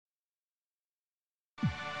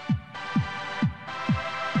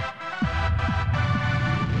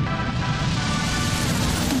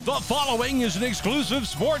The following is an exclusive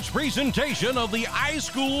sports presentation of the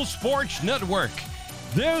iSchool Sports Network.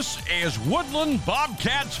 This is Woodland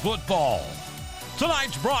Bobcats football.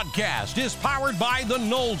 Tonight's broadcast is powered by the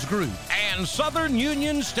Knowles Group and Southern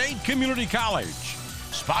Union State Community College.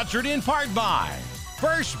 Sponsored in part by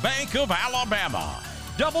First Bank of Alabama,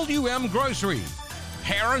 WM Grocery,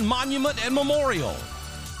 Heron Monument and Memorial,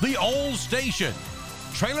 The Old Station,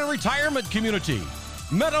 Trailer Retirement Community,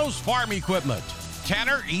 Meadows Farm Equipment,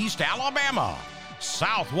 Tanner East Alabama,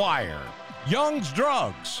 Southwire, Young's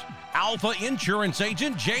Drugs, Alpha Insurance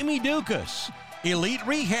Agent Jamie Dukas, Elite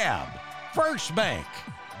Rehab, First Bank,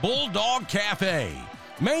 Bulldog Cafe,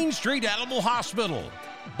 Main Street Animal Hospital,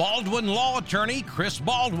 Baldwin Law Attorney Chris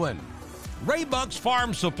Baldwin, Raybuck's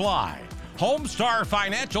Farm Supply, Homestar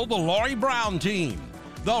Financial, the Laurie Brown Team,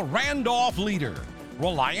 the Randolph Leader,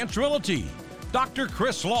 Reliance Realty, Dr.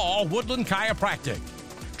 Chris Law, Woodland Chiropractic,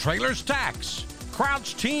 Trailers Tax,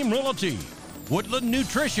 Crouch Team Realty, Woodland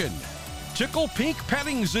Nutrition, Tickle Pink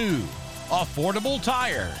Petting Zoo, Affordable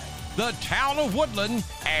Tire, the Town of Woodland,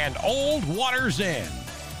 and Old Water's End.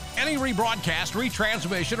 Any rebroadcast,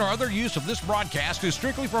 retransmission, or other use of this broadcast is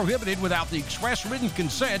strictly prohibited without the express written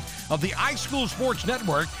consent of the iSchool Sports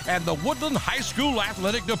Network and the Woodland High School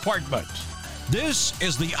Athletic Department. This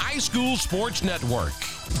is the iSchool Sports Network.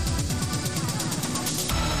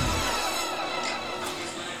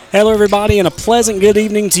 Hello, everybody, and a pleasant good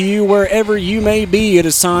evening to you wherever you may be. It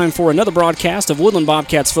is time for another broadcast of Woodland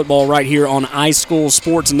Bobcats football right here on iSchool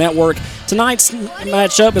Sports Network. Tonight's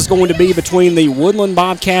matchup is going to be between the Woodland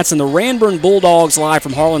Bobcats and the Ranburne Bulldogs, live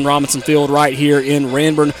from Harlan Robinson Field right here in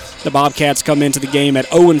Ranburne. The Bobcats come into the game at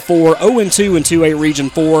 0-4, 0-2 in 2A Region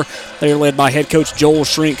 4. They are led by head coach Joel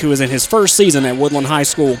Shrink, who is in his first season at Woodland High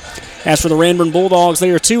School. As for the Ranburne Bulldogs, they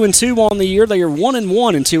are 2-2 on the year. They are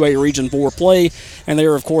 1-1 in 2A Region 4 play, and they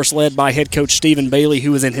are, of course, led by head coach Stephen Bailey,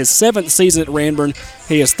 who is in his 7th season at Ranburne.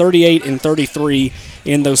 He is 38-33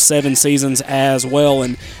 in those 7 seasons as well.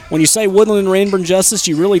 And when you say Woodland and Ranburne, Justice,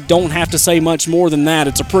 you really don't have to say much more than that.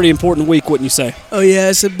 It's a pretty important week, wouldn't you say? Oh, yeah,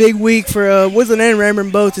 it's a big week for Woodland and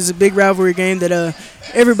Ranburne both. It's a big rivalry game that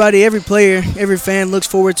everybody, every player, every fan looks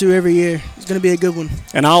forward to every year. It's going to be a good one.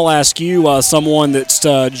 And I'll ask you, someone that's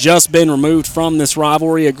just been removed from this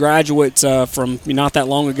rivalry, a graduate from not that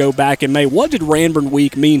long ago back in May. What did Ranburne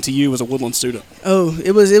week mean to you as a Woodland student? Oh,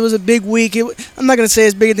 it was a big week. I'm not going to say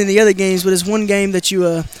it's bigger than the other games, but it's one game that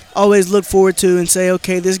you always look forward to and say,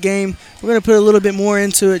 okay, this game, we're going to put a little bit more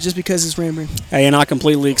into it just because it's Ranburne. Hey, and I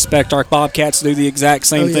completely expect our Bobcats to do the exact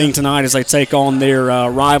same thing tonight as they take on their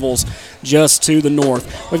rivals just to the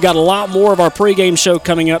north. We've got a lot more of our pregame show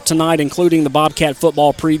coming up tonight, including the Bobcat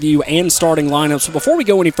football preview and starting lineups. So before we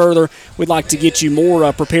go any further, we'd like to get you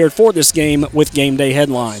more prepared for this game with game day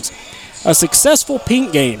headlines. A successful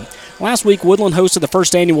pink game. Last week, Woodland hosted the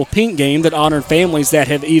first annual Pink Game that honored families that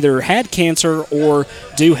have either had cancer or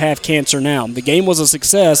do have cancer now. The game was a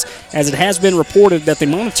success, as it has been reported that the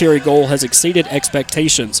monetary goal has exceeded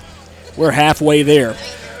expectations. We're halfway there.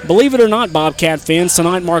 Believe it or not, Bobcat fans,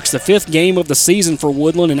 tonight marks the 5th game of the season for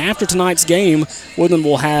Woodland, and after tonight's game, Woodland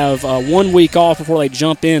will have 1 week off before they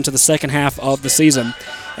jump into the second half of the season,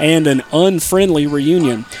 and an unfriendly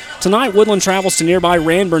reunion. Tonight, Woodland travels to nearby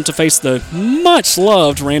Ranburne to face the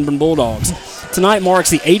much-loved Ranburne Bulldogs. Tonight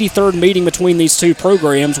marks the 83rd meeting between these two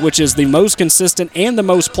programs, which is the most consistent and the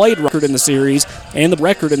most played record in the series, and the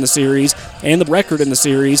record in the series, and the record in the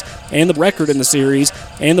series, and the record in the series,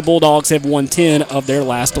 and the Bulldogs have won 10 of their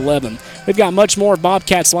last 11. We've got much more of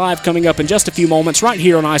Bobcats Live coming up in just a few moments right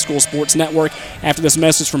here on iSchool Sports Network. After this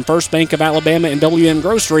message from First Bank of Alabama and WM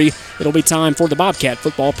Grocery, it'll be time for the Bobcat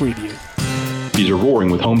football preview. These are roaring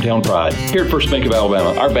with hometown pride. Here at First Bank of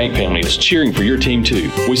Alabama, our bank family is cheering for your team too.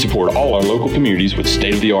 We support all our local communities with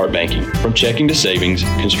state-of-the-art banking. From checking to savings,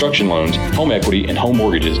 construction loans, home equity, and home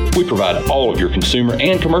mortgages, we provide all of your consumer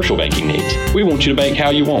and commercial banking needs. We want you to bank how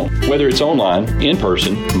you want. Whether it's online, in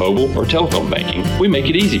person, mobile, or telephone banking, we make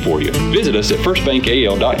it easy for you. Visit us at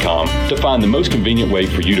firstbankal.com to find the most convenient way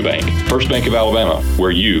for you to bank. First Bank of Alabama,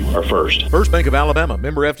 where you are first. First Bank of Alabama,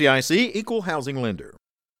 member FDIC, equal housing lender.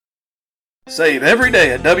 Save every day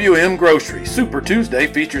at WM Grocery. Super Tuesday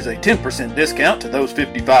features a 10% discount to those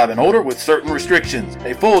 55 and older with certain restrictions.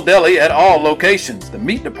 A full deli at all locations. The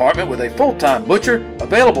meat department with a full-time butcher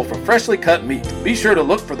available for freshly cut meat. Be sure to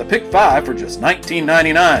look for the Pick 5 for just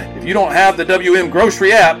 $19.99. If you don't have the WM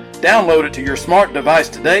Grocery app, download it to your smart device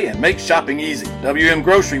today and make shopping easy. WM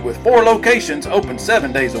Grocery with 4 locations open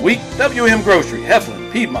 7 days a week. WM Grocery,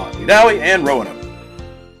 Heflin, Piedmont, Wedowee, and Roanoke.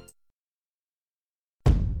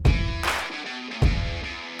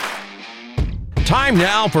 Time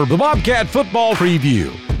now for the Bobcat football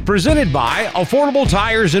preview. presented by Affordable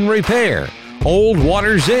Tires and Repair, Old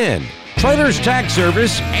Waters Inn, Trailers Tax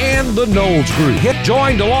Service, and the Knowles Group.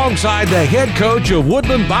 Joined alongside the head coach of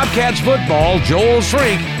Woodland Bobcats football, Joel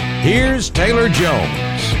Shrink, here's Taylor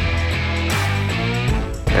Jones.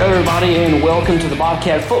 Hello, everybody, and welcome to the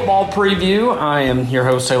Bobcat Football Preview. I am your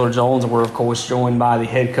host, Taylor Jones, and we're, of course, joined by the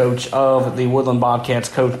head coach of the Woodland Bobcats,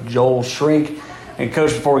 Coach Joel Shrink. And,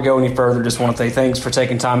 Coach, before we go any further, just want to say thanks for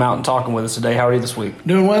taking time out and talking with us today. How are you this week?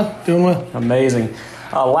 Doing well. Amazing.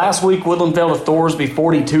 Last week, Woodland fell to Thorsby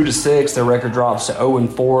 42-6. Their record drops to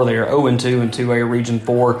 0-4. They are 0-2 in 2A Region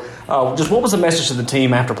 4. Just what was the message to the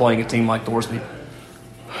team after playing a team like Thorsby?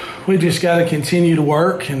 We just got to continue to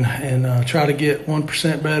work and try to get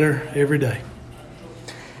 1% better every day.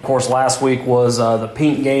 Of course, last week was the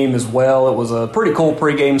Pink game as well. It was a pretty cool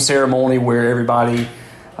pregame ceremony where everybody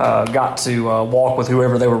got to walk with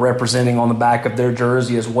whoever they were representing on the back of their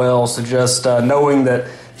jersey as well. So just knowing that,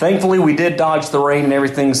 thankfully, we did dodge the rain and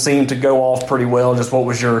everything seemed to go off pretty well. Just what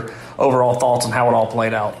was your overall thoughts on how it all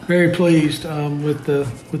played out? Very pleased with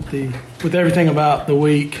everything about the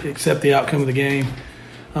week except the outcome of the game.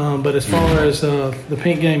 But as far as the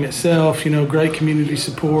Pink game itself, great community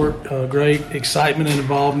support, great excitement and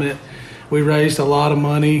involvement. We raised a lot of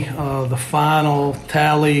money. The final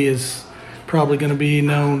tally is probably going to be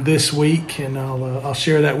known this week, and I'll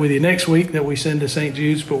share that with you next week that we send to St.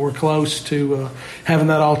 Jude's, but we're close to having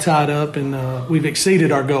that all tied up, and we've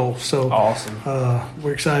exceeded our goal. So awesome.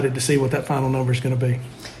 We're excited to see what that final number is going to be.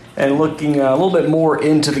 And looking a little bit more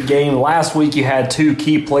into the game, last week you had two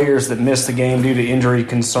key players that missed the game due to injury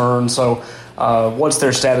concerns. So what's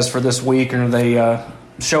their status for this week, and are they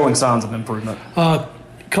showing signs of improvement?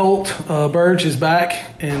 Colt Burge is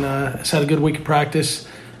back and has had a good week of practice.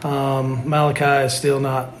 Malachi is still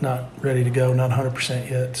not ready to go, not 100%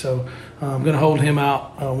 yet. So I'm going to hold him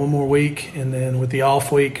out one more week, and then with the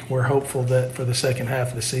off week, we're hopeful that for the second half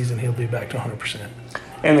of the season he'll be back to 100%.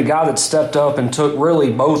 And the guy that stepped up and took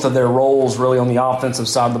really both of their roles really on the offensive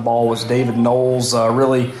side of the ball was David Knowles.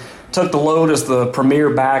 Really took the load as the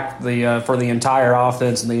premier back for the entire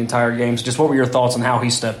offense and the entire game. So just what were your thoughts on how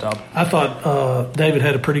he stepped up? I thought David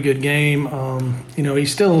had a pretty good game.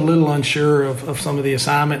 He's still a little unsure of some of the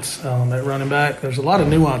assignments at running back. There's a lot of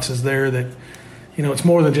nuances there that, it's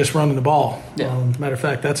more than just running the ball. Yeah. Matter of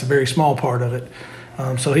fact, that's a very small part of it.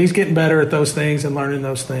 So he's getting better at those things and learning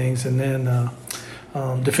those things. And then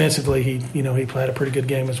defensively, he played a pretty good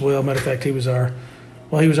game as well. Matter of fact, he was our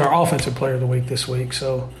offensive player of the week this week.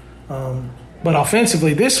 So. But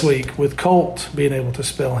offensively this week, with Colt being able to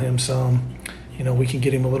spell him some, we can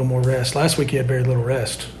get him a little more rest. Last week he had very little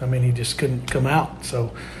rest. He just couldn't come out.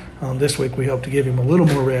 So this week we hope to give him a little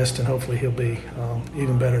more rest, and hopefully he'll be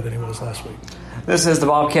even better than he was last week. This is the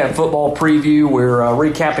Bobcat Football Preview. We're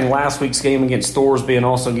recapping last week's game against Thorsby and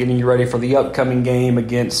also getting you ready for the upcoming game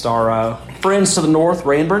against our friends to the north,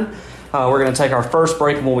 Ranburne. We're going to take our first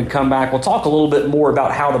break, and when we come back, we'll talk a little bit more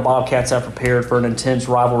about how the Bobcats have prepared for an intense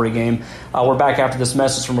rivalry game. We're back after this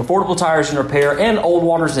message from Affordable Tires and Repair and Old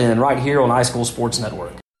Waters Inn right here on iSchool Sports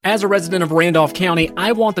Network. As a resident of Randolph County,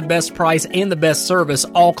 I want the best price and the best service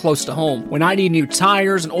all close to home. When I need new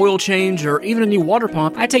tires, an oil change, or even a new water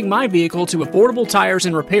pump, I take my vehicle to Affordable Tires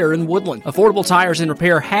and Repair in Woodland. Affordable Tires and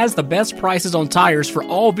Repair has the best prices on tires for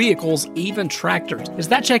all vehicles, even tractors. Is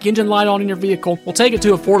that check engine light on in your vehicle? We'll take it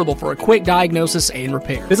to Affordable for a quick diagnosis and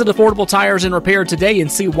repair. Visit Affordable Tires and Repair today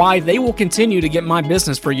and see why they will continue to get my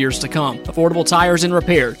business for years to come. Affordable Tires and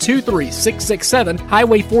Repair, 23667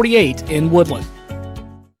 Highway 48 in Woodland.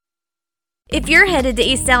 If you're headed to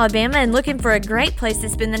East Alabama and looking for a great place to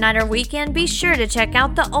spend the night or weekend, be sure to check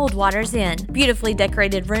out the Old Waters Inn. Beautifully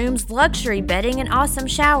decorated rooms, luxury bedding, and awesome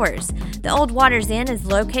showers. The Old Waters Inn is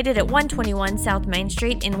located at 121 South Main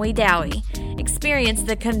Street in Wedowee. Experience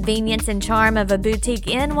the convenience and charm of a boutique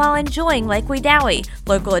inn while enjoying Lake Wedowee,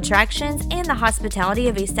 local attractions, and the hospitality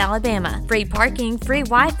of East Alabama. Free parking, free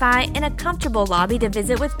Wi-Fi, and a comfortable lobby to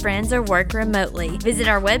visit with friends or work remotely. Visit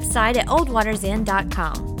our website at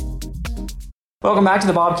oldwatersinn.com. Welcome back to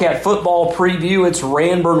the Bobcat Football Preview. It's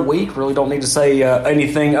Ranburne week. Really don't need to say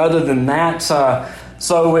anything other than that.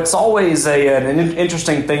 So it's always an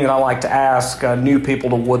interesting thing that I like to ask new people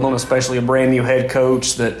to Woodland, especially a brand new head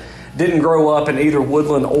coach that didn't grow up in either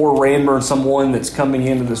Woodland or Ranburne, someone that's coming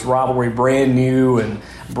into this rivalry brand new and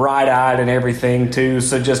bright-eyed and everything too.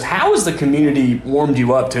 So just how has the community warmed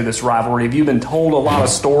you up to this rivalry? Have you been told a lot of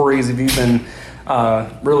stories? Have you been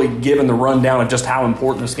really given the rundown of just how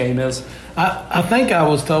important this game is? I think I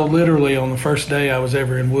was told literally on the first day I was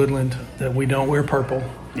ever in Woodland that we don't wear purple.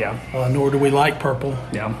 Yeah. Nor do we like purple.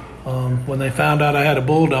 Yeah. When they found out I had a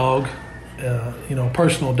bulldog, a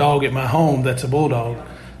personal dog at my home that's a bulldog,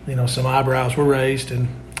 some eyebrows were raised. And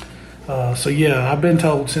so, yeah, I've been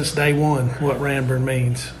told since day one what Ranburne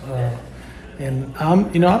means. And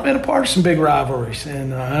I've been a part of some big rivalries,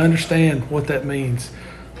 and I understand what that means.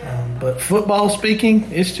 But football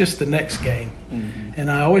speaking, it's just the next game. Mm-hmm.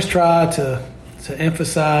 And I always try to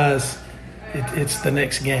emphasize it's the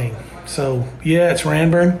next game. So, yeah, it's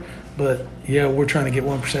Ranburne, but, yeah, we're trying to get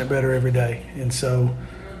 1% better every day. And so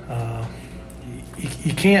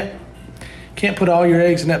you can't put all your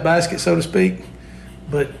eggs in that basket, so to speak,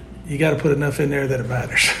 but you got to put enough in there that it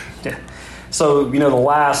matters. Yeah. So, the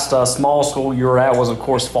last small school you were at was, of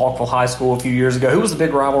course, Falkville High School a few years ago. Who was the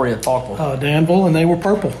big rivalry at Falkville? Danville, and they were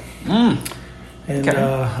purple. And okay.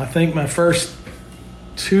 I think my first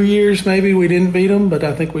 2 years maybe we didn't beat them, but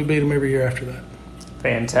I think we beat them every year after that.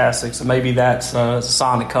 Fantastic. So maybe that's a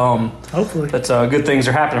sign to come. Hopefully. That good things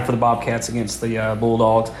are happening for the Bobcats against the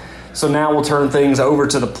Bulldogs. So now we'll turn things over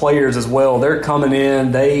to the players as well. They're coming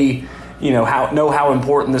in. They know how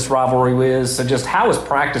important this rivalry is. So just how has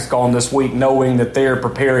practice gone this week, knowing that they're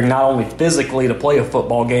preparing not only physically to play a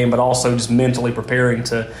football game, but also just mentally preparing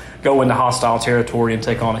to go into hostile territory and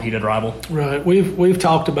take on a heated rival? Right. We've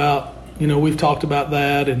talked about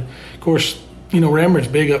that, and of course, Ranburne's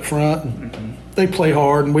big up front, and they play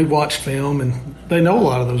hard, and we've watched film, and they know a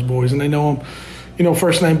lot of those boys, and they know them,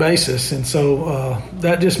 first name basis, and so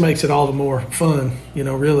that just makes it all the more fun,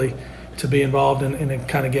 really, to be involved in a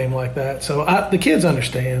kind of game like that. So the kids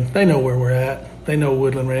understand. They know where we're at. They know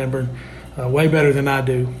Woodland Ranburne way better than I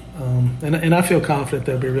do. And I feel confident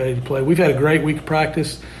they'll be ready to play. We've had a great week of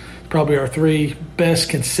practice. Probably our 3 best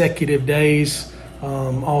consecutive days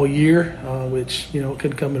all year, which,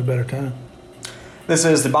 couldn't come at a better time. This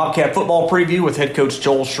is the Bobcat football preview with head coach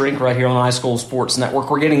Joel Shrink right here on iSchool Sports Network.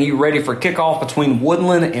 We're getting you ready for kickoff between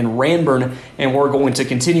Woodland and Ranburne, and we're going to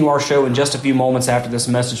continue our show in just a few moments after this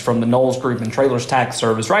message from the Knowles Group and Trailers Tax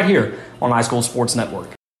Service right here on iSchool Sports Network.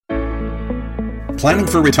 Planning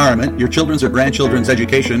for retirement, your children's or grandchildren's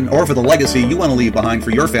education, or for the legacy you want to leave behind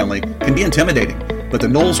for your family can be intimidating. But the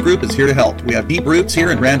Knowles Group is here to help. We have deep roots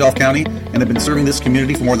here in Randolph County and have been serving this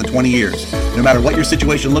community for more than 20 years. No matter what your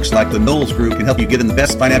situation looks like, the Knowles Group can help you get in the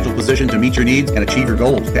best financial position to meet your needs and achieve your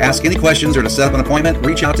goals. To ask any questions or to set up an appointment,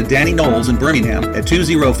 reach out to Danny Knowles in Birmingham at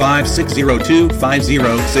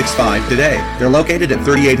 205-602-5065 today. They're located at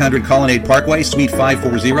 3800 Colonnade Parkway, Suite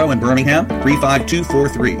 540 in Birmingham,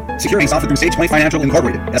 35243. Securities offered through Sage Point Financial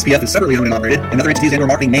Incorporated. SPF is separately owned and operated, and other entities and/or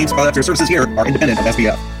marketing names, products, or services here are independent of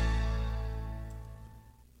SPF.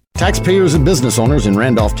 Taxpayers and business owners in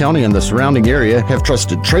Randolph County and the surrounding area have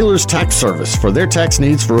trusted Trailers Tax Service for their tax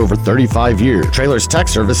needs for over 35 years. Trailers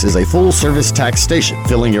Tax Service is a full-service tax station,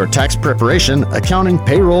 filling your tax preparation, accounting,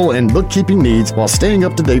 payroll, and bookkeeping needs while staying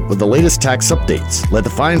up to date with the latest tax updates. Let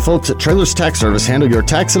the fine folks at Trailers Tax Service handle your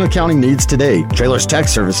tax and accounting needs today. Trailers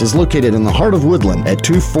Tax Service is located in the heart of Woodland at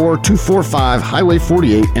 24245 Highway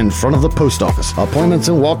 48 in front of the post office. Appointments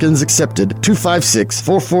and walk-ins accepted.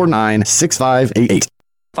 256-449-6588.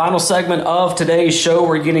 Final segment of today's show,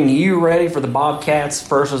 we're getting you ready for the Bobcats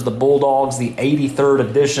versus the Bulldogs, the 83rd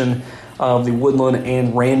edition of the Woodland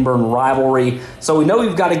and Ranburne rivalry. So we know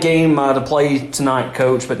we've got a game to play tonight,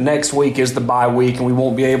 Coach, but next week is the bye week, and we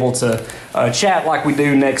won't be able to chat like we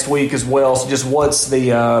do next week as well. So just what's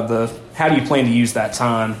the how do you plan to use that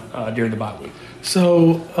time during the bye week?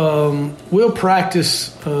 So we'll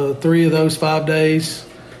practice 3 of those 5 days.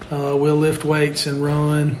 We'll lift weights and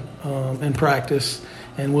run and practice.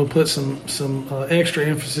 And we'll put some extra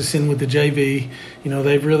emphasis in with the JV.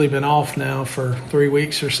 They've really been off now for 3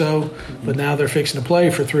 weeks or so, but now they're fixing to play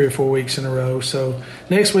for 3 or 4 weeks in a row. So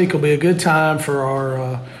next week will be a good time for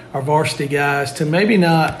our varsity guys to maybe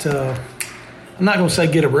not, I'm not going to say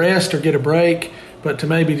get a rest or get a break, but to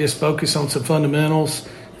maybe just focus on some fundamentals,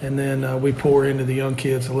 and then we pour into the young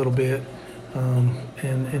kids a little bit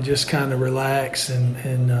and just kind of relax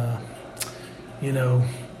and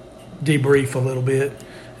debrief a little bit,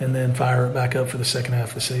 and then fire it back up for the second half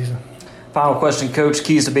of the season. Final question, Coach.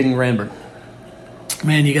 Keys to beating Ranburne.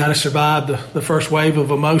 Man, you got to survive the first wave of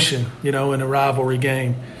emotion, in a rivalry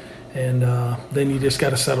game, and then you just got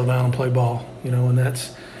to settle down and play ball, and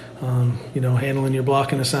that's, handling your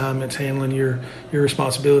blocking assignments, handling your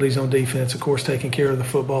responsibilities on defense, of course, taking care of the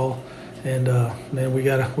football, and man, we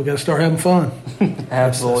gotta start having fun.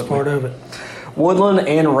 Absolutely, that's part of it. Woodland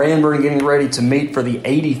and Ranburne getting ready to meet for the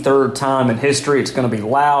 83rd time in history. It's going to be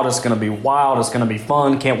loud. It's going to be wild. It's going to be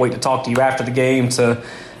fun. Can't wait to talk to you after the game to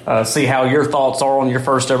see how your thoughts are on your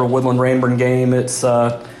first ever Woodland Ranburne game. It's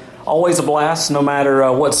always a blast no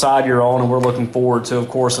matter what side you're on, and we're looking forward to, of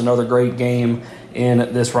course, another great game in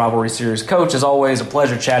this rivalry series. Coach, as always, a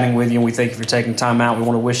pleasure chatting with you, and we thank you for taking time out. We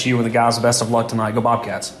want to wish you and the guys the best of luck tonight. Go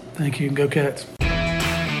Bobcats. Thank you. Go Cats.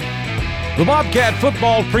 The Bobcat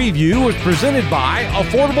Football Preview is presented by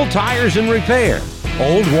Affordable Tires and Repair,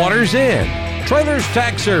 Old Waters Inn, Trailers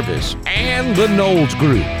Tax Service, and the Knowles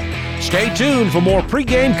Group. Stay tuned for more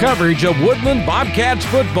pregame coverage of Woodland Bobcats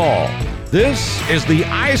football. This is the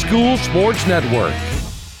iSchool Sports Network.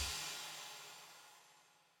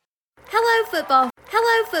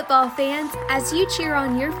 Hello, football fans. As you cheer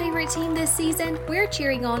on your favorite team this season, we're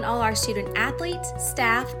cheering on all our student athletes,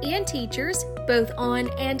 staff, and teachers, both on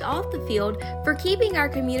and off the field, for keeping our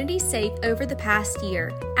community safe over the past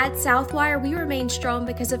year. At Southwire, we remain strong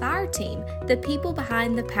because of our team, the people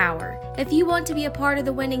behind the power. If you want to be a part of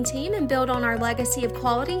the winning team and build on our legacy of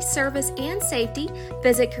quality, service, and safety,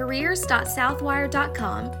 visit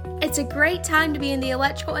careers.southwire.com. It's a great time to be in the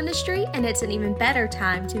electrical industry, and it's an even better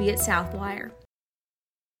time to be at Southwire.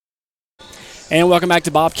 And welcome back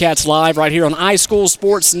to Bobcats Live right here on iSchool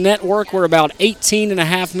Sports Network. We're about 18 and a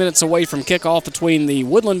half minutes away from kickoff between the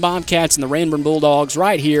Woodland Bobcats and the Ranburne Bulldogs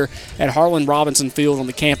right here at Harlan Robinson Field on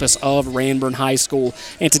the campus of Ranburne High School.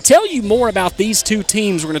 And to tell you more about these two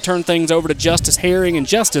teams, we're going to turn things over to Justice Herring. And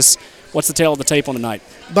Justice, what's the tale of the tape on tonight?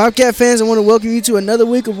 Bobcat fans, I want to welcome you to another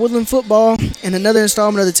week of Woodland football and another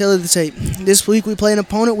installment of the tale of the tape. This week we play an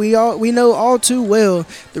opponent we know all too well,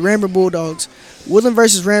 the Ranburne Bulldogs. Woodland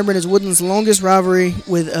versus Ranburne is Woodland's longest rivalry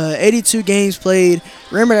with 82 games played.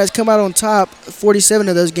 Ranburne has come out on top 47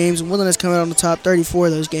 of those games, and Woodland has come out on the top 34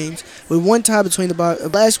 of those games. With one tie between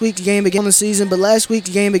last week's game against the season, but last week's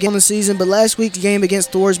game against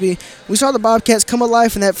Thorsby, we saw the Bobcats come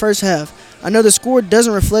alive in that first half. I know the score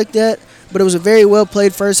doesn't reflect that, but it was a very well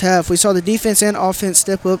played first half. We saw the defense and offense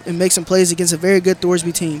step up and make some plays against a very good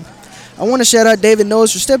Thorsby team. I want to shout out David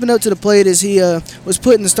Knowles for stepping up to the plate as he was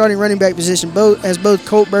put in the starting running back position, as both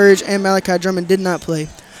Colt Burge and Malachi Drummond did not play.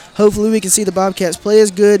 Hopefully we can see the Bobcats play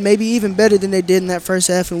as good, maybe even better than they did in that first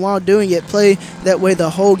half, and while doing it, play that way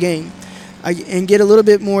the whole game. And get a little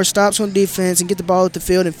bit more stops on defense and get the ball at the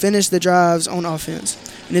field and finish the drives on offense.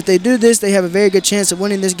 And if they do this, they have a very good chance of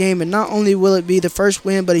winning this game, and not only will it be the first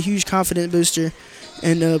win, but a huge confidence booster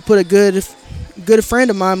and put a good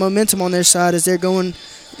friend of mine momentum on their side as they're going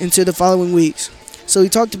into the following weeks. So we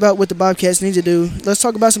talked about what the Bobcats need to do. Let's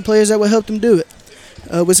talk about some players that will help them do it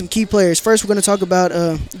with some key players. First, we're going to talk about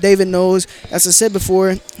David Knowles. As I said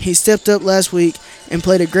before, he stepped up last week and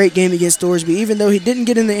played a great game against Thorsby. Even though he didn't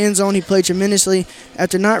get in the end zone, he played tremendously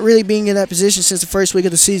after not really being in that position since the first week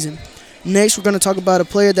of the season. Next, we're going to talk about a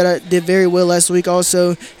player that did very well last week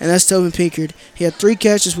also, and that's Tobin Pinkard. He had 3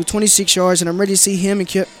 catches with 26 yards, and I'm ready to see him and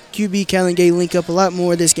QB Callan Gay link up a lot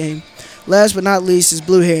more this game. Last but not least is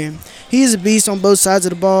Blue Heron. He is a beast on both sides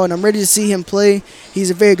of the ball, and I'm ready to see him play.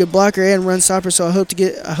 He's a very good blocker and run stopper, so I hope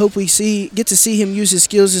we get to see him use his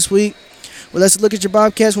skills this week. Well, let's look at your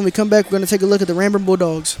Bobcats. When we come back, we're going to take a look at the Ranburne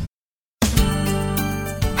Bulldogs.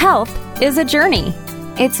 Health is a journey.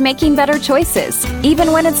 It's making better choices,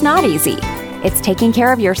 even when it's not easy. It's taking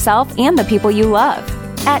care of yourself and the people you love.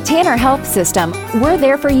 At Tanner Health System, we're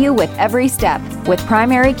there for you with every step, with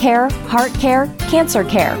primary care, heart care, cancer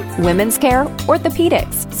care, women's care,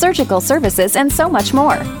 orthopedics, surgical services, and so much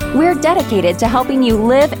more. We're dedicated to helping you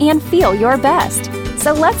live and feel your best.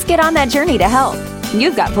 So let's get on that journey to health.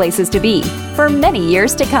 You've got places to be for many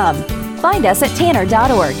years to come. Find us at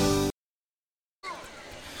tanner.org.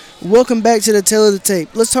 Welcome back to the Tale of the Tape.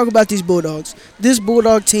 Let's talk about these Bulldogs. This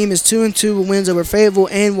Bulldog team is 2-2 with wins over Fayetteville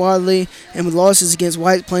and Wadley, and with losses against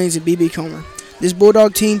White Plains and BB Comer. This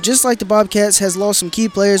Bulldog team, just like the Bobcats, has lost some key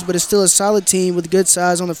players, but is still a solid team with good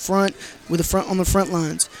size on the front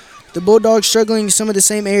lines. The Bulldogs struggling in some of the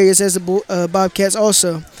same areas as the Bobcats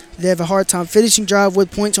also. They have a hard time finishing drive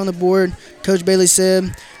with points on the board. Coach Bailey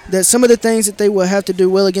said that some of the things that they will have to do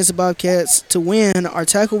well against the Bobcats to win are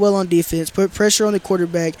tackle well on defense, put pressure on the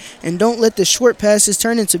quarterback, and don't let the short passes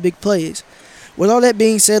turn into big plays. With all that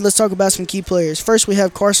being said, let's talk about some key players. First, we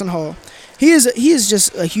have Carson Hall. He is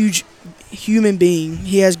just a huge human being.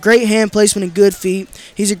 He has great hand placement and good feet.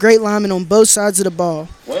 He's a great lineman on both sides of the ball.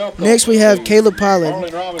 Next, we have Caleb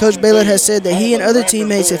Pollard. Coach Baylor has said that he and other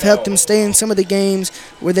teammates have helped him stay in some of the games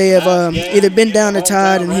where they have either been down or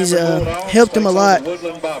tied, and he's helped them a lot,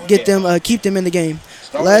 keep them in the game.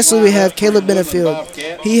 Lastly, we have Caleb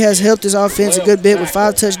Benefield. He has helped his offense a good bit with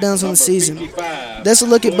 5 touchdowns on the season. That's a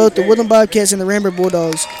look at both the Woodland Bobcats and the Ranburne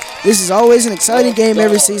Bulldogs. This is always an exciting game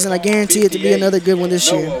every season. I guarantee it to be another good one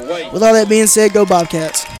this year. With all that being said, go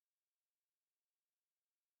Bobcats.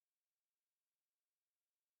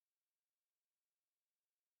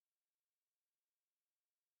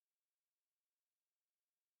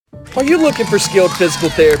 Are you looking for skilled physical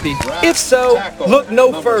therapy? If so, look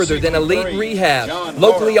no further than Elite Rehab.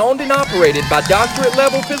 Locally owned and operated by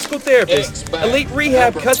doctorate-level physical therapists, Elite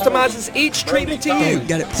Rehab customizes each treatment to you,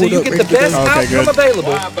 so you get the best outcome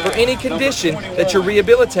available for any condition that you're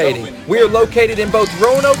rehabilitating. We are located in both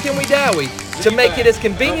Roanoke and Wedowee to make it as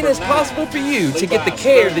convenient as possible for you to get the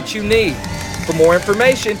care that you need. For more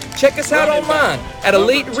information, check us out online at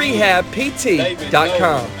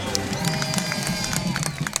EliteRehabPT.com.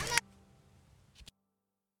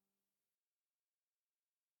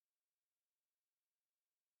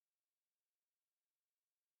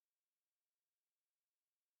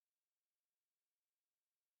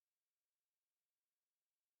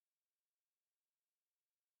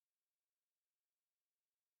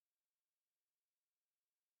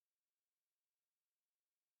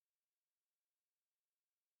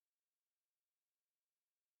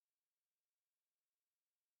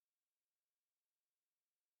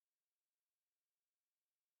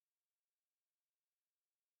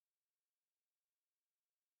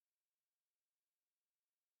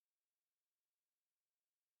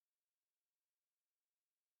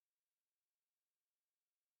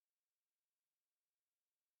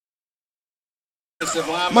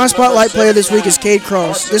 My spotlight player this week is Cade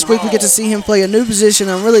Cross. This week we get to see him play a new position.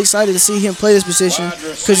 I'm really excited to see him play this position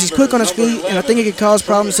because he's quick on his feet, and I think it could cause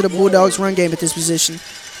problems to the Bulldogs' run game at this position.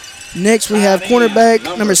 Next, we have cornerback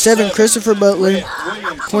number 7, Christopher Butler.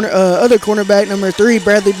 Other cornerback number 3,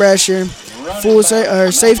 Bradley Brasher.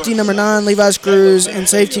 Safety number 9, Levi Screws, and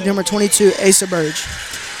safety number 22, Asa Burge.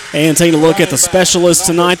 And taking a look at the specialists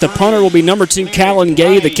tonight, the punter will be number 2, Callan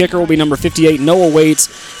Gay. The kicker will be number 58, Noah Waits.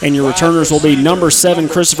 And your returners will be number 7,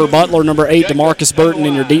 Christopher Butler, number 8, DeMarcus Burton,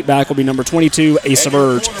 and your deep back will be number 22, Asa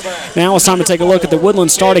Burge. Now it's time to take a look at the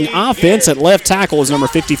Woodland starting offense. At left tackle is number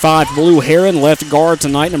 55, Blue Heron. Left guard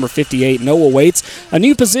tonight, number 58, Noah Waits. A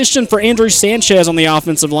new position for Andrew Sanchez on the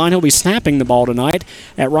offensive line. He'll be snapping the ball tonight.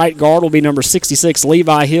 At right guard will be number 66,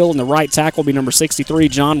 Levi Hill, and the right tackle will be number 63,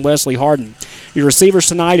 John Wesley Harden. Your receivers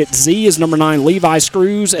tonight at Z is number 9, Levi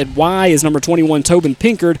Screws. At Y is number 21, Tobin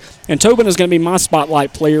Pinkard. And Tobin is going to be my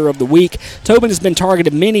spotlight player of the week. Tobin has been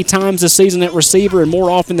targeted many times this season at receiver, and more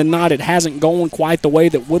often than not, it hasn't gone quite the way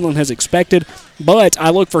that Woodland has expected. But I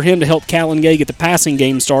look for him to help Callan Gay get the passing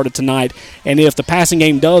game started tonight. And if the passing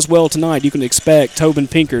game does well tonight, you can expect Tobin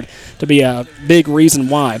Pinkard to be a big reason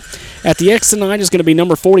why. At the X tonight is going to be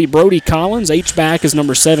number 40, Brody Collins. H-back is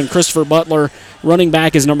number 7, Christopher Butler. Running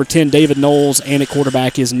back is number 10, David Knowles. And at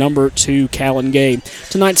quarterback is number 2, Callan Gay.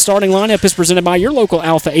 Tonight's starting lineup is presented by your local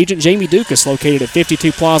Alpha agent, Jamie Dukas, located at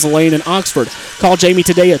 52 Plaza Lane in Oxford. Call Jamie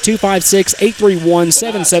today at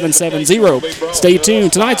 256-831-7770. Stay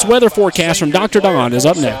tuned. Tonight's weather forecast from Dr. Don is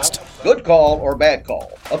up next. Good call or bad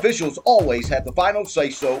call, officials always have the final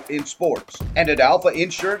say-so in sports. And at Alpha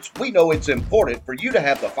Insurance, we know it's important for you to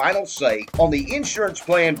have the final say on the insurance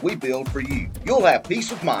plan we build for you. You'll have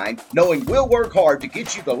peace of mind knowing we'll work hard to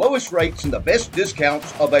get you the lowest rates and the best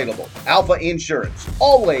discounts available. Alpha Insurance,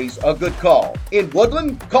 always a good call. In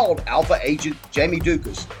Woodland, call Alpha agent Jamie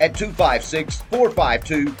Dukas at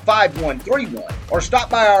 256-452-5131 or stop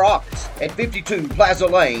by our office at 52 Plaza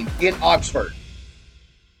Lane in Oxford.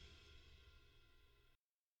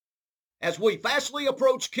 As we fastly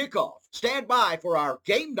approach kickoff, stand by for our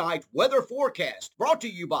game night weather forecast brought to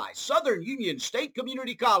you by Southern Union State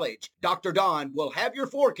Community College. Dr. Don will have your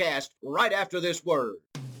forecast right after this word.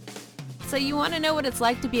 So you want to know what it's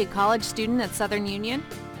like to be a college student at Southern Union?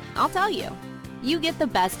 I'll tell you. You get the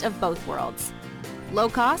best of both worlds. Low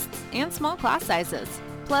costs and small class sizes,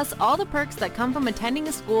 plus all the perks that come from attending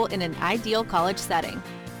a school in an ideal college setting.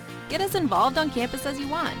 Get as involved on campus as you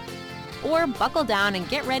want. Or buckle down and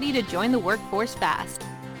get ready to join the workforce fast.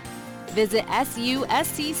 Visit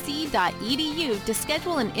suscc.edu to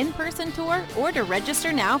schedule an in-person tour or to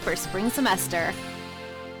register now for spring semester.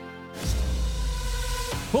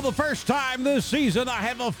 For the first time this season, I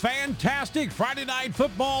have a fantastic Friday night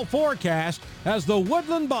football forecast as the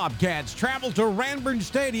Woodland Bobcats travel to Ranburne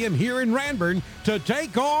Stadium here in Ranburne to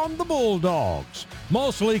take on the Bulldogs.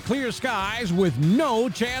 Mostly clear skies with no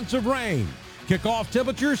chance of rain. Kickoff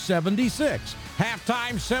temperature 76,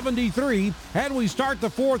 halftime 73, and we start the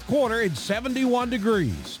fourth quarter at 71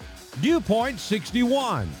 degrees. Dew point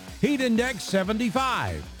 61, heat index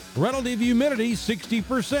 75, relative humidity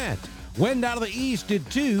 60%, wind out of the east at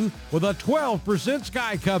 2 with a 12%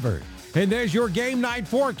 sky cover. And there's your game night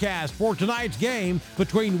forecast for tonight's game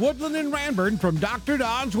between Woodland and Ranburne from Dr.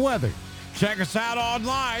 Don's Weather. Check us out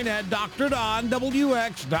online at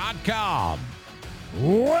drdonwx.com.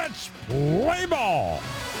 Let's play ball.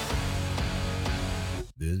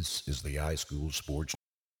 This is the iSchool Sports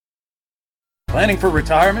Planning for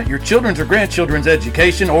retirement, your children's or grandchildren's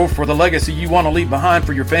education, or for the legacy you want to leave behind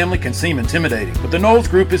for your family can seem intimidating, but the Knowles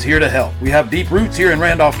Group is here to help. We have deep roots here in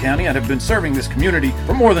Randolph County and have been serving this community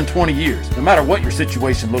for more than 20 years. No matter what your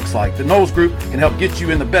situation looks like, the Knowles Group can help get you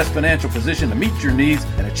in the best financial position to meet your needs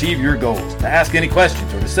and achieve your goals. To ask any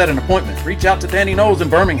questions or to set an appointment, reach out to Danny Knowles in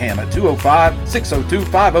Birmingham at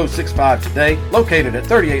 205-602-5065 today, located at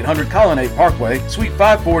 3800 Colonnade Parkway, Suite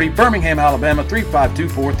 540, Birmingham, Alabama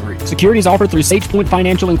 35243. Securities offered through SagePoint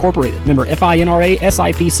Financial Incorporated, member FINRA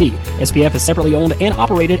SIPC. SPF is separately owned and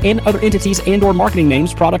operated, and other entities and/or marketing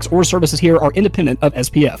names, products, or services here are independent of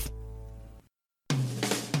SPF.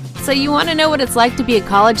 So you want to know what it's like to be a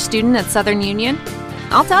college student at Southern Union?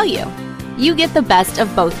 I'll tell you. You get the best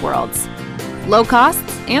of both worlds. Low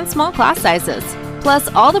costs and small class sizes, plus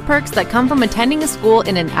all the perks that come from attending a school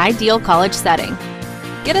in an ideal college setting.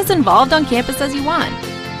 Get as involved on campus as you want,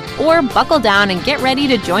 or buckle down and get ready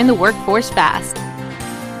to join the workforce fast.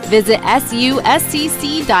 Visit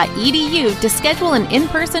suscc.edu to schedule an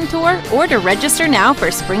in-person tour or to register now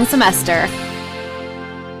for spring semester.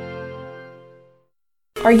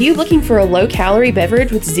 Are you looking for a low-calorie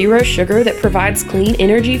beverage with zero sugar that provides clean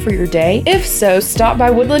energy for your day? If so, stop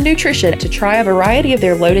by Woodland Nutrition to try a variety of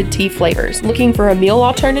their loaded tea flavors. Looking for a meal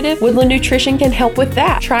alternative? Woodland Nutrition can help with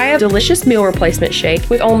that. Try a delicious meal replacement shake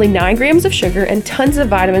with only 9 grams of sugar and tons of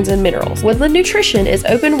vitamins and minerals. Woodland Nutrition is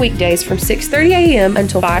open weekdays from 6:30 a.m.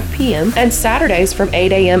 until 5 p.m. and Saturdays from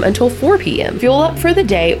 8 a.m. until 4 p.m. Fuel up for the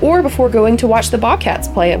day or before going to watch the Bobcats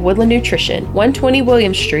play at Woodland Nutrition, 120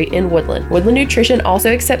 Williams Street in Woodland. Woodland Nutrition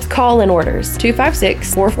also accepts call-in orders.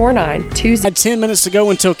 256-449-20. 10 minutes to go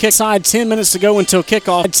until kick. 10 minutes to go until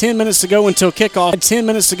kickoff. 10 minutes to go until kickoff. 10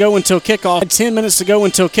 minutes to go until kickoff. 10 minutes to go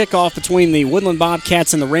until kickoff between the Woodland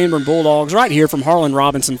Bobcats and the Ranburne Bulldogs, right here from Harlan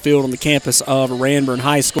Robinson Field on the campus of Ranburne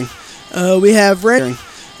High School. We have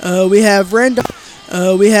Randolph. We have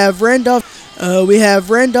Randolph. We have Randolph. We have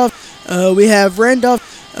Randolph. We have Randolph.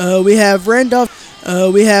 We have Randolph.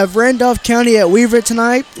 We have Randolph County at Weaver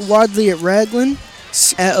tonight. Wadley at Raglan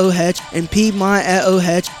at O'Hatch, and Piedmont at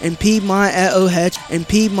O'Hatch, and Piedmont at O'Hatch, and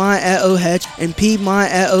Piedmont at O'Hatch, and Piedmont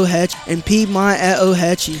at O'Hatch, and Piedmont at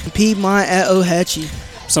O'Hatchee, Piedmont at O'Hatchee.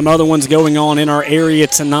 Some other ones going on in our area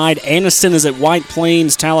tonight. Anniston is at White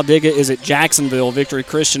Plains. Talladega is at Jacksonville. Victory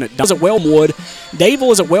Christian at Wellwood.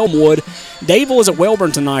 Dayville is at Wellwood. Dayville is at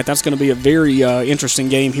Welborn tonight. That's going to be a very interesting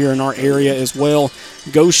game here in our area as well.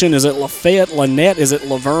 Goshen is at Lafayette. Lynette is at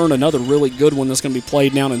Laverne. Another really good one that's going to be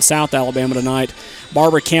played down in South Alabama tonight.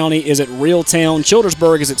 Barber County is at Reeltown.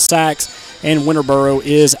 Childersburg is at Sachs. And Winterboro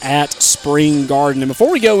is at Spring Garden. And before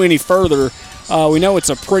we go any further, we know it's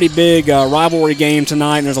a pretty big rivalry game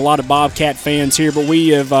tonight, and there's a lot of Bobcat fans here, but we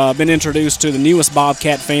have been introduced to the newest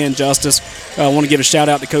Bobcat fan, Justice. I want to give a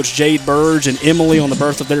shout-out to Coach Jade Burge and Emily on the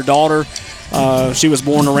birth of their daughter. She was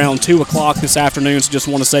born around 2 o'clock this afternoon, so just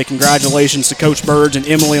want to say congratulations to Coach Burge and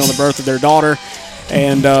Emily on the birth of their daughter,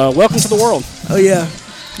 and welcome to the world. Oh, yeah.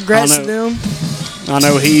 Congrats to them. I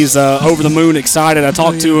know he's over the moon excited. I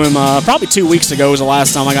talked to him probably 2 weeks ago was the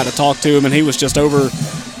last time I got to talk to him, and he was just over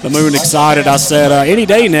the moon excited. I said, any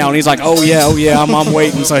day now, and he's like, oh yeah, I'm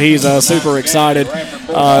waiting. So he's super excited.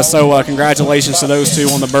 So congratulations to those two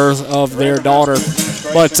on the birth of their daughter.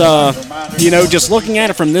 But, just looking at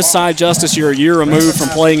it from this side, Justice, you're a year removed from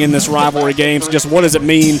playing in this rivalry game. So just what does it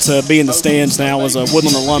mean to be in the stands now as a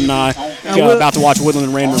Woodland alumni about to watch Woodland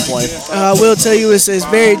and Ranburne play? I will tell you it's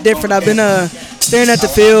very different. I've been staring at the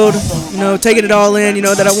field, taking it all in,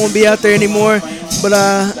 that I won't be out there anymore. But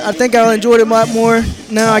I think I'll enjoy it a lot more.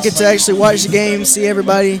 Now I get to actually watch the game, see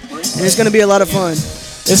everybody, and it's going to be a lot of fun.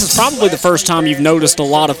 This is probably the first time you've noticed a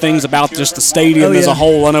lot of things about just the stadium as a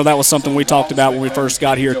whole. I know that was something we talked about when we first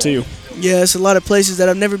got here, too. Yeah, it's a lot of places that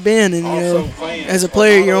I've never been, and as a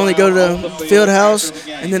player, you only go to the field house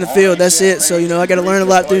and then the field. That's it. So I got to learn a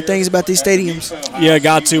lot through things about these stadiums. Yeah,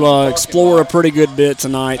 got to explore a pretty good bit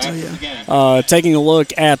tonight. Oh, yeah. Taking a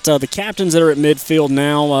look at the captains that are at midfield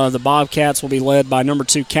now, the Bobcats will be led by number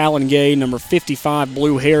 2 Callan Gay, number 55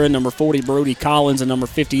 Blue Heron, number 40 Brody Collins, and number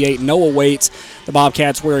 58 Noah Waits. The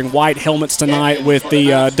Bobcats wearing white helmets tonight with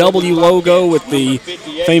the W logo, with the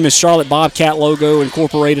famous Charlotte Bobcat logo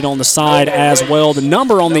incorporated on the side as well. The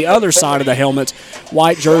number on the other side of the helmet,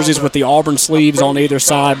 white jerseys with the Auburn sleeves on either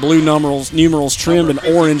side, blue numerals trimmed in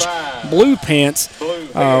orange, blue pants,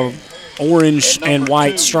 orange and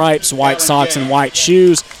white stripes, white socks and white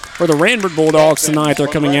shoes. For the Ranburne Bulldogs tonight, they're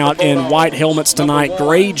coming out in white helmets tonight,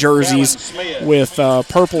 gray jerseys with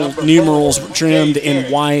purple numerals trimmed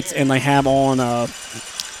in white, and they have on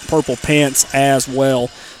purple pants as well.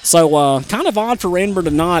 So kind of odd for Ranburne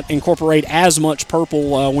to not incorporate as much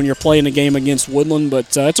purple when you're playing a game against Woodland,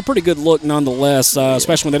 but it's a pretty good look nonetheless,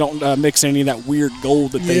 especially when they don't mix any of that weird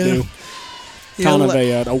gold that they do. Kind of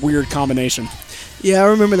a weird combination. Yeah, I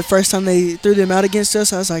remember the first time they threw them out against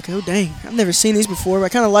us, I was like, oh, dang, I've never seen these before, but I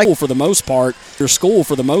kind of like for the most part, your school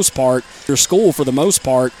for the most part, your school for the most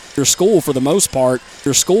part, your school for the most part,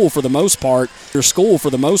 your school for the most part, your school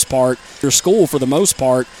for the most part, your school for the most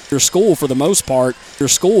part, your school for the most part, your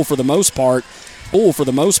school for the most part, all for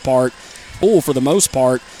the most part, all for the most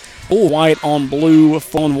part, all white on blue,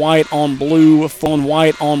 on white on blue, on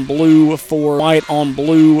white on blue, for white on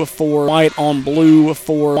blue, for white on blue,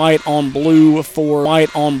 for white on blue, for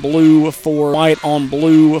white on blue, for white on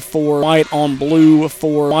blue, for white on blue,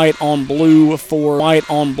 for white on blue, for white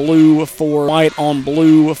on blue, for white on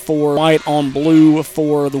blue, for white on blue,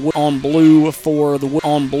 for the on blue, for the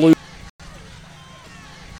on blue.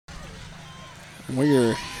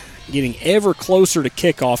 We're getting ever closer to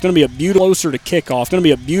kickoff. Going to be a beautiful closer to kickoff. Going to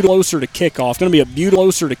be a beautiful closer to kickoff. Going to be a beautiful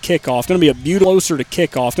closer to kickoff. Going to be a beautiful closer to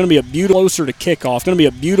kickoff. Going to be a beautiful closer to kickoff. Going to be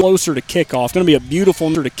a beautiful closer to kickoff. Going to be a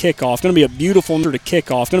beautiful to kickoff. Going to be a beautiful to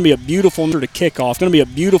kickoff. Going to be a beautiful to kickoff. Going to be a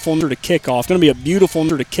beautiful to kickoff. Going to be a beautiful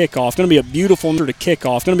to kickoff. Going to be a beautiful to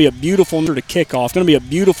kickoff. Going to be a beautiful to kickoff. Going to be a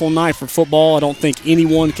beautiful night for football. I don't think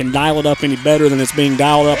anyone can dial it up any better than it's being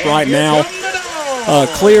dialed up right now.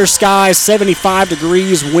 Clear skies, 75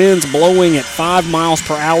 degrees, winds blowing at 5 miles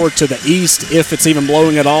per hour to the east, if it's even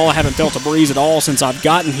blowing at all. I haven't felt a breeze at all since I've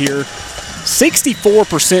gotten here.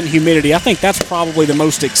 64% humidity. I think that's probably the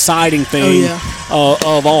most exciting thing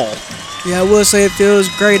of all. Yeah, I will say it feels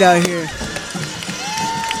great out here.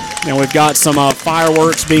 Now we've got some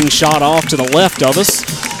fireworks being shot off to the left of us.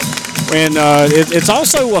 And it's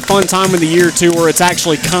also a fun time of the year, too, where it's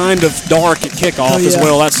actually kind of dark at kickoff as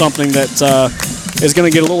well. That's something that is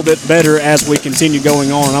going to get a little bit better as we continue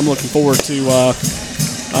going on. I'm looking forward to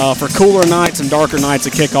for cooler nights and darker nights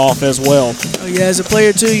at kickoff as well. Oh, yeah, as a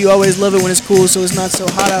player, too, you always love it when it's cool so it's not so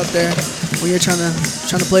hot out there when you're trying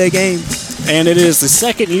to play a game. And it is the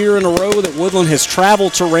second year in a row that Woodland has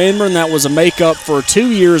traveled to Ranburne. That was a makeup for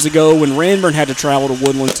 2 years ago when Ranburne had to travel to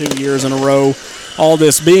Woodland 2 years in a row. All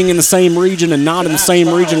this being in the same region and not in the same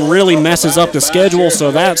region really messes up the schedule,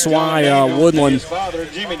 so that's why Woodland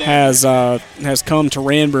has come to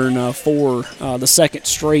Ranburne for the second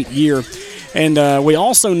straight year. And we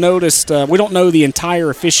also noticed, we don't know the entire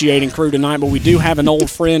officiating crew tonight, but we do have an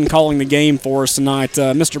old friend calling the game for us tonight.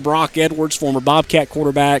 Mr. Brock Edwards, former Bobcat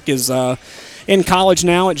quarterback, is in college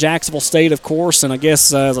now at Jacksonville State, of course, and I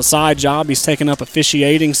guess as a side job he's taken up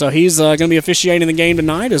officiating. So he's going to be officiating the game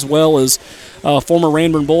tonight, as well as former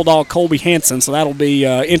Ranburne Bulldog Colby Hansen. So that'll be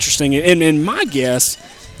interesting. And my guess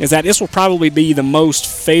is that this will probably be the most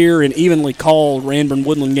fair and evenly called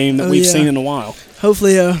Ranburne-Woodland game that we've seen in a while.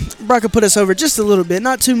 Hopefully Brock will put us over just a little bit.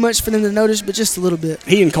 Not too much for them to notice, but just a little bit.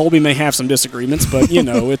 He and Colby may have some disagreements, but, you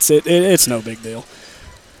know, it's no big deal.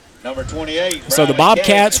 Number 28. So the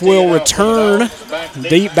Bobcats will return.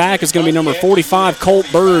 Deep back is going to be number 45, Colt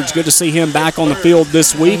Burge. Good to see him back on the field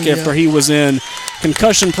this week after he was in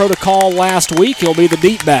concussion protocol last week. He'll be the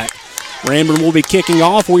deep back. Ranburne will be kicking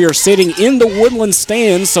off. We are sitting in the Woodland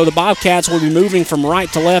stands, so the Bobcats will be moving from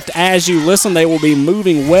right to left as you listen. They will be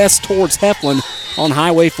moving west towards Heflin on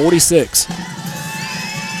Highway 46.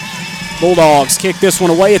 Bulldogs kick this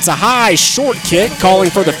one away. It's a high, short kick.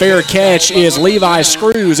 Calling for the fair catch is Levi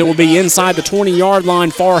Screws. It will be inside the 20-yard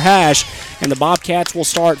line, far hash, and the Bobcats will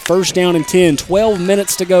start first down and 10. 12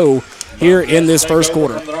 minutes to go here in this first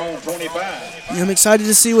quarter. I'm excited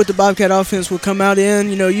to see what the Bobcat offense will come out in.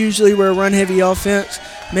 You know, usually we're a run-heavy offense.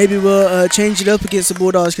 Maybe we'll change it up against the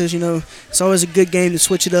Bulldogs because, you know, it's always a good game to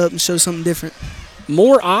switch it up and show something different.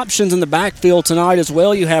 More options in the backfield tonight as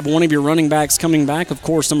well. You have one of your running backs coming back. Of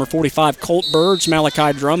course, number 45, Colt Burge.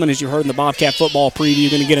 Malachi Drummond, as you heard in the Bobcat football preview,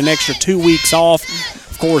 going to get an extra 2 weeks off.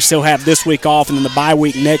 Of course, he'll have this week off and then the bye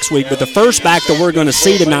week next week. But the first back that we're going to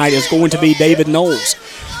see tonight is going to be David Knowles.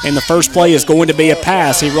 And the first play is going to be a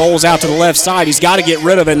pass. He rolls out to the left side. He's got to get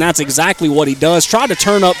rid of it, and that's exactly what he does. Tried to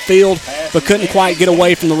turn upfield, but couldn't quite get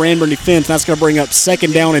away from the Ranburne defense. That's going to bring up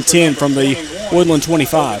second down and 10 from the Woodland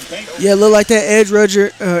 25. Yeah, it looked like that edge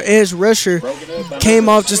rusher came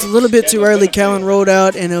off just a little bit too early. Callan rolled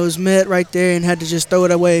out, and it was met right there and had to just throw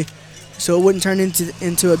it away so it wouldn't turn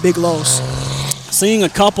into a big loss. Seeing a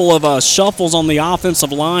couple of shuffles on the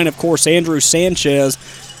offensive line, of course, Andrew Sanchez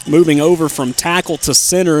moving over from tackle to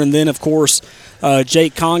center, and then, of course,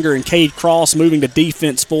 Jake Conger and Cade Cross moving to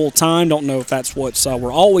defense full-time. Don't know if that's what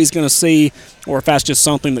we're always going to see or if that's just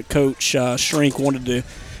something that Coach Shrink wanted to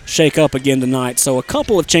shake up again tonight. So a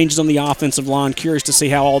couple of changes on the offensive line. Curious to see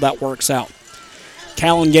how all that works out.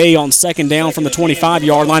 Callan Gay on second down from the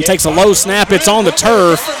 25-yard line. Takes a low snap. It's on the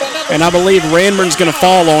turf, and I believe Ranburne's going to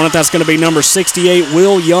fall on it. That's going to be number 68,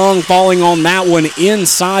 Will Young, falling on that one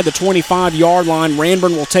inside the 25-yard line.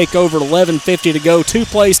 Ranburne will take over, 11:50 to go. 2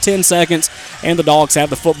 plays, 10 seconds, and the Dogs have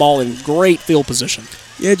the football in great field position.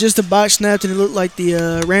 Yeah, just a box snapped, and it looked like the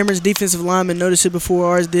Ranburne's defensive lineman noticed it before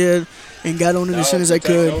ours did and got on it as soon as they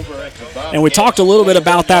could. And we talked a little bit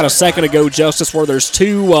about that a second ago, Justice, where there's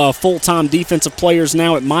 2 full-time defensive players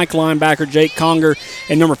now at Mike linebacker, Jake Conger,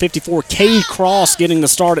 and number 54, Cade Cross, getting the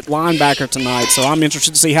start at linebacker tonight. So I'm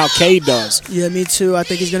interested to see how Cade does. Yeah, me too. I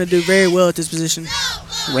think he's going to do very well at this position.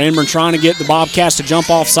 Ranburne trying to get the Bobcats to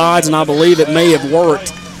jump off sides, and I believe it may have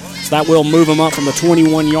worked. So that will move them up from the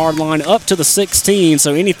 21-yard line up to the 16.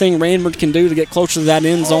 So anything Ranburne can do to get closer to that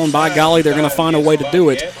end zone, by golly, they're going to find a way to do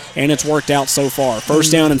it, and it's worked out so far.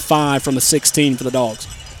 First down and 5 from the 16 for the Dogs.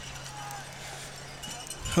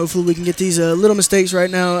 Hopefully we can get these little mistakes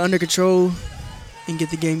right now under control and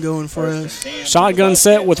get the game going for us. Shotgun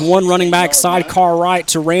set with one running back sidecar right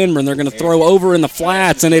to Ranburne. They're going to throw over in the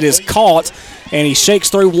flats, and it is caught. And he shakes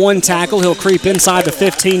through one tackle. He'll creep inside the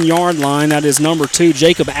 15-yard line. That is number 2,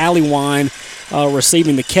 Jacob Allywine,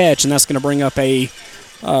 receiving the catch, and that's going to bring up a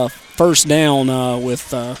first down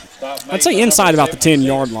with, I'd say, inside about the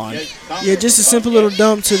 10-yard line. Yeah, just a simple little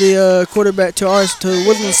dump to the quarterback, to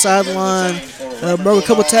Woodland sideline. Broke a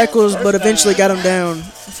couple tackles, but eventually got him down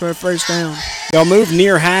for a first down. They'll move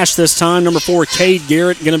near hash this time. Number 4, Cade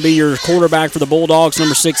Garrett, going to be your quarterback for the Bulldogs.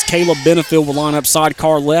 Number 6, Caleb Benefield will line up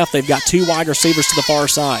sidecar left. They've got 2 wide receivers to the far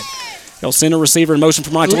side. They'll send a receiver in motion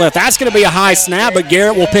from right to left. That's going to be a high snap, but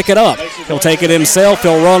Garrett will pick it up. He'll take it himself.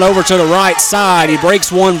 He'll run over to the right side. He breaks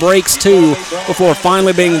 1, breaks 2 before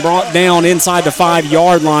finally being brought down inside the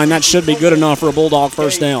 5-yard line. That should be good enough for a Bulldog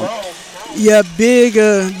first down. Yeah, big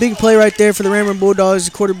play right there for the Ranburne Bulldogs.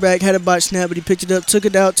 The quarterback had a botch snap, but he picked it up, took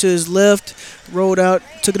it out to his left, rolled out,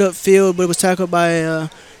 took it upfield, but it was tackled by a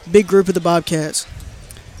big group of the Bobcats.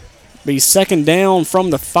 Be second down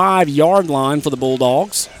from the 5-yard line for the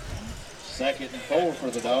Bulldogs. 2nd and 4 for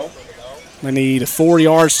the Dogs. They need 4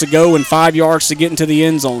 yards to go and 5 yards to get into the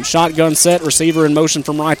end zone. Shotgun set, receiver in motion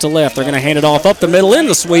from right to left. They're going to hand it off up the middle in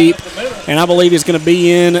the sweep, and I believe he's going to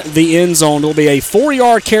be in the end zone. It'll be a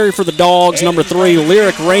 4-yard carry for the Dogs. Number 3,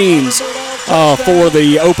 Lyric Rains, for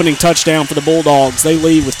the opening touchdown for the Bulldogs. They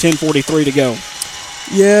lead with 10:43 to go.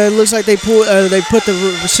 Yeah, it looks like they put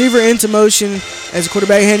the receiver into motion as the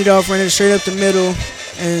quarterback handed off, ran it straight up the middle,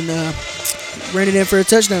 and ran it in for a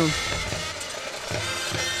touchdown.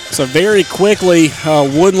 So very quickly,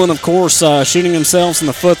 Woodland, of course, shooting themselves in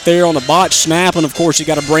the foot there on the botch snap. And, of course, you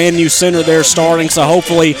got a brand-new center there starting, so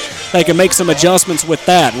hopefully they can make some adjustments with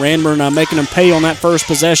that. Ranburne making them pay on that first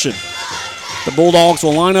possession. The Bulldogs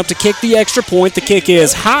will line up to kick the extra point. The kick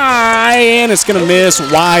is high, and it's going to miss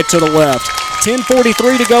wide to the left.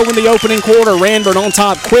 10:43 to go in the opening quarter. Ranburne on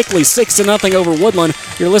top quickly, 6-0 over Woodland.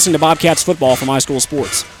 You're listening to Bobcats football from High School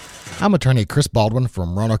Sports. I'm attorney Chris Baldwin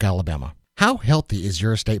from Roanoke, Alabama. How healthy is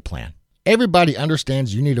your estate plan? Everybody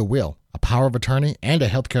understands you need a will, a power of attorney, and a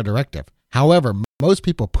healthcare directive. However, most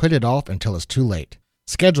people put it off until it's too late.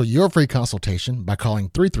 Schedule your free consultation by calling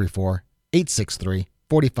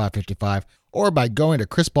 334-863-4555 or by going to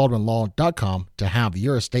chrisbaldwinlaw.com to have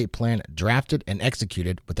your estate plan drafted and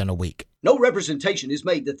executed within a week. No representation is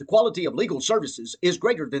made that the quality of legal services is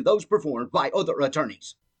greater than those performed by other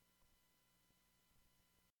attorneys.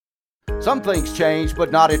 Some things change,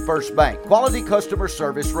 but not at First Bank. Quality customer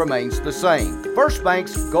service remains the same. First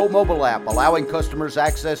Bank's Go Mobile app, allowing customers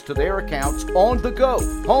access to their accounts on the go.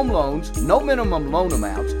 Home loans, no minimum loan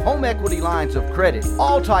amounts, home equity lines of credit,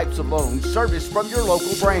 all types of loans serviced from your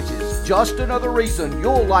local branches. Just another reason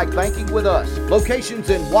you'll like banking with us.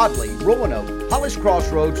 Locations in Wadley, Roanoke, Hollis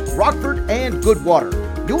Crossroads, Rockford, and Goodwater.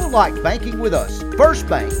 You'll like banking with us. First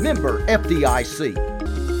Bank, member FDIC.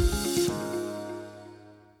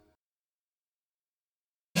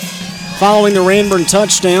 Following the Ranburne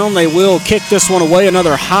touchdown, they will kick this one away.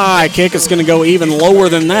 Another high kick. It's going to go even lower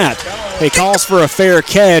than that. He calls for a fair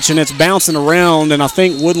catch, and it's bouncing around, and I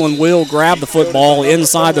think Woodland will grab the football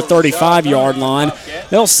inside the 35-yard line.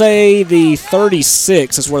 They'll say the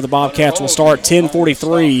 36 is where the Bobcats will start.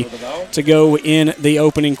 10:43 to go in the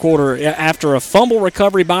opening quarter. After a fumble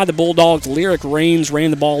recovery by the Bulldogs, Lyric Rains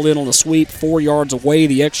ran the ball in on a sweep 4 yards away.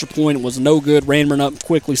 The extra point was no good. Ranburne up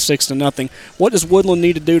quickly 6-0. What does Woodland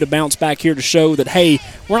need to do to bounce back here to show that, hey,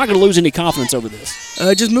 we're not going to lose any confidence over this?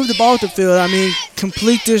 Just move the ball to the field. I mean,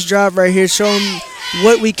 complete this drive right here. Show them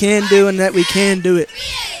what we can do and that we can do it.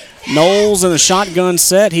 Knowles in a shotgun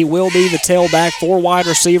set. He will be the tailback. 4 wide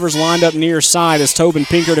receivers lined up near side as Tobin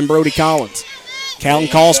Pinkert and Brody Collins. Callan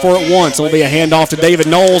calls for it once. It'll be a handoff to David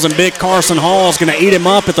Knowles, and big Carson Hall is going to eat him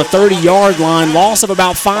up at the 30-yard line. Loss of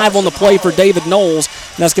about 5 on the play for David Knowles,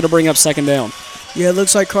 and that's going to bring up second down. Yeah, it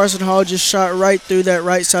looks like Carson Hall just shot right through that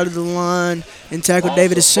right side of the line and tackled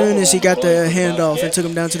David as soon as he got the handoff and took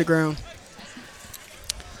him down to the ground.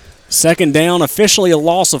 Second down, officially a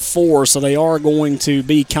loss of 4, so they are going to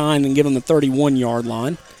be kind and give him the 31-yard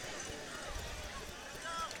line.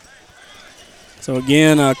 So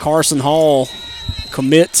again, Carson Hall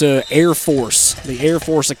commit to Air Force, the Air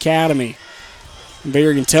Force Academy.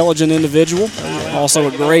 Very intelligent individual, also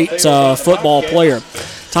a great football player.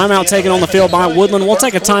 Timeout taken on the field by Woodland. We'll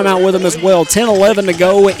take a timeout with them as well. 10-11 to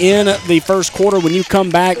go in the first quarter. When you come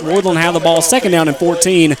back, Woodland have the ball second down and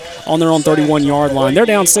 14 on their own 31-yard line. They're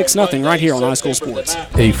down 6-0 right here on High School Sports.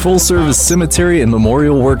 A full-service cemetery and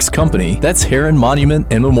memorial works company. That's Heron Monument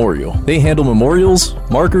and Memorial. They handle memorials,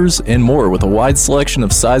 markers, and more with a wide selection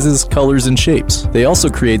of sizes, colors, and shapes. They also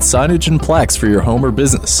create signage and plaques for your home or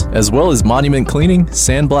business, as well as monument cleaning,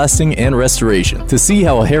 sandblasting, and restoration. To see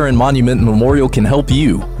how a Heron Monument and Memorial can help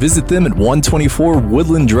you, visit them at 124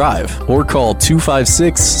 Woodland Drive or call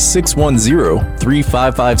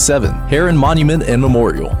 256-610-3557. Heron Monument and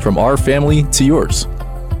Memorial, from our family to yours.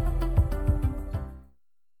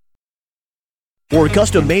 For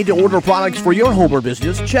custom made-to-order products for your home or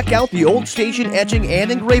business, check out the Old Station Etching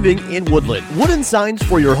and Engraving in Woodland. Wooden signs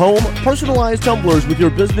for your home, personalized tumblers with your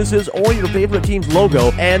businesses or your favorite team's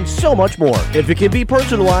logo, and so much more. If it can be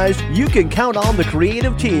personalized, you can count on the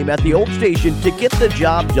creative team at the Old Station to get the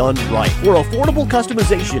job done right. For affordable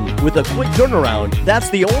customization with a quick turnaround, that's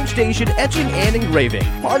the Old Station Etching and Engraving,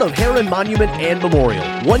 part of Heron Monument and Memorial.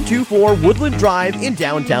 124 Woodland Drive in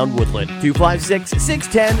downtown Woodland.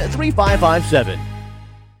 256-610-3557.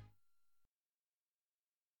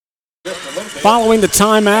 Following the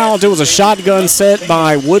timeout, it was a shotgun set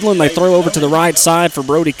by Woodland. They throw over to the right side for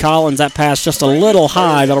Brody Collins. That pass just a little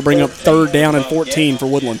high. That'll bring up third down and 14 for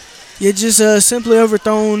Woodland. Yeah, just simply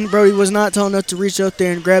overthrown. Brody was not tall enough to reach up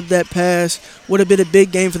there and grab that pass. Would have been a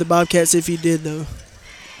big game for the Bobcats if he did, though.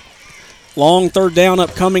 Long third down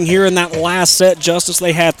upcoming here in that last set, Justice.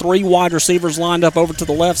 They had 3 wide receivers lined up over to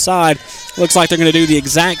the left side. Looks like they're going to do the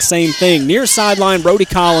exact same thing. Near sideline, Brody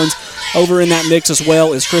Collins. Over in that mix as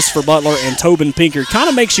well is Christopher Butler and Tobin Pinkert. Kind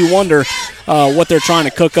of makes you wonder what they're trying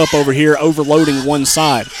to cook up over here, overloading one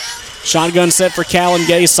side. Shotgun set for Callan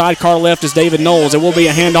Gay. Sidecar left is David Knowles. It will be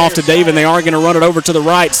a handoff to David. They are going to run it over to the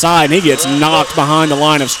right side, and he gets knocked behind the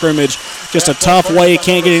line of scrimmage. Just a tough way.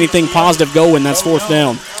 Can't get anything positive going. That's fourth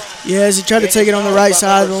down. Yeah, as he tried to take it on the right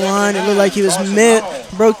side of the line, it looked like he was met,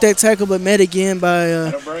 broke that tackle, but met again by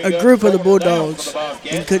a group of the Bulldogs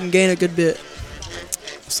and couldn't gain a good bit.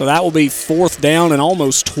 So that will be fourth down and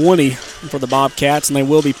almost 20 for the Bobcats, and they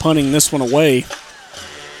will be punting this one away.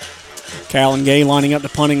 Callan Gay lining up to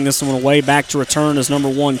punting this one away. Back to return is number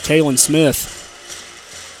 1, Kalen Smith.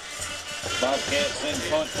 Bobcats in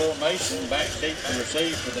punt formation, back deep to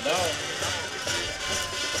receive for the Dogs.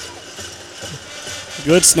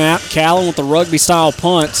 Good snap. Callan with the rugby-style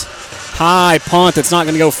punt. High punt that's not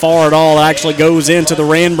going to go far at all. It actually goes into the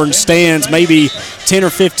Ranburne stands, maybe 10 or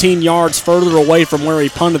 15 yards further away from where he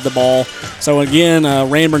punted the ball. So again,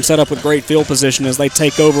 Ranburne set up with great field position as they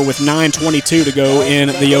take over with 9:22 to go in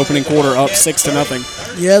the opening quarter, up 6-0.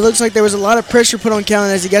 Yeah, it looks like there was a lot of pressure put on Callan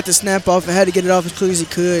as he got the snap off and had to get it off as quick as he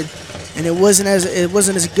could. And it wasn't as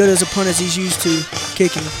good as a punt as he's used to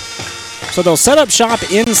kicking. So they'll set up shop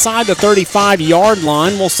inside the 35-yard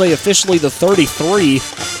line. We'll say officially the 33.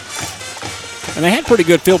 And they had pretty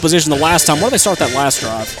good field position the last time. Where did they start that last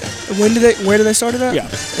drive? Where did they start it at? Yeah.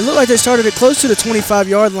 It looked like they started it close to the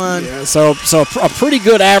 25-yard line. Yeah, so a pretty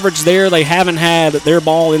good average there. They haven't had their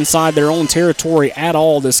ball inside their own territory at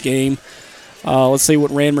all this game. Let's see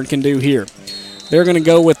what Ranburne can do here. They're going to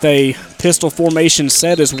go with a pistol formation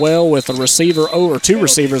set as well with a receiver or 2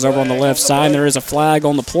 receivers over on the left side. And there is a flag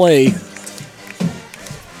on the play.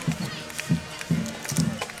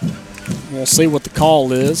 We'll see what the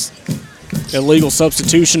call is. Illegal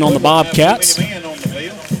substitution on the Bobcats.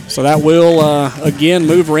 So that will, again,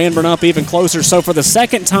 move Ranburne up even closer. So for the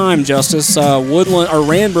second time, Justice,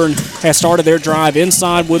 Ranburne has started their drive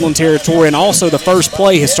inside Woodland territory, and also the first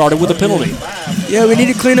play has started with a penalty. Yeah, we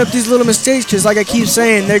need to clean up these little mistakes because, like I keep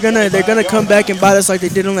saying, they're gonna come back and bite us like they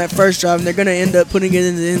did on that first drive, and they're gonna end up putting it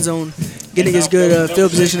in the end zone, getting as good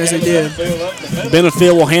field position as they did.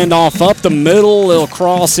 Benefield will hand off up the middle. It'll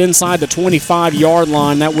cross inside the 25-yard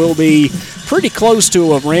line. That will be pretty close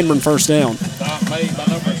to a Ranburne first down.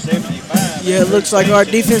 Yeah, it looks like our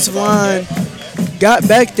defensive line got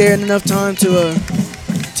back there in enough time to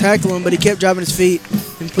tackle him, but he kept driving his feet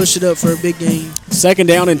and pushed it up for a big gain. Second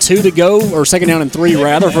down and 2 to go, or second down and 3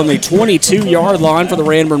 rather, from the 22-yard line for the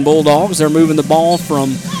Ranburne Bulldogs. They're moving the ball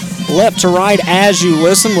from left to right as you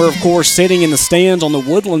listen. We're, of course, sitting in the stands on the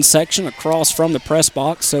Woodland section across from the press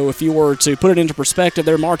box. So if you were to put it into perspective,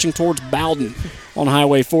 they're marching towards Bowden on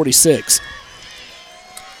Highway 46.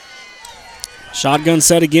 Shotgun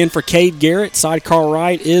set again for Cade Garrett. Sidecar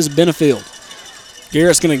right is Benefield.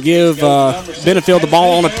 Garrett's going to give Benefield the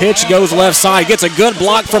ball on a pitch. Goes left side. Gets a good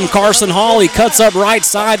block from Carson Hall. He cuts up right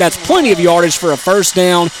side. That's plenty of yardage for a first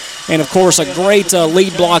down. And, of course, a great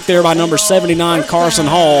lead block there by number 79, Carson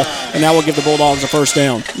Hall. And that will give the Bulldogs a first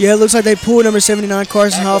down. Yeah, it looks like they pulled number 79,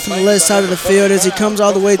 Carson Hall, from the left side of the field as he comes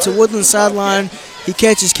all the way to Woodland sideline. He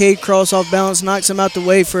catches Cade Cross off balance, knocks him out the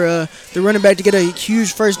way for the running back to get a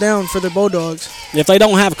huge first down for the Bulldogs. If they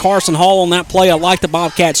don't have Carson Hall on that play, I like the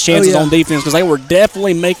Bobcats' chances on defense because they were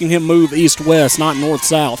definitely making him move east-west, not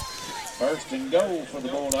north-south. First and goal for the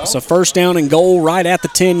Bulldogs. So first down and goal right at the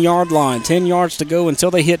 10-yard line. 10 yards to go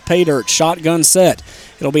until they hit pay dirt. Shotgun set.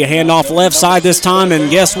 It'll be a handoff left side this time,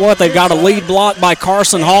 and guess what? They've got a lead block by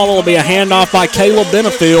Carson Hall. It'll be a handoff by Caleb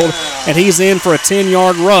Benefield, and he's in for a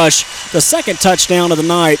 10-yard rush. The second touchdown of the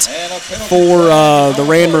night for the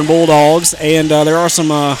Ranburne Bulldogs, and there are some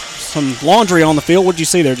laundry on the field. What did you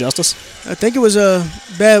see there, Justice? I think it was a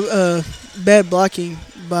bad blocking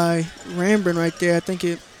by Ranburne right there. I think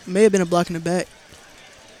it may have been a block in the back.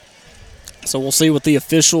 So we'll see what the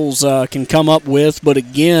officials can come up with, but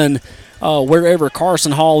again, wherever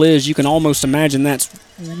Carson Hall is, you can almost imagine that's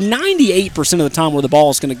 98% of the time where the ball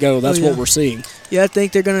is going to go. That's what we're seeing. Yeah, I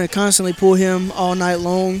think they're going to constantly pull him all night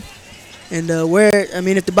long. And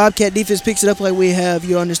if the Bobcat defense picks it up like we have,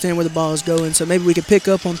 you'll understand where the ball is going. So maybe we could pick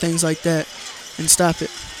up on things like that and stop it.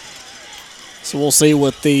 So we'll see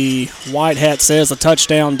what the white hat says. The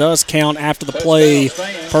touchdown does count after the play.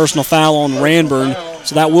 Personal foul on Ranburne.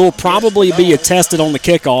 So that will probably be attested on the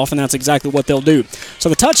kickoff, and that's exactly what they'll do. So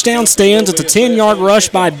the touchdown stands. It's a 10-yard rush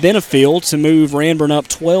by Benefield to move Ranburne up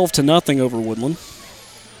 12-0 over Woodland.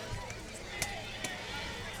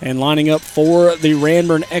 And lining up for the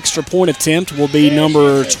Ranburne extra point attempt will be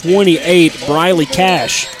number 28, Briley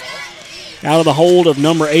Cash, out of the hold of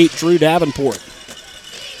number 8, Drew Davenport.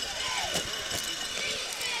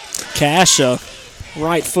 Cash, a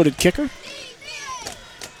right-footed kicker.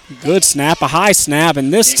 Good snap, a high snap,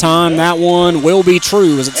 and this time that one will be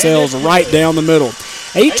true as it sails right down the middle.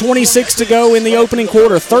 8:26 to go in the opening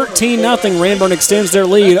quarter. 13-0. Ranburne extends their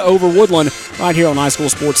lead over Woodland right here on High School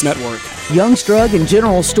Sports Network. Young's Drug and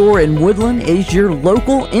General Store in Woodland is your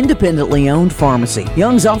local, independently owned pharmacy.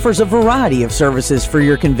 Young's offers a variety of services for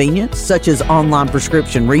your convenience, such as online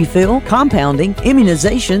prescription refill, compounding,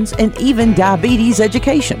 immunizations, and even diabetes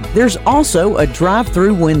education. There's also a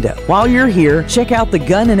drive-through window. While you're here, check out the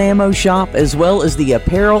gun and ammo shop as well as the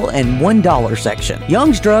apparel and $1 section.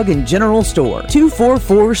 Young's Drug and General Store,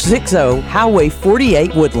 24460 Highway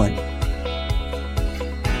 48, Woodland.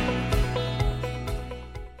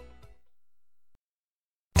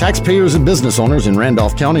 Taxpayers and business owners in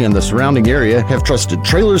Randolph County and the surrounding area have trusted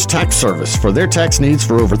Trailers Tax Service for their tax needs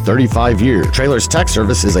for over 35 years. Trailers Tax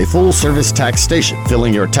Service is a full-service tax station,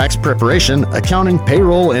 filling your tax preparation, accounting,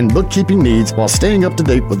 payroll, and bookkeeping needs while staying up to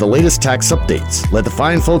date with the latest tax updates. Let the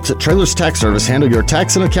fine folks at Trailers Tax Service handle your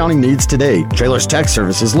tax and accounting needs today. Trailers Tax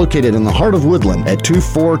Service is located in the heart of Woodland at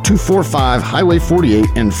 24245 Highway 48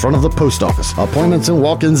 in front of the post office. Appointments and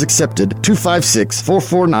walk-ins accepted.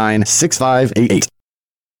 256-449-6588.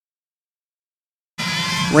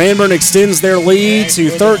 Ranburne extends their lead to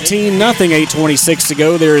 13-0, 8:26 to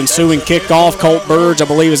go. Their ensuing kickoff, Colt Burge, I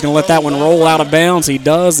believe, is going to let that one roll out of bounds. He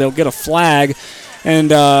does. They'll get a flag.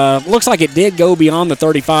 And looks like it did go beyond the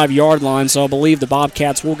 35-yard line, so I believe the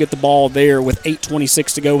Bobcats will get the ball there with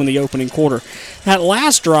 8:26 to go in the opening quarter. That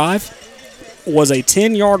last drive was a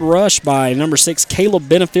 10-yard rush by number 6, Caleb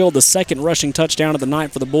Benefield, the second rushing touchdown of the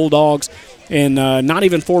night for the Bulldogs. And not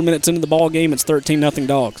even 4 minutes into the ball game, it's 13-0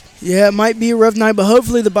 Dogs. Yeah, it might be a rough night, but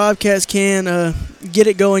hopefully the Bobcats can get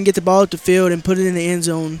it going, get the ball at the field, and put it in the end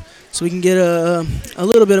zone so we can get a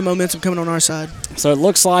little bit of momentum coming on our side. So it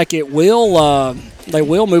looks like it will. They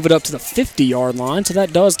will move it up to the 50-yard line, so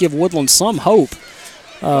that does give Woodland some hope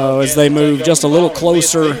as they move just a little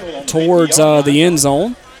closer towards the end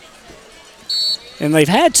zone. And they've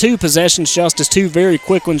had two possessions, Justice, two very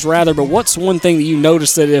quick ones rather, but what's one thing that you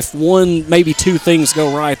notice that if one, maybe two things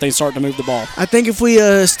go right, they start to move the ball? I think if we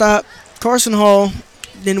stop Carson Hall,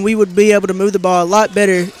 then we would be able to move the ball a lot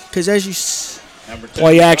better because as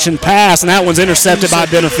Play action pass, and that one's intercepted by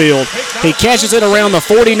Benefield. He catches it around the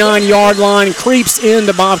 49-yard line, creeps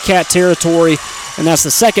into Bobcat territory, and that's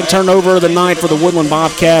the second turnover of the night for the Woodland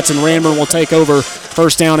Bobcats, and Ranburne will take over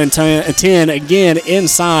first down and 10 again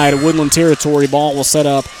inside Woodland territory. Ball will set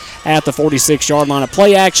up at the 46-yard line. A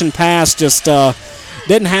play action pass just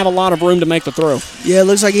didn't have a lot of room to make the throw. Yeah, it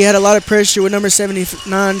looks like he had a lot of pressure with number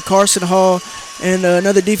 79, Carson Hall, and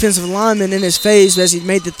another defensive lineman in his face as he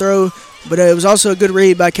made the throw. But it was also a good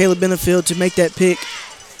read by Caleb Benefield to make that pick.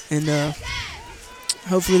 And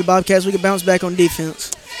hopefully the Bobcats, we can bounce back on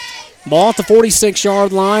defense. Ball at the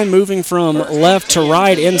 46-yard line, moving from left to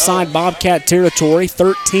right inside Bobcat territory.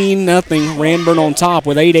 13-0, Ranburne on top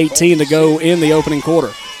with 8:18 to go in the opening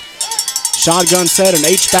quarter. Shotgun set, an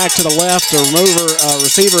H-back to the left, a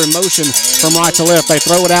receiver in motion from right to left. They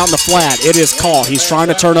throw it out in the flat. It is caught. He's trying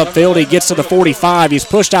to turn upfield. He gets to the 45. He's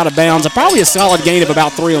pushed out of bounds. Probably a solid gain of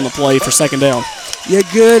about 3 on the play for second down. Yeah,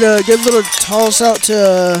 good little toss out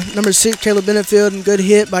to number 6, Caleb Benefield, and good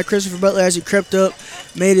hit by Christopher Butler as he crept up,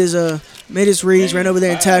 made his reads, ran over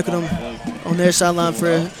there and tackled him on their sideline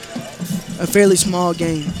for a fairly small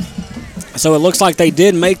gain. So it looks like they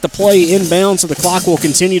did make the play inbound, so the clock will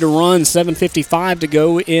continue to run. 7:55 to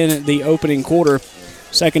go in the opening quarter.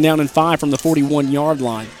 Second down and 5 from the 41-yard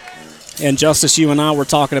line. And Justice, you and I were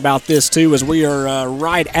talking about this too, as we are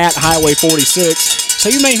right at Highway 46. So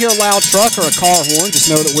you may hear a loud truck or a car horn. Just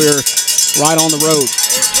know that we're right on the road.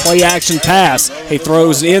 Play action pass. He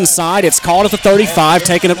throws inside. It's caught at the 35,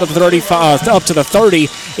 taken up to the 35, up to the 30.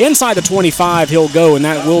 Inside the 25, he'll go, and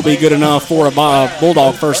that will be good enough for a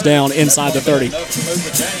Bulldog first down inside the 30.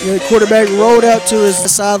 Yeah, the quarterback rolled out to his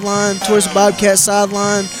sideline, towards the Bobcat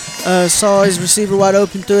sideline. Saw his receiver wide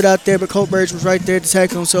open, threw it out there, but Colt Burge was right there to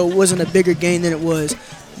tackle him, so it wasn't a bigger gain than it was.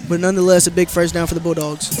 But nonetheless, a big first down for the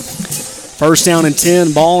Bulldogs. First down and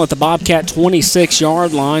 10, ball at the Bobcat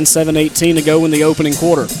 26-yard line, 7:18 to go in the opening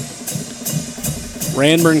quarter.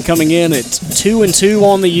 Ranburne coming in at 2-2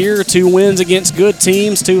 on the year, 2 wins against good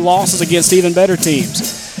teams, 2 losses against even better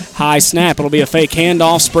teams. High snap, it'll be a fake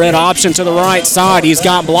handoff, spread option to the right side. He's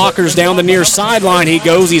got blockers down the near sideline. He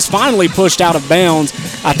goes, he's finally pushed out of bounds.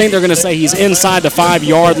 I think they're going to say he's inside the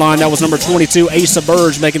 5-yard line. That was number 22, Asa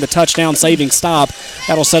Burge, making the touchdown-saving stop.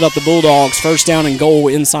 That'll set up the Bulldogs first down and goal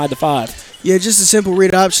inside the 5. Yeah, just a simple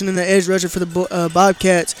read option, and the edge rusher for the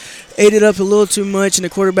Bobcats ate it up a little too much, and the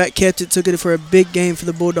quarterback kept it, took it for a big game for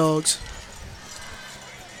the Bulldogs.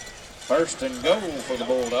 First and goal for the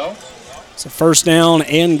Bulldogs. So first down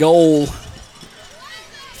and goal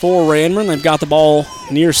for Ranburne. They've got the ball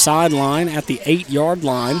near sideline at the 8-yard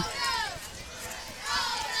line.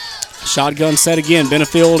 Shotgun set again.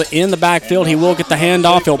 Benefield in the backfield. He will get the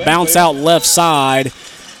handoff. He'll bounce out left side.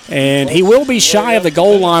 And he will be shy of the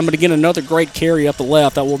goal line, but again, another great carry up the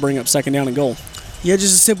left. That will bring up second down and goal. Yeah,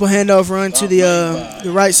 just a simple handoff run to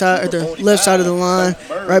the right side, or the left side of the line,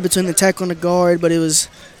 right between the tackle and the guard, but it was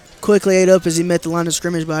quickly ate up as he met the line of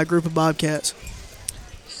scrimmage by a group of Bobcats.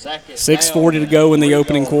 6:40 to go in the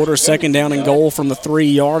opening quarter. Second down and goal from the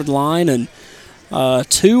 3-yard line, and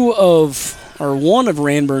one of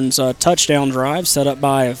Ranburne's touchdown drives set up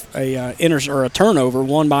by a turnover,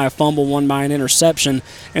 one by a fumble, one by an interception,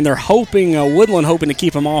 and they're hoping Woodland hoping to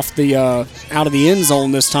keep him off the out of the end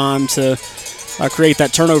zone this time to create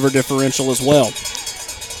that turnover differential as well.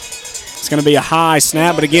 It's going to be a high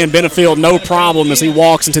snap, but again, Benefield no problem as he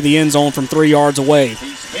walks into the end zone from 3 yards away.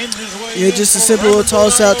 Yeah, just a simple little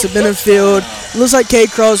toss out to Benefield. Looks like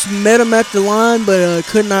Cade Cross met him at the line, but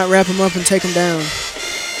could not wrap him up and take him down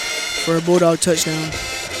for a Bulldog touchdown.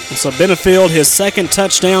 So Benefield, his second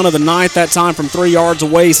touchdown of the night, that time from 3 yards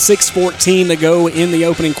away. 6:14 to go in the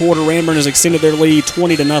opening quarter. Ranburne has extended their lead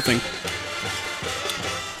 20-0.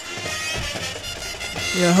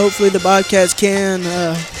 Yeah, hopefully the Bobcats can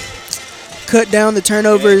cut down the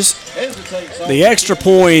turnovers. The extra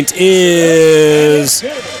point is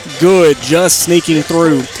good, just sneaking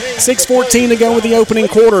through. 6:14 to go with the opening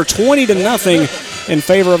quarter, 20-0 in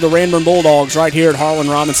favor of the Ranburne Bulldogs right here at Harlan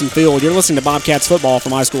Robinson Field. You're listening to Bobcats football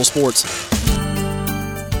from High School Sports.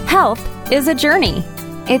 Health is a journey.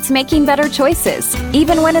 It's making better choices,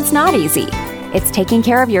 even when it's not easy. It's taking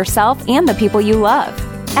care of yourself and the people you love.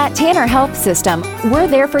 At Tanner Health System, we're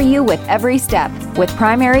there for you with every step, with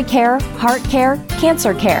primary care, heart care,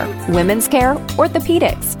 cancer care, women's care,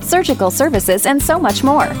 orthopedics, surgical services, and so much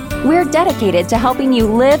more. We're dedicated to helping you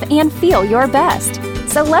live and feel your best.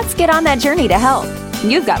 So let's get on that journey to health.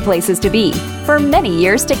 You've got places to be for many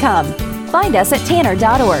years to come. Find us at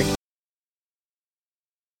tanner.org.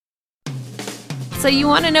 So you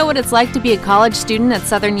want to know what it's like to be a college student at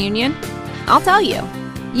Southern Union? I'll tell you.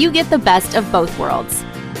 You get the best of both worlds.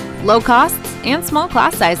 low costs, and small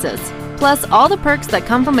class sizes, plus all the perks that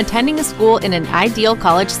come from attending a school in an ideal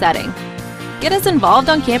college setting. Get as involved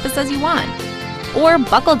on campus as you want, or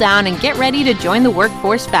buckle down and get ready to join the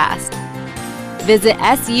workforce fast. Visit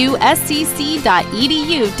suscc.edu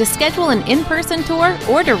to schedule an in-person tour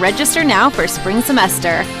or to register now for spring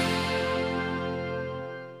semester.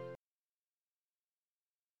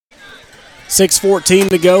 .6:14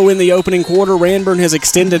 to go in the opening quarter. Ranburne has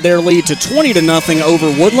extended their lead to 20-0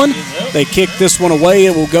 over Woodland. They kick this one away.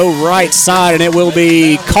 It will go right side, and it will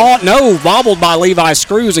be caught. No, bobbled by Levi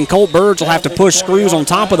Screws, and Colt Burge will have to push Screws on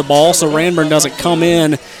top of the ball so Ranburne doesn't come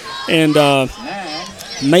in and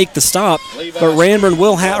make the stop. But Ranburne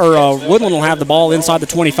will have, or Woodland will have the ball inside the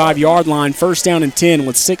 25-yard line. First down and 10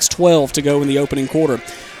 with 6:12 to go in the opening quarter.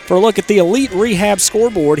 For a look at the Elite Rehab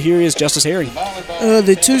scoreboard, here is Justice Herring.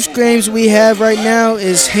 The two games we have right now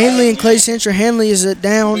is Hanley and Clay Central. Hanley is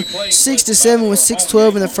down 6-7 with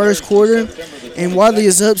 6:12 in the first quarter, and Wadley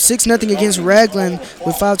is up 6-0 against Raglan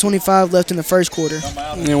with 5:25 left in the first quarter.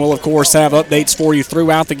 And we'll, of course, have updates for you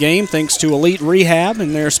throughout the game thanks to Elite Rehab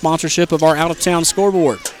and their sponsorship of our out-of-town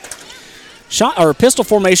scoreboard. Shot or pistol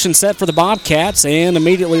formation set for the Bobcats, and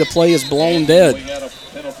immediately the play is blown dead.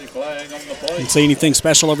 You see anything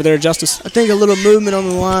special over there, Justice? I think a little movement on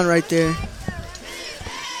the line right there.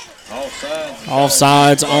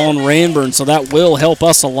 Offsides on Ranburne, so that will help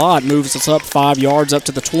us a lot. Moves us up 5 yards up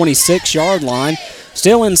to the 26-yard line.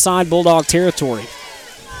 Still inside Bulldog territory.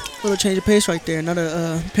 A little change of pace right there. Not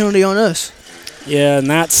a penalty on us. Yeah, and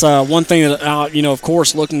that's one thing that, of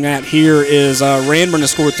course, looking at here is Ranburne has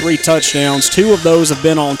scored 3 touchdowns. 2 of those have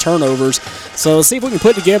been on turnovers. So let's see if we can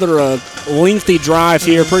put together a lengthy drive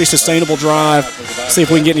here, pretty sustainable drive. See if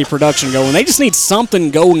we can get any production going. They just need something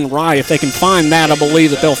going right. If they can find that, I believe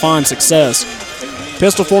that they'll find success.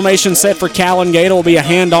 Pistol formation set for Callengate. It will be a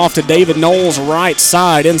handoff to David Knowles, right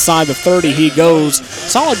side. Inside the 30 he goes.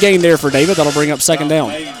 Solid gain there for David. That'll bring up second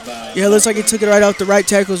down. Yeah, it looks like he took it right off the right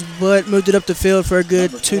tackle's butt, moved it up the field for a good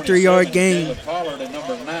 2-3 yard gain.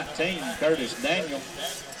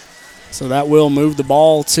 So that will move the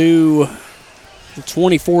ball to the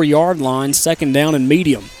 24-yard line, second down and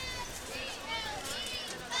medium.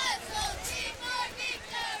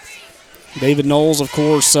 David Knowles, of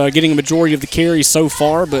course, getting a majority of the carries so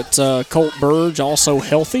far, but Colt Burge also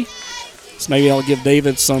healthy. So maybe that'll give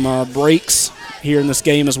David some breaks here in this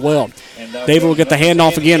game as well. David will get the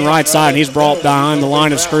handoff again right side, and he's brought behind the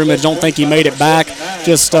line of scrimmage. Don't think he made it back.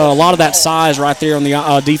 Just a lot of that size right there on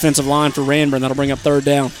the defensive line for Ranburne. That'll bring up third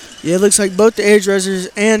down. Yeah, it looks like both the edge rushers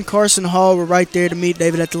and Carson Hall were right there to meet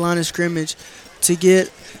David at the line of scrimmage to get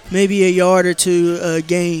maybe a yard or two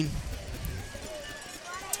gain.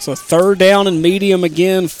 So third down and medium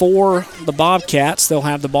again for the Bobcats. They'll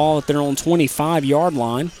have the ball at their own 25-yard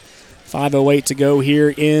line. 5:08 to go here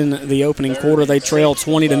in the opening quarter. They trail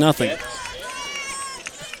 20-0.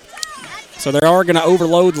 So they are going to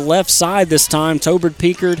overload the left side this time. Tobert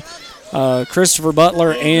Pickard, Christopher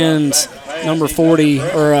Butler, and number 40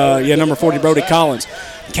 Brody Collins.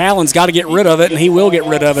 Callan's got to get rid of it, and he will get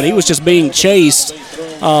rid of it. He was just being chased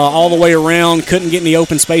all the way around. Couldn't get any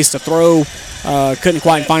open space to throw. Couldn't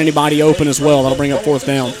quite find anybody open as well. That'll bring up fourth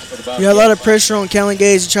down. Yeah, a lot of pressure on Callan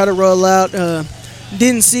Gage to try to roll out.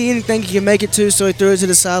 Didn't see anything he could make it to, so he threw it to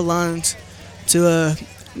the sidelines to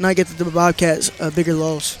not get the Bobcats a bigger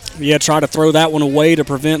loss. Yeah, try to throw that one away to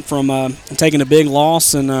prevent from taking a big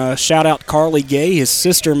loss. And shout out Carly Gay, his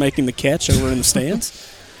sister, making the catch over in the stands.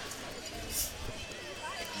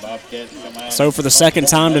 So for the second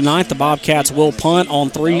time tonight, the Bobcats will punt on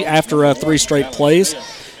after 3 straight plays.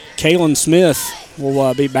 Kalen Smith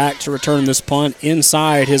will be back to return this punt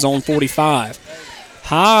inside his own 45.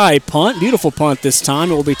 High punt, beautiful punt this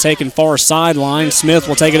time. It will be taken far sideline. Smith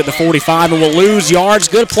will take it at the 45 and will lose yards.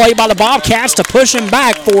 Good play by the Bobcats to push him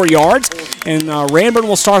back 4 yards. And Ranburne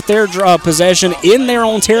will start their possession in their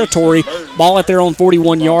own territory. Ball at their own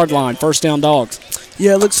 41-yard line. First down, Dogs.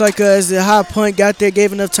 Yeah, it looks like as the high punt got there,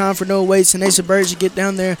 gave enough time for no waits, and Asa Burge to get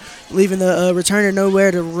down there, leaving the returner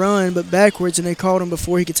nowhere to run but backwards, and they called him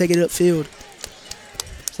before he could take it upfield.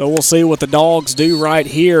 So we'll see what the Dogs do right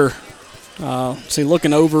here. See,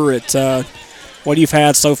 looking over at what you've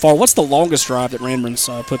had so far, what's the longest drive that Ranburne's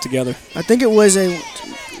put together? I think it was an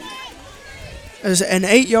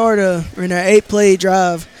 8-yard or an 8-play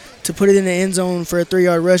drive to put it in the end zone for a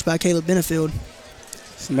 3-yard rush by Caleb Benefield.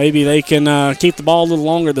 So maybe they can keep the ball a little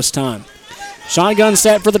longer this time. Shotgun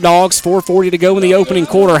set for the Dogs. 4:40 to go in the opening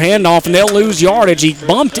quarter. Handoff, and they'll lose yardage. He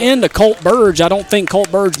bumped into Colt Burge. I don't think Colt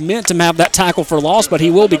Burge meant to have that tackle for loss, but he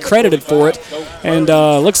will be credited for it. And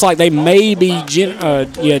looks like they may be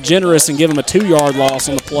generous and give him a 2-yard loss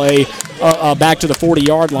on the play back to the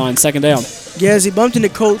 40-yard line, second down. Yeah, as he bumped into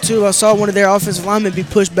Colt, too, I saw one of their offensive linemen be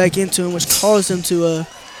pushed back into him, which caused him to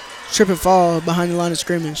trip and fall behind the line of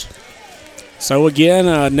scrimmage. So, again,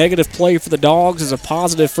 a negative play for the Dogs is a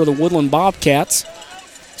positive for the Woodland Bobcats.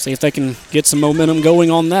 See if they can get some momentum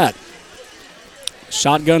going on that.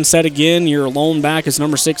 Shotgun set again. Your lone back is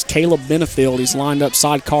number 6, Caleb Benefield. He's lined up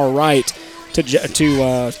sidecar right to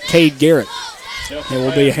Cade Garrett. There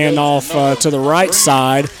will be a handoff to the right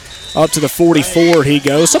side. Up to the 44 he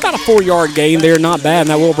goes. So about a 4-yard gain there. Not bad, and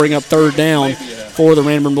that will bring up third down for the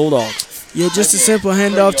Ranburne Bulldogs. Yeah, just a simple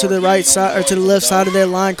handoff to the right side or to the left side of their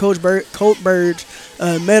line. Colt Burge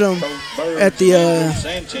met him at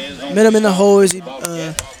met him in the hole as he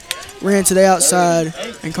ran to the outside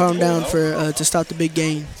and caught him down for to stop the big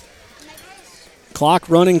gain. Clock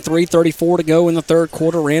running, 3:34 to go in the third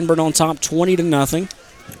quarter. Ranburne on top, 20-0.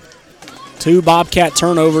 2 Bobcat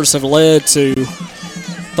turnovers have led to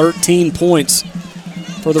 13 points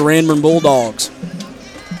for the Ranburne Bulldogs.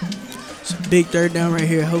 Big third down right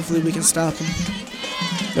here. Hopefully we can stop him.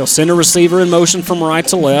 They'll send a receiver in motion from right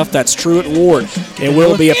to left. That's Truett Ward. It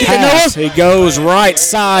will be a pass. He goes right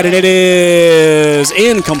side, and it is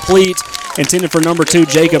incomplete. Intended for number 2,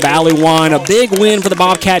 Jacob Alleywine. A big win for the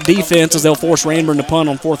Bobcat defense as they'll force Ranburne to punt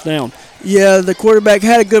on fourth down. Yeah, the quarterback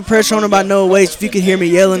had a good pressure on him by Noah Waits. If you could hear me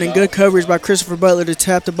yelling, and good coverage by Christopher Butler to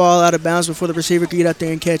tap the ball out of bounds before the receiver could get out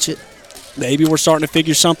there and catch it. Maybe we're starting to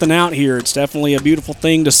figure something out here. It's definitely a beautiful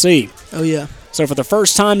thing to see. Oh, yeah. So for the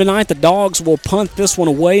first time tonight, the Dogs will punt this one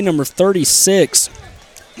away. Number 36,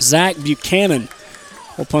 Zach Buchanan,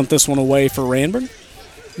 will punt this one away for Ranburne.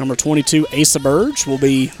 Number 22, Asa Burge, will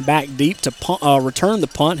be back deep to return the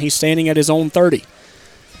punt. He's standing at his own 30.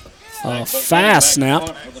 Fast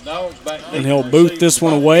snap, and he'll boot this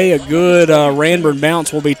one away. A good Ranburne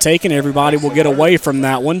bounce will be taken. Everybody will get away from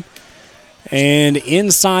that one. And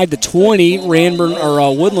inside the 20,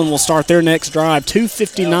 Woodland will start their next drive.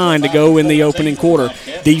 2:59 to go in the opening quarter.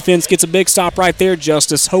 Defense gets a big stop right there,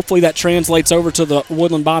 Justice. Hopefully that translates over to the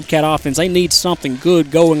Woodland Bobcat offense. They need something good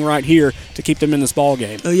going right here to keep them in this ball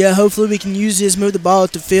game. Oh, yeah, hopefully we can use this, move the ball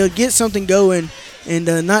up the field, get something going, and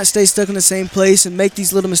not stay stuck in the same place and make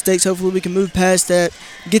these little mistakes. Hopefully we can move past that,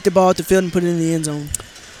 get the ball at the field, and put it in the end zone.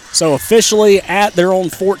 So officially at their own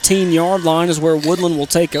 14-yard line is where Woodland will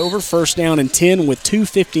take over. First down and 10 with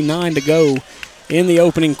 2:59 to go in the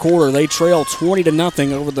opening quarter. They trail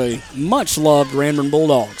 20-0 over the much-loved Ranburne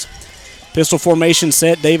Bulldogs. Pistol formation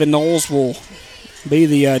set. David Knowles will be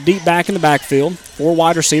the deep back in the backfield. 4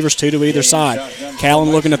 wide receivers, 2 to either side.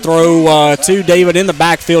 Callan looking to throw to David in the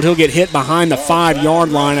backfield. He'll get hit behind the 5-yard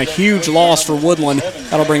line. A huge loss for Woodland.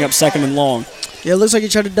 That'll bring up second and long. Yeah, it looks like he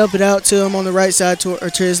tried to dump it out to him on the right side or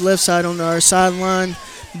to his left side on our sideline,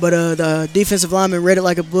 but the defensive lineman read it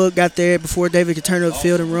like a book, got there before David could turn up the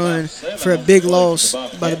field and run for a big loss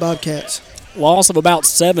by the Bobcats. Loss of about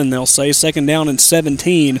 7, they'll say. Second down and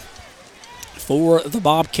 17 for the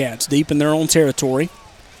Bobcats, deep in their own territory.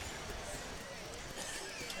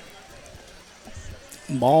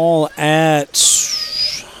 Ball at,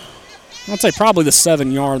 I'd say probably the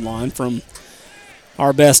 7-yard line from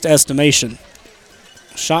our best estimation.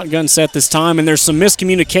 Shotgun set this time, and there's some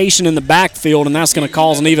miscommunication in the backfield, and that's going to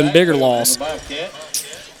cause an even bigger loss.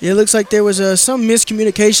 Yeah, it looks like there was some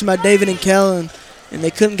miscommunication by David and Callan, and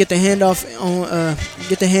they couldn't get the handoff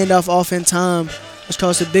off in time, which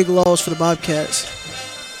caused a big loss for the Bobcats.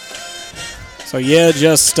 So yeah,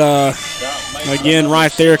 just again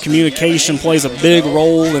right there, communication plays a big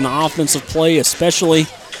role in the offensive play, especially.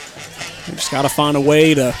 We just got to find a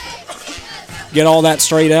way to get all that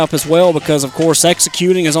straight up as well, because of course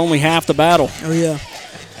executing is only half the battle. Oh yeah,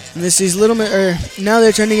 and now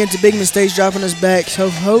they're turning into big mistakes, dropping us back. So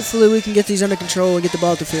hopefully we can get these under control and get the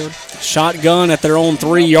ball at the field. Shotgun at their own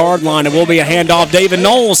 3-yard line. It will be a handoff. David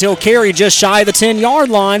Knowles, he'll carry just shy of the 10-yard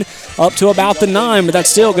line up to about the 9, but that's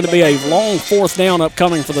still going to be a long fourth down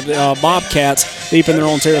upcoming for the Bobcats deep in their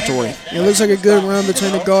own territory. It looks like a good run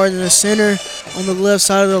between the guard and the center on the left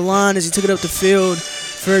side of the line as he took it up the field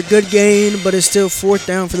for a good gain, but it's still fourth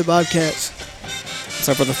down for the Bobcats.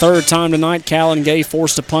 So for the third time tonight, Callan Gay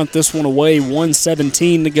forced to punt this one away.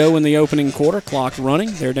 1:17 to go in the opening quarter. Clock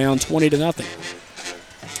running. They're down 20-0.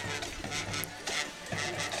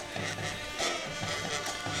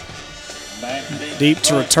 Deep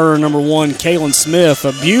to return, number 1, Kalen Smith.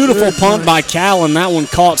 A beautiful punt by Callan. That one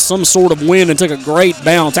caught some sort of wind and took a great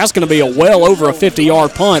bounce. That's going to be a well over a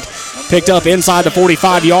 50-yard punt. Picked up inside the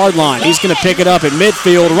 45-yard line. He's going to pick it up at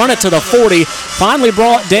midfield, run it to the 40. Finally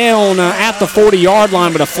brought down at the 40-yard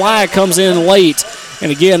line, but a flag comes in late.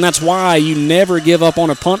 And again, that's why you never give up on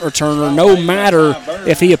a punt returner, no matter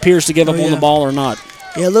if he appears to give up on the ball or not.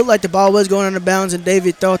 Yeah, it looked like the ball was going out of bounds, and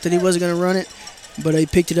David thought that he wasn't going to run it, but he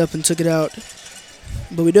picked it up and took it out.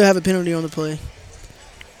 But we do have a penalty on the play.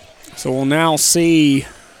 So we'll now see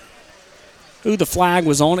who the flag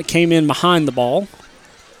was on. It came in behind the ball.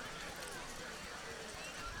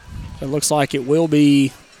 It looks like it will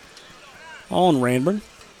be on Ranburne.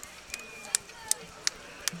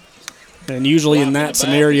 And usually in that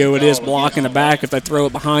scenario, it is blocking the back if they throw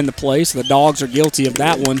it behind the play. So the Dogs are guilty of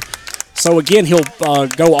that one. So again, he'll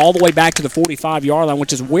go all the way back to the 45-yard line,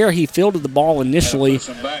 which is where he fielded the ball initially.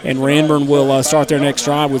 And Ranburne will start their next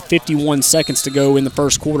drive with 51 seconds to go in the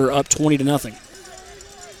first quarter, up 20-0.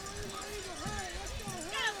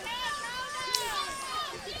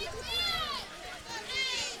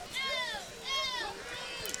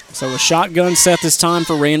 So a shotgun set this time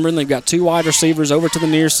for Ranburne. They've got 2 wide receivers over to the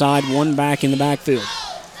near side, 1 back in the backfield.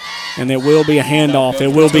 And it will be a handoff. It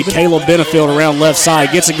will be Caleb Benefield around left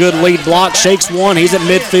side. Gets a good lead block, shakes one. He's at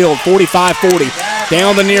midfield, 45-40.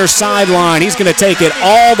 Down the near sideline. He's going to take it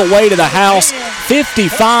all the way to the house.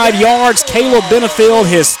 55 yards. Caleb Benefield,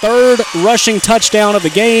 his 3rd rushing touchdown of the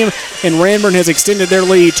game. And Ranburne has extended their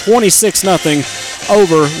lead 26-0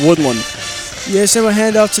 over Woodland. Yeah, simple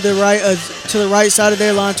handoff to the right side of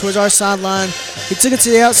their line towards our sideline. He took it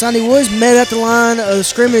to the outside. He was met at the line of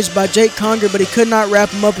scrimmage by Jake Conger, but he could not wrap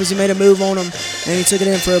him up as he made a move on him, and he took it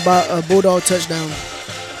in for a Bulldog touchdown.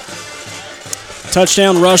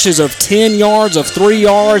 Touchdown rushes of 10 yards, of 3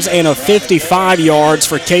 yards, and of 55 yards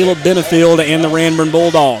for Caleb Benefield and the Ranburne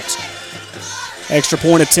Bulldogs. Extra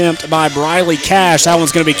point attempt by Briley Cash. That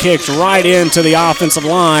one's going to be kicked right into the offensive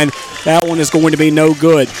line. That one is going to be no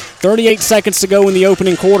good. 38 seconds to go in the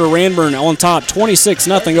opening quarter. Ranburne on top,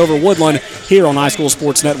 26-0 over Woodland here on High School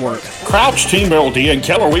Sports Network. Crouch Team Realty and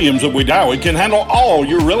Keller Williams of Wedowee can handle all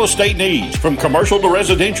your real estate needs, from commercial to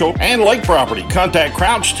residential and lake property. Contact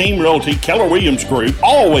Crouch Team Realty Keller Williams Group,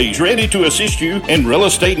 always ready to assist you in real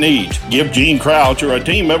estate needs. Give Gene Crouch or a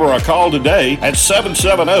team member a call today at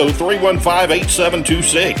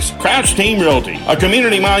 770-315-8726. Crouch Team Realty, a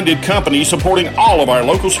community-minded company supporting all of our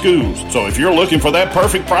local schools. So if you're looking for that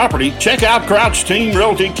perfect property, check out Crouch Team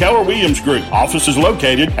Realty Keller Williams Group. Office is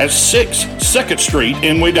located at 6 2nd Street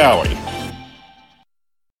in Wedowee.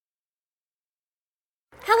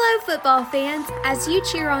 Hello, football fans. As you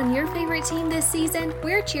cheer on your favorite team this season,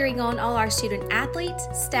 we're cheering on all our student athletes,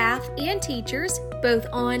 staff, and teachers, both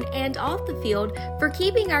on and off the field, for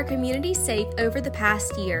keeping our community safe over the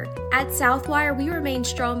past year. At Southwire, we remain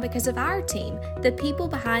strong because of our team, the people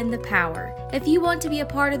behind the power. If you want to be a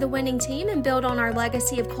part of the winning team and build on our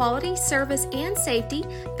legacy of quality, service, and safety,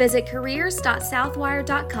 visit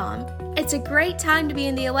careers.southwire.com. It's a great time to be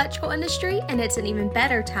in the electrical industry, and it's an even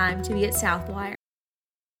better time to be at Southwire.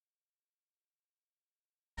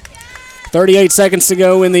 38 seconds to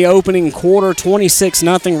go in the opening quarter,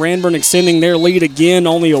 26-0. Ranburne extending their lead again.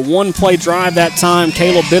 Only a 1-play drive that time.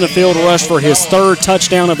 Caleb Benefield rushed for his 3rd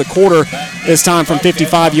touchdown of the quarter, this time from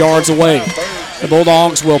 55 yards away. The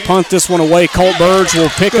Bulldogs will punt this one away. Colt Burge will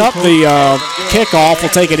pick up the kickoff. Will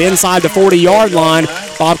take it inside the 40-yard line.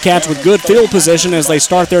 Bobcats with good field position as they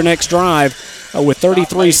start their next drive with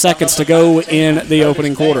 33 seconds to go in the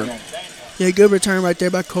opening quarter. Yeah, good return right there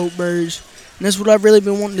by Colt Burge. And that's what I've really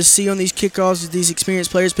been wanting to see on these kickoffs, is these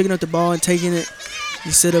experienced players picking up the ball and taking it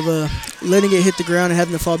instead of letting it hit the ground and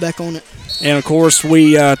having to fall back on it. And, of course,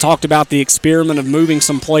 we talked about the experiment of moving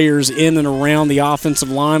some players in and around the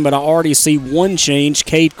offensive line, but I already see one change.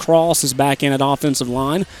 Cade Cross is back in at offensive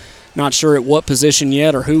line. Not sure at what position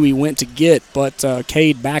yet or who he went to get, but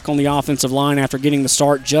Cade back on the offensive line after getting the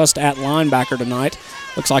start just at linebacker tonight.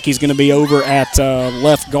 Looks like he's going to be over at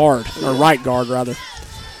left guard, or right guard, rather.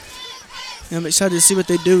 I'm excited to see what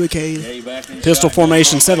they do with Cade. Pistol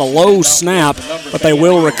formation set a low snap, but they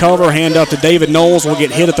will recover. Hand up to David Knowles. Will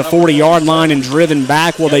get hit at the 40-yard line and driven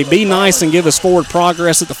back. Will they be nice and give us forward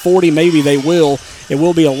progress at the 40? Maybe they will. It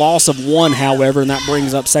will be a loss of 1, however, and that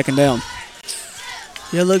brings up 2nd down.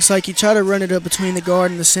 Yeah, it looks like he tried to run it up between the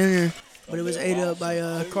guard and the center, but it was ate up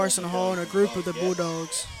by Carson Hall and a group of the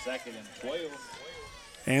Bulldogs.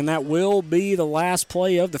 And that will be the last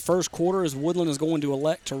play of the first quarter as Woodland is going to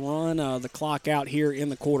elect to run the clock out here in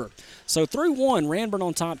the quarter. So 3-1, Ranburne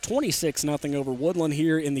on top, 26-0 over Woodland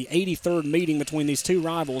here in the 83rd meeting between these two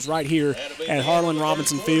rivals right here at Harlan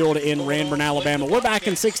Robinson Field in Ranburne, Alabama. We're back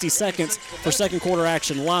in 60 seconds for second quarter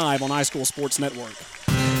action live on iSchool Sports Network.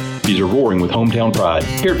 These are roaring with hometown pride.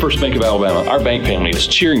 Here at First Bank of Alabama, our bank family is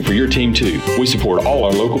cheering for your team too. We support all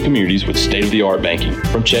our local communities with state-of-the-art banking.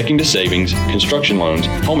 From checking to savings, construction loans,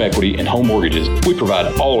 home equity, and home mortgages, we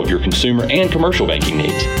provide all of your consumer and commercial banking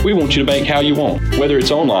needs. We want you to bank how you want. Whether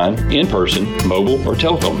it's online, in person, mobile, or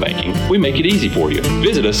telephone banking, we make it easy for you.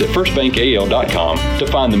 Visit us at firstbankal.com to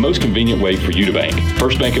find the most convenient way for you to bank.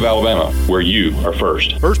 First Bank of Alabama, where you are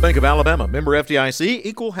first. First Bank of Alabama, member FDIC,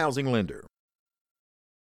 equal housing lender.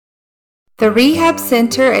 The Rehab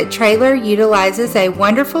Center at Traylor utilizes a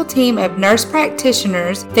wonderful team of nurse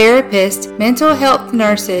practitioners, therapists, mental health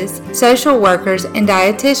nurses, social workers, and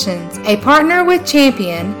dietitians. A partner with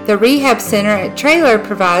Champion, the Rehab Center at Traylor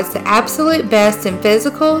provides the absolute best in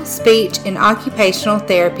physical, speech, and occupational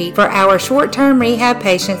therapy for our short-term rehab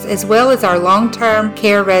patients as well as our long-term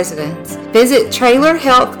care residents. Visit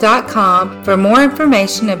TraylorHealth.com for more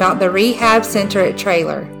information about the Rehab Center at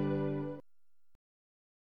Traylor.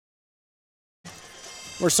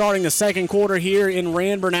 We're starting the second quarter here in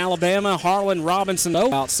Ranburne, Alabama. Harlan Robinson,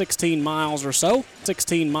 about 16 miles or so.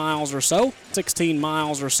 16 miles or so. 16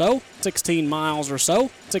 miles or so. 16 miles or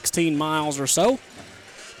so. 16 miles or so.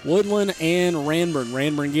 Woodland and Ranburne.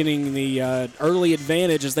 Ranburne getting the early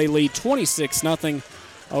advantage as they lead 26-0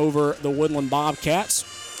 over the Woodland Bobcats.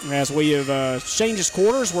 As we have changed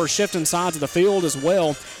quarters, we're shifting sides of the field as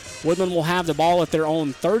well. Woodland will have the ball at their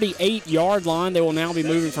own 38-yard line. They will now be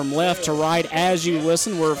moving from left to right as you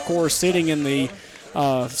listen. We're, of course, sitting in the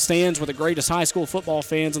stands with the greatest high school football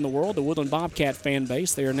fans in the world, the Woodland Bobcat fan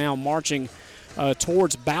base. They are now marching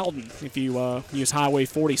towards Bowden, if you use Highway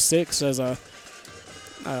 46 as a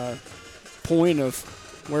point of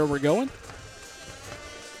where we're going.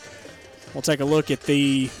 We'll take a look at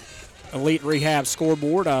the Elite Rehab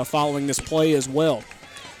scoreboard following this play as well.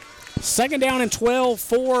 Second down and 12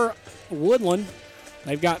 for Woodland.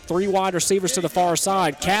 They've got three wide receivers to the far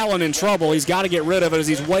side. Callan in trouble. He's got to get rid of it as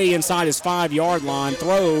he's way inside his 5-yard line.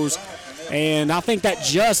 Throws, and I think that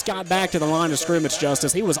just got back to the line of scrimmage,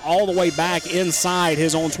 Justice. He was all the way back inside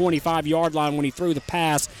his own 25-yard line when he threw the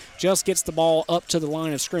pass. Just gets the ball up to the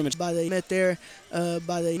line of scrimmage. By the met there,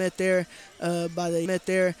 by the met there, by the met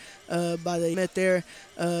there, by the met there,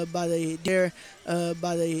 by the dare,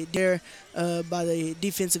 by the dare, by the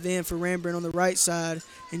defensive end for Ranburne on the right side,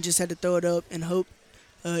 and just had to throw it up and hope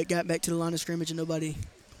it got back to the line of scrimmage and nobody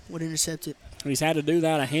would intercept it. He's had to do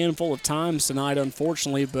that a handful of times tonight,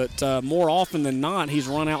 unfortunately, but more often than not, he's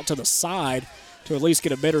run out to the side to at least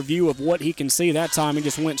get a better view of what he can see. That time he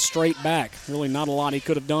just went straight back. Really not a lot he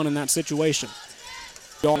could have done in that situation.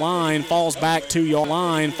 Your line falls back 2 yard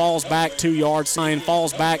line, falls back 2 yards, line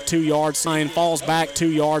falls back 2 yards, line falls back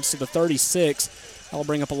 2 yards to the 36. That'll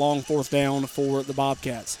bring up a long fourth down for the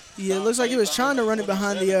Bobcats. Yeah, it looks like he was trying to run it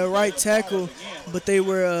behind the right tackle, but they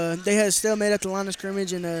had a stalemate at the line of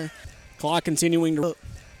scrimmage and clock continuing to run.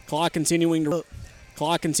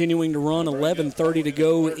 11:30 to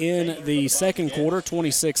go in the second quarter.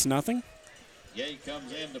 26-0. Gay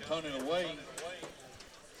comes in to punt it away.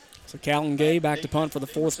 So Callan Gay back to punt for the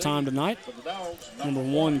fourth time tonight. Number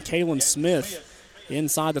 1, Kalen Smith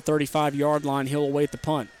inside the 35-yard line. He'll await the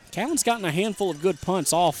punt. Callan's gotten a handful of good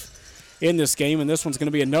punts off in this game, and this one's going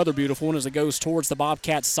to be another beautiful one as it goes towards the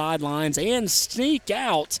Bobcats sidelines and sneak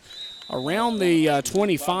out around the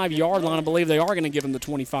 25-yard line. I believe they are going to give him the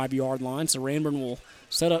 25-yard line, so Ranburne will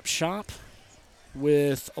set up shop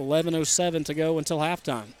with 11:07 to go until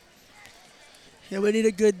halftime. Yeah, we need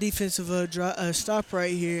a good defensive stop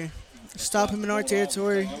right here. Stop him in our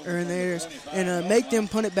territory or in theirs, and make them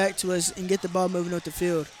punt it back to us and get the ball moving up the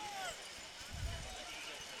field.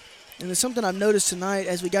 And there's something I've noticed tonight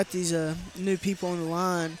as we got these new people on the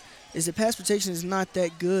line is that pass protection is not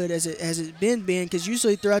that good as it's been because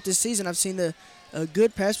usually throughout this season I've seen a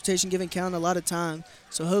good pass protection giving Callan a lot of time.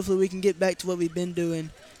 So hopefully we can get back to what we've been doing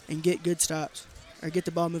and get good stops or get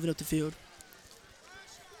the ball moving up the field.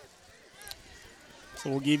 So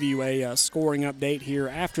we'll give you a scoring update here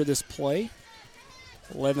after this play.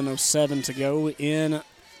 11:07 to go in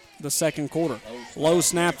the second quarter. Low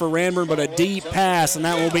snap for Ranburne, but a deep pass, and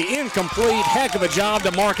that will be incomplete. Heck of a job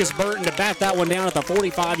to Marcus Burton to bat that one down at the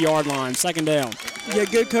 45-yard line. Second down. Yeah,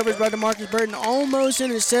 good coverage by DeMarcus Burton. Almost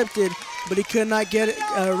intercepted, but he could not get it,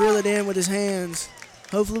 reel it in with his hands.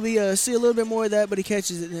 Hopefully we see a little bit more of that, but he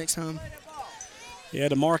catches it next time. Yeah,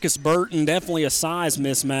 DeMarcus Burton, definitely a size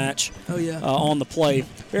mismatch on the play.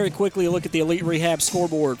 Very quickly, look at the Elite Rehab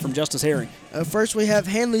scoreboard from Justice Herring. First, we have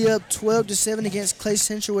Hanley up 12-7 against Clay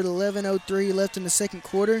Central with 11:03 left in the second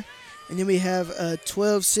quarter. And then we have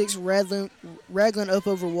 12-6 Raglan up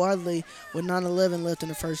over Wadley with 9:11 left in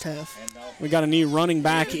the first half. We got a new running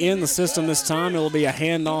back in the system this time. It'll be a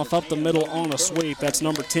handoff up the middle on a sweep. That's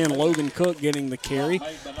number 10, Logan Cook, getting the carry.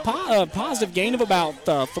 Positive gain of about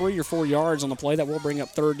 3 or 4 yards on the play. That will bring up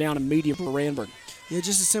third down and medium for Ranburne. Yeah,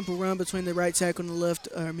 just a simple run between the right tackle and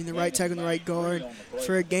the right tackle and the right guard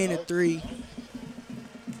for a gain of 3.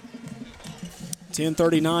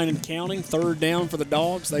 10:39 and counting. Third down for the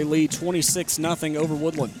Dogs. They lead 26-0 over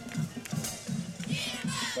Woodland.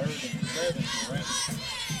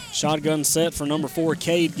 Shotgun set for number 4,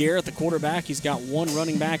 Cade Garrett, the quarterback. He's got one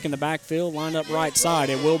running back in the backfield, lined up right side.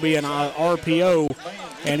 It will be an RPO,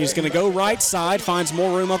 and he's going to go right side, finds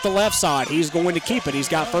more room up the left side. He's going to keep it. He's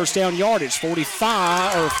got first down yardage,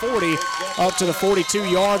 45 or 40 up to the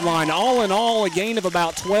 42-yard line. All in all, a gain of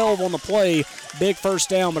about 12 on the play. Big first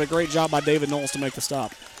down, but a great job by David Knowles to make the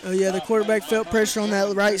stop. Oh, yeah, the quarterback felt pressure on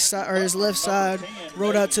that right side, or his left side,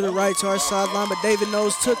 rolled out to the right to our sideline, but David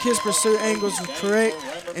Knowles took his pursuit angles correct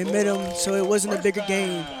and met him, so it wasn't a bigger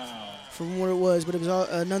gain from what it was, but it was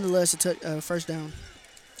nonetheless a first down.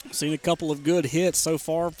 Seen a couple of good hits so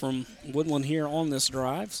far from Woodland here on this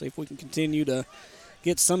drive. See if we can continue to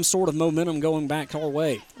get some sort of momentum going back our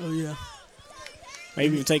way. Oh, yeah.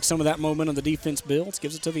 Maybe even take some of that momentum the defense builds,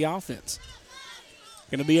 gives it to the offense.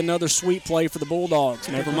 Going to be another sweep play for the Bulldogs.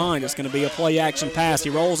 Never mind, it's going to be a play-action pass. He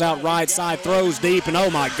rolls out right side, throws deep, and oh,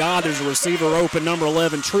 my God, there's a receiver open, number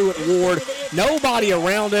 11, Truett Ward. Nobody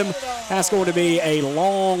around him. That's going to be a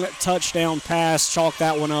long touchdown pass. Chalk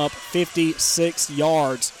that one up, 56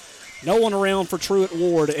 yards. No one around for Truett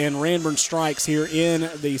Ward, and Ranburne strikes here in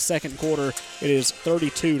the second quarter. It is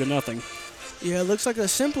 32-0. Yeah, it looks like a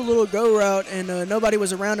simple little go route, and nobody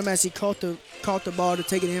was around him as he caught the ball to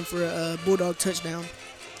take it in for a Bulldog touchdown.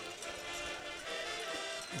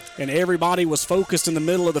 And everybody was focused in the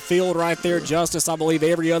middle of the field right there. Justice, I believe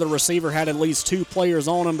every other receiver had at least 2 players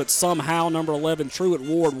on him, but somehow number 11, Truett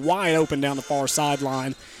Ward, wide open down the far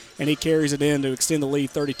sideline, and he carries it in to extend the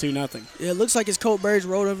lead 32-0. Yeah, it looks like his Colt Burge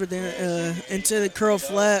rolled over there into the curl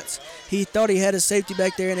flats. He thought he had a safety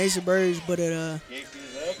back there in Asa Burge, but it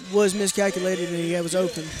was miscalculated and he was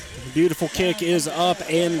open. Beautiful kick is up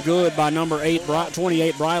and good by number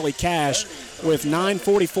 28, Briley Cash. With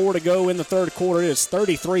 9:44 to go in the third quarter, it's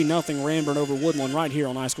 33-0 Ranburne over Woodland right here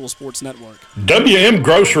on High School Sports Network. WM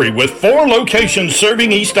Grocery with 4 locations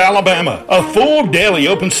serving East Alabama. A full deli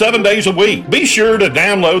open 7 days a week. Be sure to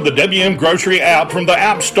download the WM Grocery app from the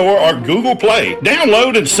App Store or Google Play.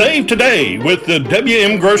 Download and save today with the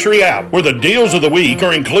WM Grocery app, where the deals of the week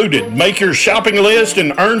are included. Make your shopping list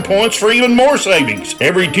and earn points for even more savings.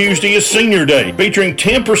 Every Tuesday is Senior Day, featuring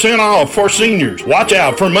 10% off for seniors. Watch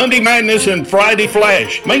out for Monday Madness and Friday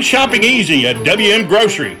Flash. Make shopping easy at WM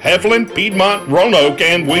Grocery, Heflin, Piedmont, Roanoke,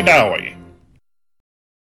 and Wedowee.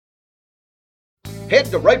 Head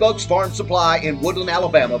to Raybuck's Farm Supply in Woodland,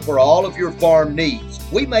 Alabama for all of your farm needs.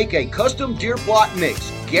 We make a custom deer plot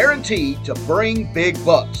mix guaranteed to bring big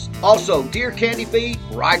bucks. Also, deer candy feed,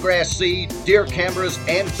 ryegrass seed, deer cameras,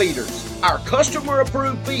 and feeders. Our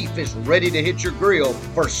customer-approved beef is ready to hit your grill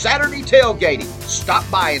for Saturday tailgating. Stop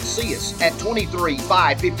by and see us at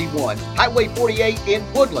 23551 Highway 48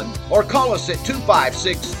 in Woodland, or call us at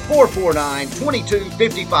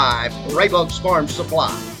 256-449-2255. Raybuck's Farm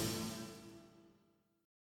Supply.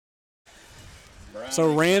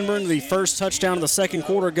 So Ranburne, the first touchdown of the second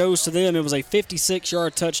quarter goes to them. It was a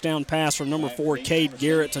 56-yard touchdown pass from number 4, Cade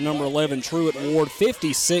Garrett, to number 11, Truett Ward.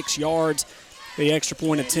 56 yards. The extra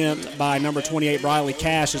point attempt by number 28, Briley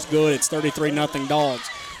Cash, is good. It's 33-0 Dogs.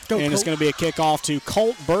 And it's going to be a kickoff to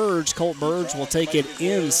Colt Burge. Colt Burge will take it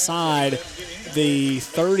inside the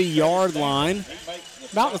 30-yard line.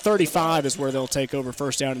 About the 35 is where they'll take over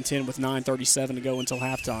first down and 10 with 9:37 to go until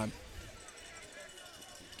halftime.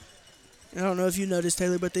 I don't know if you noticed,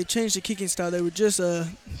 Taylor, but they changed the kicking style. They were just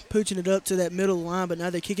pooching it up to that middle line, but now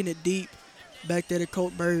they're kicking it deep back there to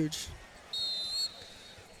Colt Burge.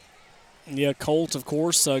 Yeah, Colt, of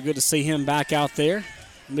course, good to see him back out there.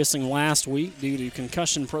 Missing last week due to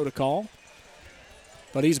concussion protocol.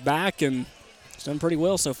 But he's back, and he's done pretty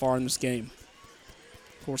well so far in this game.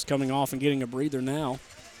 Of course, coming off and getting a breather now.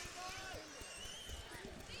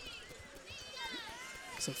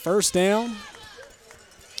 So first down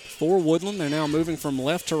for Woodland. They're now moving from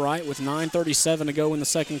left to right with 9:37 to go in the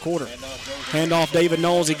second quarter. Handoff David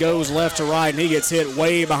Knowles. He goes left to right, and he gets hit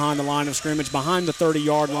way behind the line of scrimmage, behind the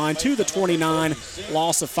 30-yard line to the 29.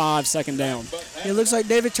 Loss of 5, second down. It looks like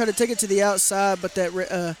David tried to take it to the outside, but that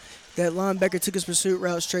linebacker took his pursuit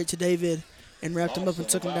route straight to David and wrapped him up and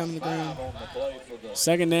took him down to the ground.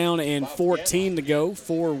 2nd down and 14 to go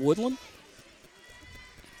for Woodland.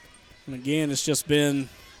 And again, it's just been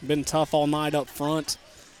tough all night up front.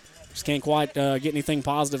 Just can't quite get anything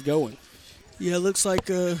positive going. Yeah, it looks like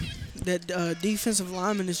that defensive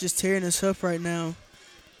lineman is just tearing us up right now.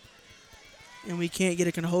 And we can't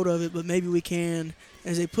get a hold of it, but maybe we can.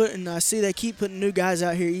 As they I see they keep putting new guys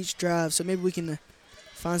out here each drive, so maybe we can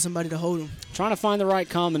find somebody to hold them. Trying to find the right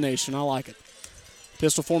combination. I like it.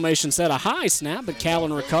 Pistol formation set, a high snap, but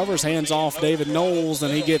Callan recovers, hands off David Knowles,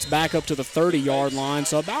 and he gets back up to the 30-yard line.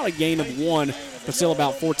 So about a gain of 1, but still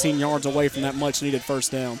about 14 yards away from that much-needed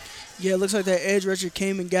first down. Yeah, it looks like that edge rusher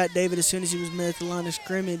came and got David as soon as he was met at the line of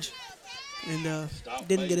scrimmage, and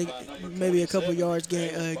didn't get maybe a couple yards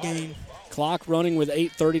gain. Clock running with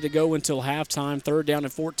 8:30 to go until halftime. 3rd down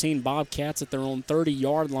and 14. Bobcats at their own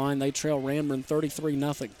 30-yard line. They trail Ranburne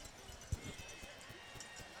 33-0.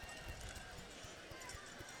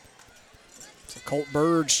 So Colt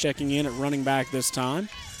Burge checking in at running back this time.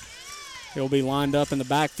 He'll be lined up in the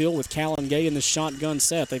backfield with Callan Gay in the shotgun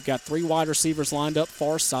set. They've got 3 wide receivers lined up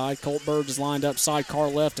far side. Colt Burge is lined up sidecar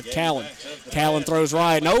left to Callan. Callan throws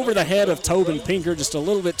right and over the head of Tobin Pinker. Just a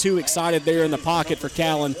little bit too excited there in the pocket for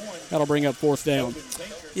Callan. That'll bring up 4th down.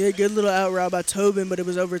 Yeah, good little out route by Tobin, but it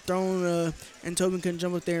was overthrown, and Tobin couldn't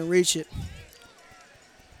jump up there and reach it.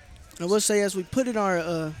 I will say, as we put in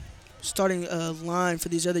our starting line for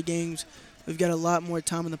these other games, we've got a lot more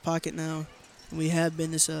time in the pocket now than we have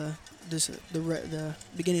been the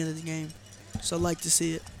beginning of the game. So I like to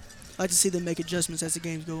see it. I like to see them make adjustments as the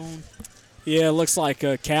games go on. Yeah, it looks like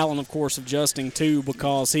Callan, of course, adjusting too,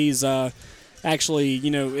 because he's actually,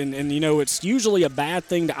 it's usually a bad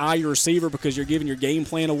thing to eye your receiver because you're giving your game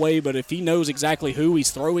plan away, but if he knows exactly who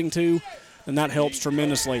he's throwing to, then that helps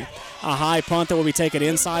tremendously. A high punt that will be taken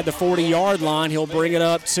inside the 40-yard line. He'll bring it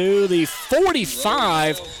up to the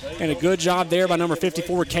 45, and a good job there by number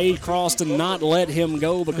 54, Cade Cross, to not let him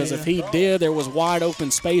go, because if he did, there was wide open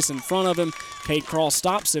space in front of him. Cade Cross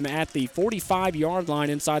stops him at the 45-yard line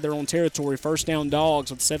inside their own territory. 1st down Dogs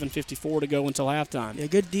with 7:54 to go until halftime. Yeah,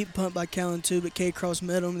 good deep punt by Callan too, but Cade Cross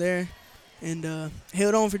met him there and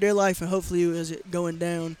held on for dear life, and hopefully as it going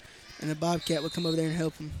down, and the Bobcat would come over there and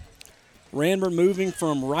help him. Ranburne moving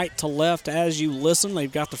from right to left as you listen. They've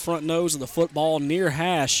got the front nose of the football near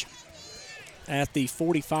hash at the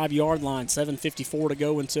 45-yard line. 7:54 to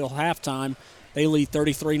go until halftime. They lead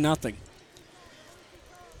 33-0.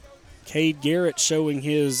 Cade Garrett showing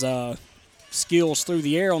his skills through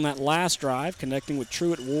the air on that last drive, connecting with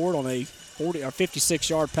Truett Ward on a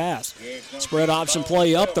 56-yard pass. Spread option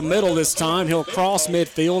play up the middle this time. He'll cross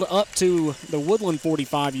midfield up to the Woodland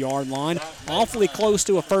 45-yard line. Awfully close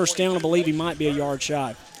to a first down. I believe he might be a yard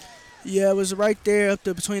shy. Yeah, it was right there up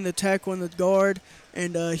to between the tackle and the guard.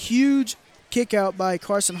 And a huge kick out by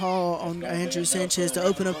Carson Hall on Andrew Sanchez to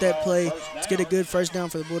open up that play to get a good first down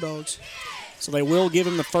for the Bulldogs. So they will give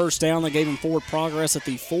him the first down. They gave him forward progress at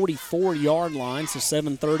the 44-yard line. So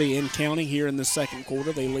 7:30 in counting here in the second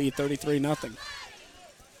quarter. They lead 33-0.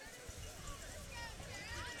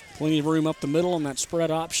 Plenty of room up the middle on that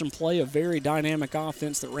spread option play. A very dynamic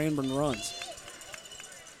offense that Ranburne runs.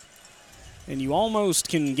 And you almost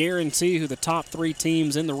can guarantee who the top 3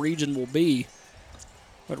 teams in the region will be.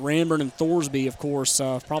 But Ranburne and Thorsby, of course,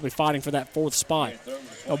 probably fighting for that 4th spot.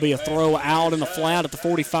 There'll be a throw out in the flat at the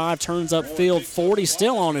 45, turns upfield. 40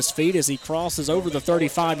 still on his feet as he crosses over the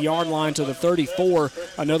 35-yard line to the 34.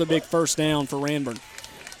 Another big first down for Ranburne.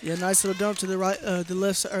 Yeah, nice little dump to the right, the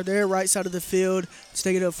left or their right side of the field to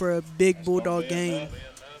take it up for a big Bulldog gain.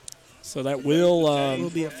 So that will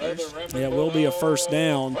be a first. Yeah, it will be a first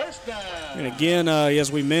down. And again,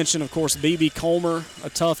 as we mentioned, of course, BB Comer, a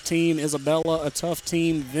tough team. Isabella, a tough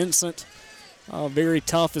team. Vincent, very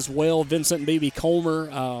tough as well. Vincent and BB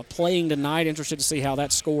Comer playing tonight. Interested to see how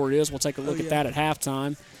that score is. We'll take a look at that at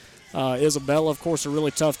halftime. Isabella, of course, a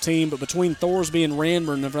really tough team. But between Thorsby and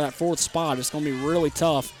Ranburne for that 4th spot, it's going to be really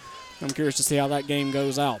tough. I'm curious to see how that game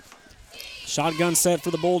goes out. Shotgun set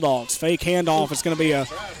for the Bulldogs. Fake handoff. It's going to be a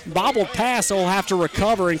bobbled pass. He'll have to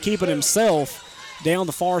recover and keep it himself. Down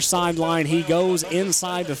the far sideline he goes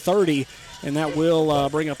inside the 30, and that will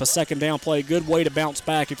bring up a second down play. Good way to bounce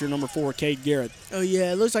back if you're number 4, Cade Garrett. Oh,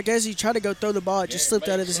 yeah. It looks like as he tried to go throw the ball, it just slipped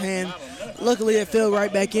out of his hand. Luckily, it fell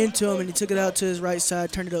right back into him, and he took it out to his right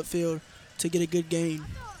side, turned it upfield to get a good gain.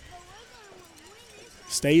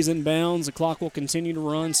 Stays in bounds. The clock will continue to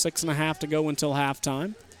run. 6.5 to go until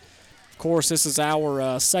halftime. Of course, this is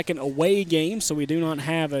our second away game, so we do not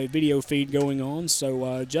have a video feed going on.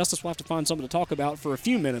 So, Justice will have to find something to talk about for a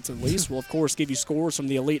few minutes at least. We'll, of course, give you scores from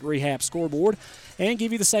the Elite Rehab scoreboard and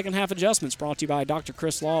give you the second half adjustments brought to you by Dr.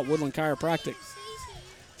 Chris Law at Woodland Chiropractic.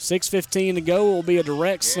 6:15 to go will be a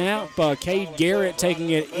direct snap. Cade Garrett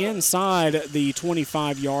taking it inside the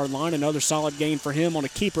 25-yard line. Another solid gain for him on a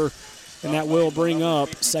keeper, and that will bring up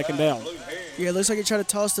second down. Yeah, it looks like he tried to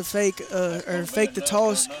toss the fake the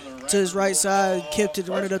toss to his right side, kept it,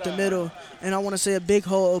 run it up the middle, and I want to say a big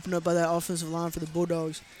hole opened up by that offensive line for the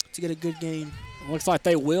Bulldogs to get a good gain. Looks like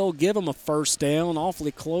they will give him a first down,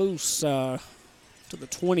 awfully close to the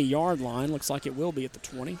 20-yard line. Looks like it will be at the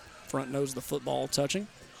 20. Front nose of the football touching.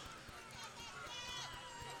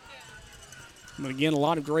 But again, a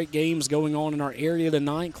lot of great games going on in our area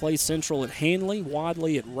tonight. Clay Central at Hanley,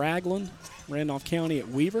 Wadley at Ragland, Randolph County at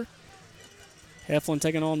Weaver. Heflin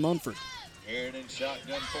taking on Munford.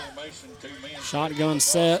 Shotgun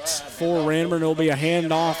set for Ranburne. It'll be a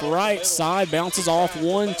handoff right side. Bounces off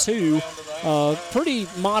 1-2. Pretty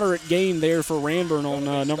moderate gain there for Ranburne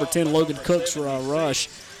on number 10, Logan Cook's rush.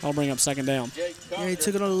 I'll bring up second down. Yeah, he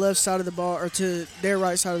took it on the left side of the ball, or to their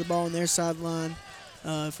right side of the ball on their sideline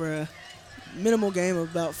for a minimal game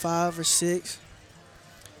of about 5 or 6.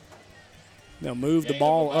 They'll move the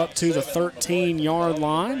ball up to the 13-yard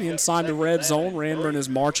line. Inside the red zone, Ranburne is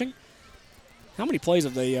marching. How many plays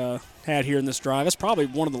have they had here in this drive? It's probably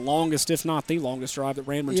one of the longest, if not the longest drive that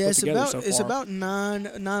Ranburne's put together so far. It's about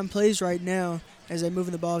nine plays right now as they're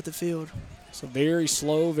moving the ball up the field. So very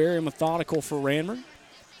slow, very methodical for Ranburne.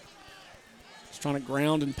 Just trying to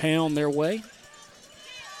ground and pound their way.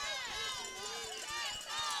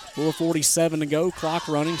 4:47 to go, clock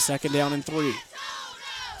running, second down and 3.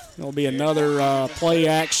 There'll be another play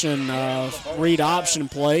action, read option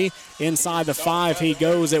play. Inside the 5 he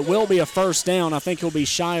goes. It will be a first down. I think he'll be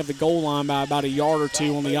shy of the goal line by about a yard or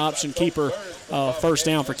two on the option keeper. First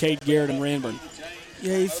down for Cade Garrett and Ranburne.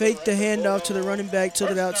 Yeah, he faked the handoff to the running back,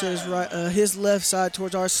 took it out to his right, his left side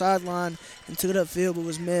towards our sideline, and took it upfield, but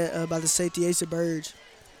was met by the safety Asa Burge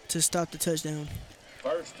to stop the touchdown.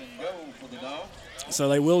 First and goal for the Dogs. So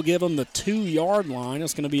they will give him the 2-yard line.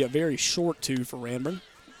 It's going to be a very short 2 for Ranburne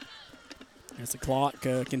as the clock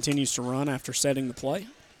continues to run after setting the play.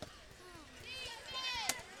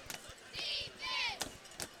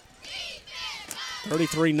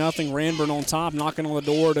 $33-0 Ranburne on top, knocking on the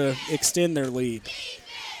door to extend their lead.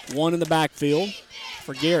 1 in the backfield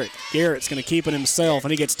for Garrett. Garrett's going to keep it himself,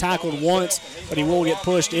 and he gets tackled once, but he will get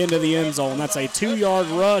pushed into the end zone. That's a 2-yard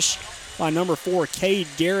rush by number 4, Cade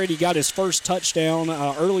Garrett. He got his first touchdown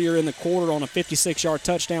earlier in the quarter on a 56-yard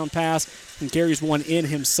touchdown pass and carries one in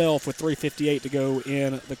himself with 3:58 to go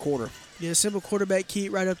in the quarter. Yeah, simple quarterback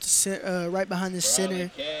keep right up to right behind the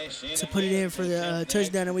center to put it in for the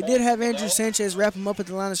touchdown. And we did have Andrew Sanchez wrap him up at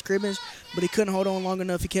the line of scrimmage, but he couldn't hold on long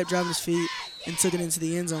enough. He kept driving his feet and took it into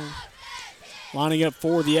the end zone. Lining up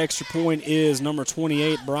for the extra point is number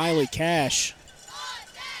 28, Briley Cash.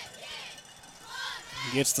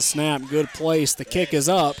 Gets the snap, good place. The kick is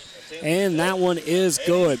up, and that one is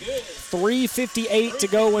good. 3:58 to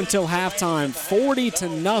go until halftime.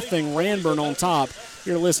 40-0, Ranburne on top.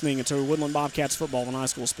 You're listening to Woodland Bobcats football on High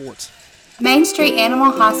School Sports. Main Street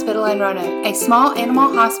Animal Hospital in Roanoke, a small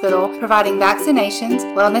animal hospital providing vaccinations,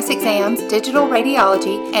 wellness exams, digital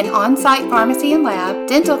radiology, and on-site pharmacy and lab,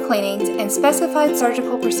 dental cleanings, and specified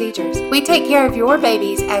surgical procedures. We take care of your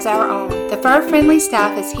babies as our own. The fur-friendly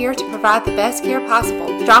staff is here to provide the best care possible.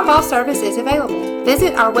 Drop-off service is available.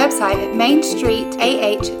 Visit our website at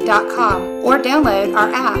mainstreetah.com or download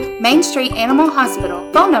our app, Main Street Animal Hospital.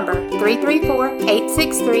 Phone number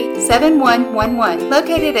 334-863-7111,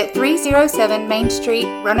 located at 307 Main Street,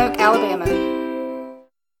 Roanoke, Alabama.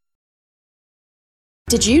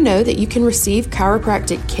 Did you know that you can receive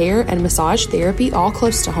chiropractic care and massage therapy all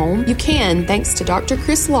close to home? You can, thanks to Dr.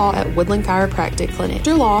 Chris Law at Woodland Chiropractic Clinic.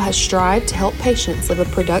 Dr. Law has strived to help patients live a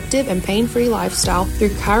productive and pain-free lifestyle through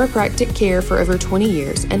chiropractic care for over 20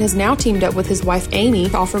 years and has now teamed up with his wife Amy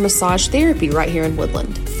to offer massage therapy right here in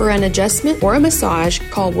Woodland. For an adjustment or a massage,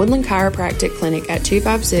 call Woodland Chiropractic Clinic at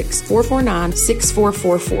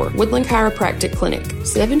 256-449-6444. Woodland Chiropractic Clinic,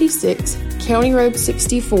 76 County Road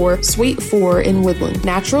 64, Suite 4 in Woodland.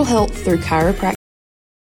 Natural health through chiropractic.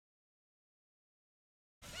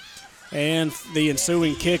 And the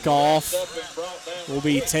ensuing kickoff will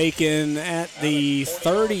be taken at the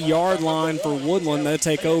 30-yard line for Woodland. They'll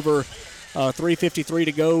take over. 3:53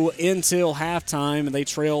 to go until halftime, and they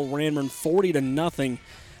trail Ranburne 40-0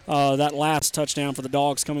 that last touchdown for the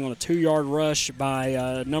Dogs coming on a 2-yard rush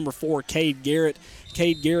by number 4, Cade Garrett.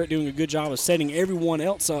 Cade Garrett doing a good job of setting everyone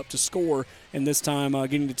else up to score, and this time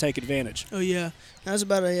getting to take advantage. Oh, yeah. That was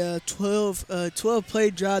about a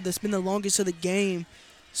 12-play drive that's been the longest of the game.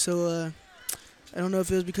 So I don't know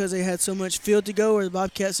if it was because they had so much field to go or the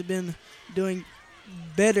Bobcats have been doing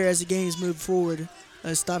better as the games move forward,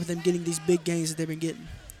 stopping them getting these big gains that they've been getting.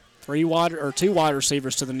 2 wide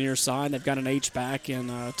receivers to the near side. They've got an H-back in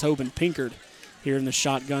Tobin Pinkard here in the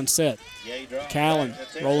shotgun set. Callan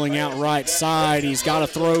rolling out right side. He's got to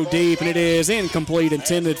throw deep, and it is incomplete,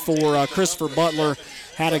 intended for Christopher Butler.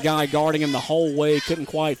 Had a guy guarding him the whole way, couldn't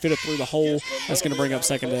quite fit it through the hole. That's going to bring up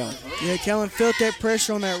second down. Yeah, Callan felt that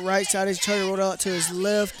pressure on that right side. He tried to roll out to his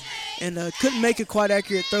left and couldn't make a quite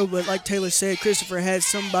accurate throw, but like Taylor said, Christopher had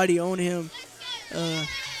somebody on him.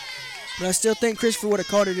 But I still think Christopher would have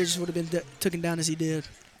caught it. It just would have been taken down as he did.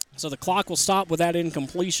 So the clock will stop with that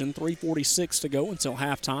incompletion. 3:46 to go until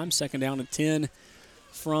halftime. Second down and 10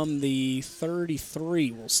 from the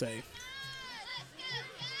 33, we'll say.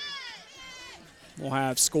 We'll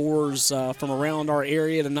have scores from around our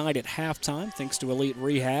area tonight at halftime, thanks to Elite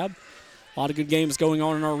Rehab. A lot of good games going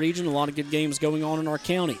on in our region, a lot of good games going on in our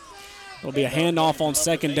county. There'll be a handoff on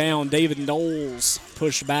second down. David Knowles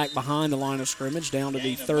pushed back behind the line of scrimmage down to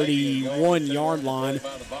the 31-yard line, and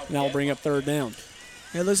that'll bring up third down.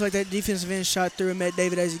 It looks like that defensive end shot through and met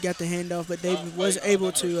David as he got the handoff, but David was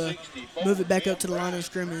able to move it back up to the line of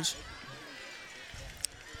scrimmage.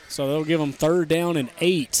 So they'll give them third down and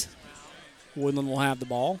 8. Woodland will have the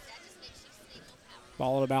ball.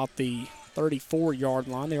 Ball at about the 34-yard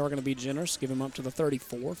line. They are going to be generous, give them up to the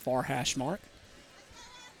 34, far hash mark.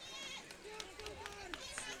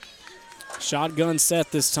 Shotgun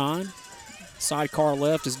set this time. Sidecar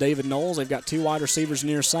left is David Knowles. They've got 2 wide receivers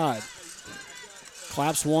near side.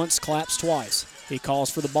 Claps once, claps twice. He calls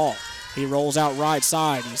for the ball. He rolls out right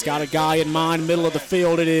side. He's got a guy in mind, middle of the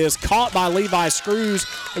field. It is caught by Levi Screws,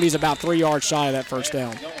 but he's about 3 yards shy of that first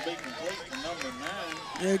down.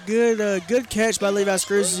 Yeah, good catch by Levi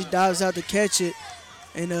Screws as he dives out to catch it.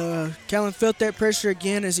 And Callan felt that pressure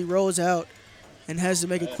again as he rolls out and has to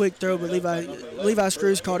make a quick throw, but Levi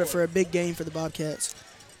Screws caught it for a big gain for the Bobcats.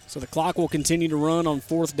 So the clock will continue to run on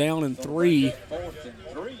 4th down and 3. 4th and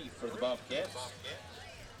 3 for the Bobcats.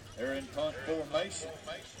 They're in punt formation.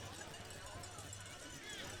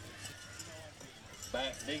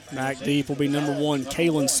 Back deep will be number 1,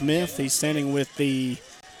 Kalen Smith. He's standing with the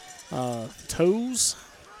toes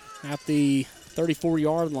at the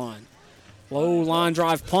 34-yard line. Low line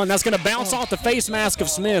drive punt. That's going to bounce off the face mask of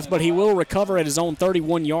Smith, but he will recover at his own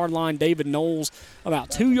 31-yard line. David Knowles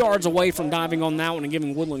about 2 yards away from diving on that one and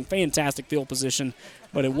giving Woodland fantastic field position,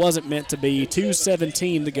 but it wasn't meant to be.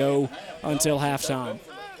 2:17 to go until halftime.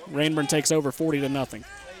 Ranburne takes over 40-0.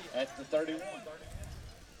 At the 31.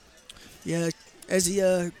 Yeah, as he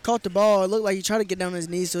caught the ball, it looked like he tried to get down on his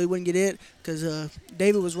knees so he wouldn't get it because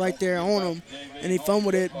David was right there on him, and he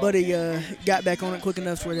fumbled it, but he got back on it quick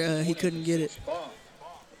enough where he couldn't get it.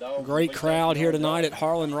 Great crowd here tonight at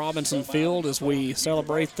Harlan Robinson Field as we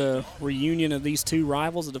celebrate the reunion of these two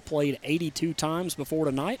rivals that have played 82 times before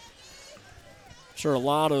tonight. Sure, a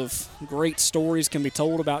lot of great stories can be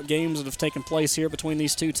told about games that have taken place here between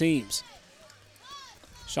these two teams.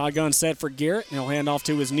 Shotgun set for Garrett. He'll hand off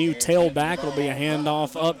to his new tailback. It'll be a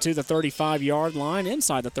handoff up to the 35-yard line,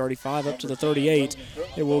 inside the 35, up to the 38.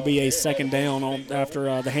 It will be a second down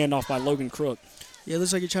after the handoff by Logan Crook. Yeah, it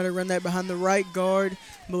looks like he tried to run that behind the right guard,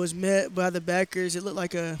 but was met by the backers. It looked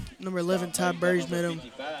like a number 11, Ty Burge, met him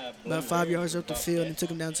about 5 yards up the field and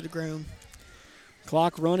took him down to the ground.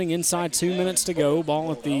 Clock running inside 2 minutes to go.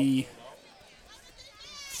 Ball at the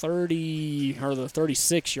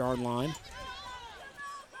 36-yard line.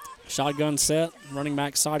 Shotgun set, running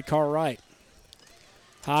back sidecar right.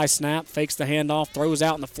 High snap, fakes the handoff, throws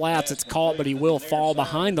out in the flats. It's caught, but he will fall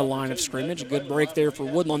behind the line of scrimmage. A good break there for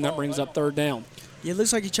Woodland. That brings up third down. Yeah, it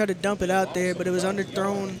looks like he tried to dump it out there, but it was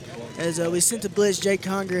underthrown as we sent the blitz. Jake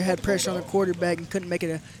Conger had pressure on the quarterback and couldn't make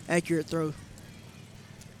it an accurate throw.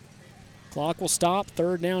 Clock will stop,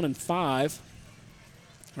 third down and 5.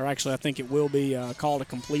 Or actually, I think it will be called a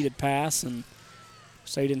completed pass and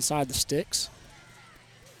stayed inside the sticks.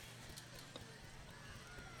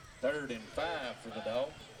 3rd and 5 for the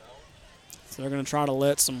Dogs. So they're going to try to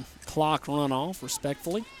let some clock run off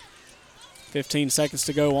respectfully. 15 seconds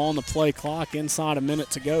to go on the play clock, inside a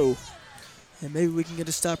minute to go. And maybe we can get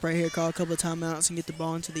a stop right here, call a couple of timeouts, and get the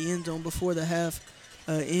ball into the end zone before the half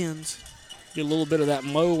ends. Get a little bit of that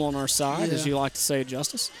mo on our side, as you like to say,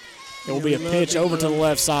 Justice. It will be a pitch over to the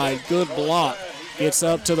left side. Good block Gets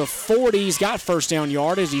up to the 40. He's got first down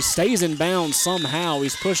yardage. He stays in bounds somehow.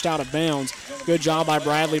 He's pushed out of bounds. Good job by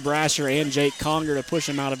Bradley Brasher and Jake Conger to push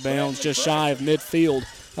him out of bounds just shy of midfield.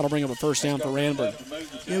 That'll bring up a first down for Ranburne.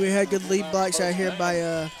 Yeah, we had good lead blocks out here by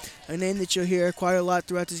a name that you'll hear quite a lot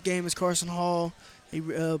throughout this game is Carson Hall. He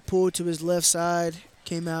pulled to his left side,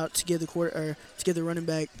 came out to give the running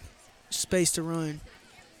back space to run.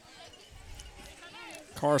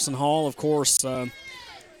 Carson Hall, of course,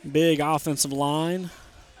 big offensive line.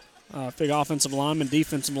 Big offensive lineman,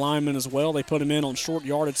 defensive lineman as well. They put him in on short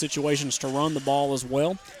yardage situations to run the ball as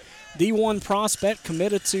well. D1 prospect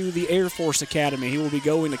committed to the Air Force Academy. He will be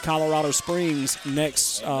going to Colorado Springs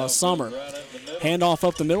next summer. Handoff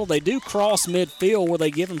up the middle. They do cross midfield where they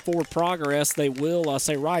give him forward progress. They will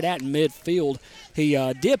say right at midfield. He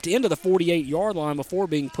dipped into the 48-yard line before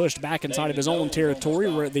being pushed back inside of his own territory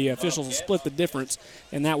where the officials will split the difference,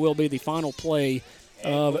 and that will be the final play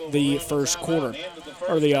of the first quarter,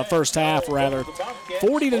 or the first half, rather.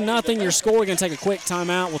 40-0 your score. We're going to take a quick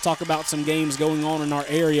timeout. We'll talk about some games going on in our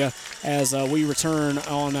area as we return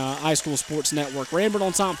on iSchool Sports Network. Ranburne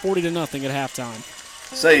on top, 40-0 at halftime.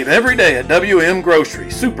 Save every day at WM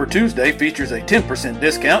Grocery. Super Tuesday features a 10%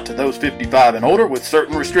 discount to those 55 and older with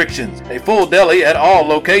certain restrictions. A full deli at all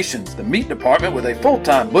locations. The meat department with a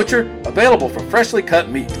full-time butcher available for freshly cut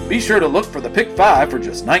meat. Be sure to look for the Pick 5 for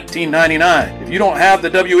just $19.99. If you don't have the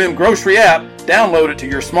WM Grocery app, download it to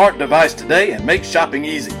your smart device today and make shopping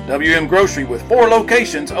easy. WM Grocery with 4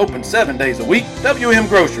 locations open 7 days a week. WM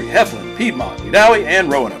Grocery, Heflin, Piedmont, Wedowee,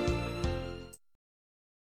 and Roanoke.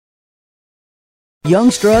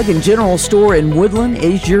 Young's Drug and General Store in Woodland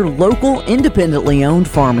is your local, independently owned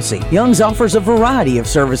pharmacy. Young's offers a variety of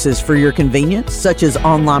services for your convenience, such as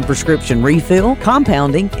online prescription refill,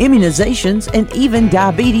 compounding, immunizations, and even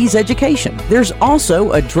diabetes education. There's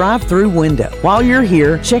also a drive-through window. While you're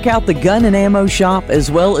here, check out the gun and ammo shop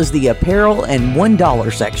as well as the apparel and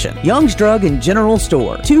 $1 section. Young's Drug and General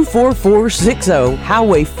Store, 24460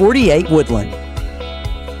 Highway 48, Woodland.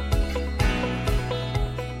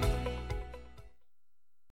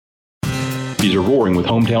 These are roaring with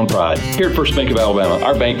hometown pride. Here at First Bank of Alabama,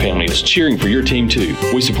 our bank family is cheering for your team too.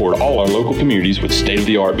 We support all our local communities with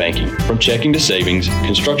state-of-the-art banking. From checking to savings,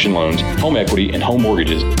 construction loans, home equity, and home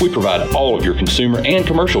mortgages, we provide all of your consumer and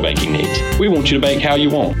commercial banking needs. We want you to bank how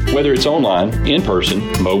you want. Whether it's online, in person,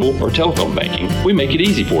 mobile, or telephone banking, we make it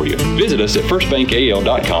easy for you. Visit us at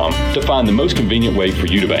firstbankal.com to find the most convenient way for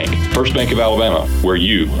you to bank. First Bank of Alabama, where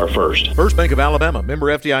you are first. First Bank of Alabama,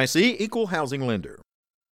 member FDIC, equal housing lender.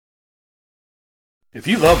 If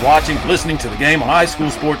you love watching and listening to the game on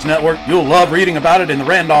iSchool Sports Network, you'll love reading about it in the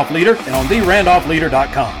Randolph Leader and on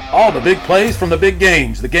therandolphleader.com. All the big plays from the big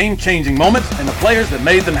games, the game-changing moments, and the players that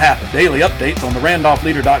made them happen. Daily updates on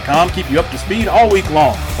therandolphleader.com keep you up to speed all week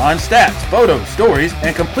long. Find stats, photos, stories,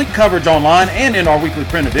 and complete coverage online and in our weekly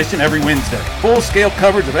print edition every Wednesday. Full-scale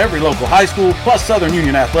coverage of every local high school, plus Southern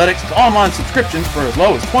Union athletics, to online subscriptions for as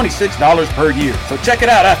low as $26 per year. So check it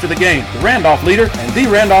out after the game. The Randolph Leader and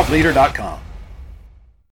therandolphleader.com.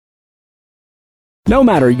 No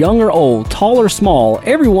matter young or old, tall or small,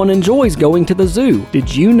 everyone enjoys going to the zoo.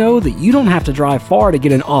 Did you know that you don't have to drive far to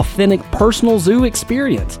get an authentic personal zoo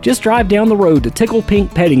experience? Just drive down the road to Tickle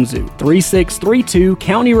Pink Petting Zoo, 3632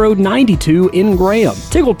 County Road 92 in Graham.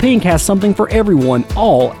 Tickle Pink has something for everyone,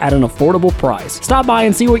 all at an affordable price. Stop by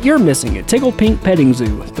and see what you're missing at Tickle Pink Petting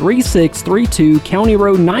Zoo, 3632 County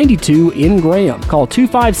Road 92 in Graham. Call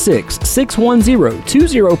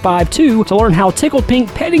 256-610-2052 to learn how Tickle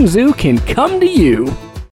Pink Petting Zoo can come to you.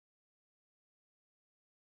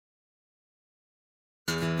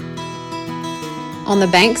 On the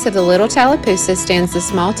banks of the Little Tallapoosa stands the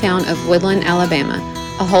small town of Woodland, Alabama,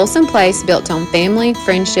 a wholesome place built on family,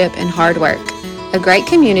 friendship, and hard work. A great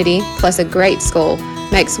community, plus a great school,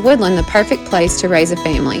 makes Woodland the perfect place to raise a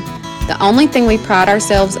family. The only thing we pride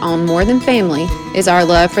ourselves on more than family is our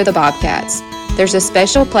love for the Bobcats. There's a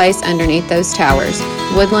special place underneath those towers,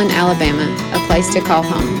 Woodland, Alabama, a place to call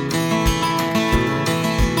home.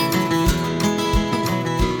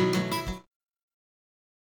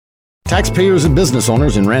 Taxpayers and business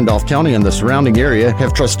owners in Randolph County and the surrounding area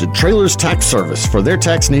have trusted Trailers Tax Service for their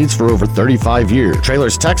tax needs for over 35 years.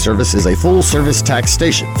 Trailers Tax Service is a full-service tax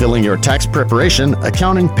station, filling your tax preparation,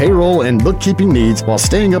 accounting, payroll, and bookkeeping needs while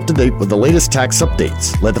staying up to date with the latest tax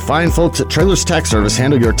updates. Let the fine folks at Trailers Tax Service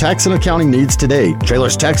handle your tax and accounting needs today.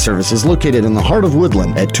 Trailers Tax Service is located in the heart of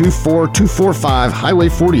Woodland at 24245 Highway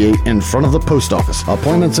 48 in front of the post office.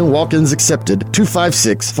 Appointments and walk-ins accepted.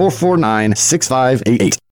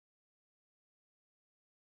 256-449-6588.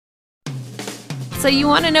 So you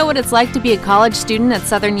want to know what it's like to be a college student at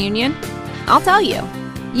Southern Union? I'll tell you.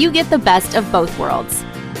 You get the best of both worlds.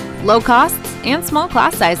 Low costs and small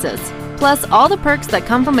class sizes, plus all the perks that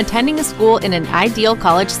come from attending a school in an ideal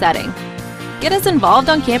college setting. Get as involved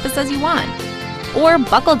on campus as you want, or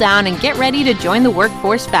buckle down and get ready to join the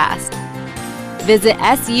workforce fast. Visit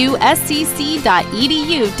suscc.edu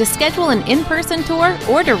to schedule an in-person tour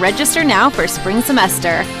or to register now for spring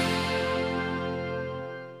semester.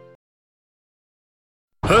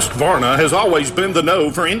 Husqvarna has always been the know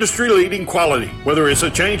for industry-leading quality. Whether it's a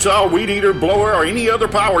chainsaw, weed eater, blower, or any other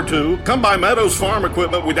power tool, come by Meadows Farm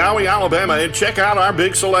Equipment, Wedowee, Alabama, and check out our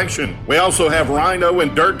big selection. We also have Rhino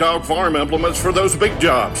and Dirt Dog farm implements for those big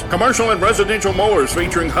jobs. Commercial and residential mowers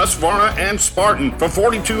featuring Husqvarna and Spartan for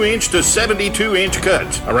 42-inch to 72-inch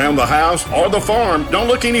cuts. Around the house or the farm, don't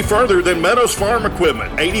look any further than Meadows Farm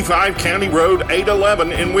Equipment, 85 County Road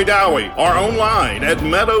 811 in Wedowee, or online at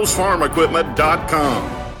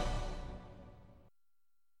meadowsfarmequipment.com.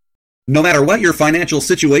 No matter what your financial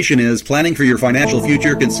situation is, planning for your financial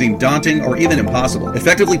future can seem daunting or even impossible.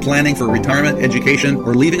 Effectively planning for retirement, education,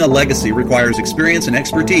 or leaving a legacy requires experience and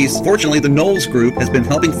expertise. Fortunately, the Knowles Group has been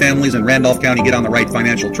helping families in Randolph County get on the right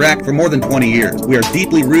financial track for more than 20 years. We are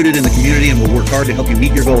deeply rooted in the community and will work hard to help you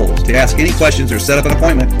meet your goals. To ask any questions or set up an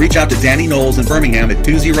appointment, reach out to Danny Knowles in Birmingham at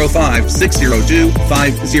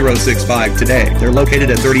 205-602-5065 today. They're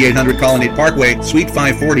located at 3800 Colonnade Parkway, Suite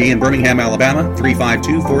 540 in Birmingham, Alabama,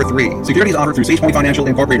 35243. Securities offered through Sage Point Financial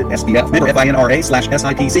Incorporated, SPF, member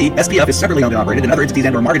FINRA/SIPC. SPF is separately owned and operated, and other entities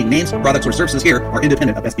and/or marketing names, products, or services here are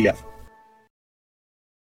independent of SPF.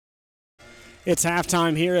 It's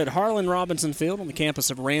halftime here at Harlan Robinson Field on the campus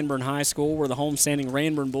of Ranburne High School, where the homestanding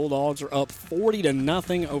Ranburne Bulldogs are up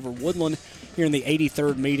 40-0 over Woodland here in the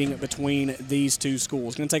 83rd meeting between these two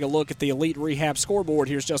schools. Going to take a look at the Elite Rehab scoreboard.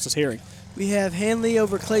 Here's Justice Herring. We have Hanley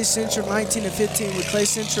over Clay Central, 19-15, with Clay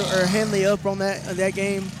Central or Hanley up on that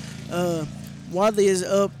game. Wadley is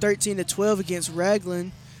up 13-12 against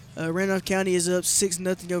Raglan. Randolph County is up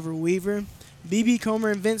 6-0 over Weaver. BB,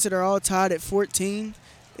 Comer, and Vincent are all tied at 14.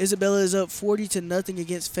 Isabella is up 40-0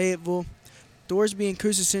 against Fayetteville. Thorsby and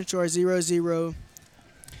Coosa Central are 0-0.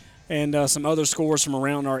 And some other scores from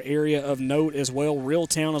around our area of note as well.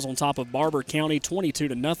 Reeltown is on top of Barber County,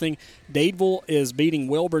 22-0. Dadeville is beating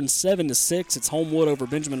Welborn 7-6. It's Homewood over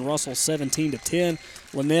Benjamin Russell, 17-10.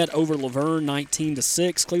 Lynette over Laverne,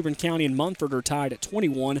 19-6. Cleveland County and Munford are tied at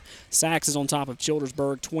 21. Sachs is on top of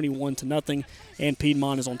Childersburg, 21-0. And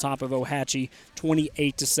Piedmont is on top of Ohatchee,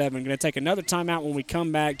 28-7. Going to take another timeout. When we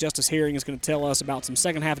come back, Justice Herring is going to tell us about some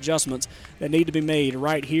second-half adjustments that need to be made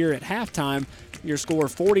right here at halftime. Your score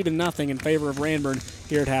 40-0 in favor of Ranburne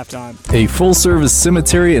here at halftime. A full-service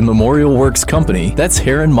cemetery and memorial works company, that's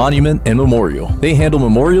Heron Monument and Memorial. They handle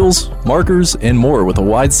memorials, markers, and more with a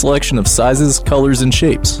wide selection of sizes, colors, and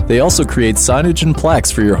shapes. They also create signage and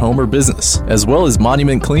plaques for your home or business, as well as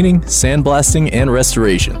monument cleaning, sandblasting, and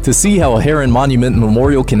restoration. To see how a Heron Monument and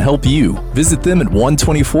Memorial can help you, visit them at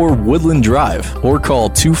 124 Woodland Drive or call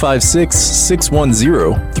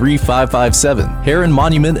 256-610-3557. Heron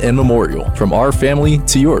Monument and Memorial, from our family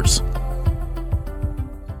to yours.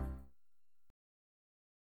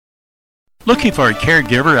 Looking for a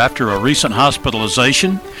caregiver after a recent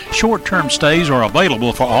hospitalization? Short-term stays are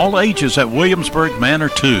available for all ages at Williamsburg Manor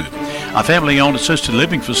 2, a family-owned assisted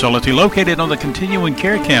living facility located on the continuing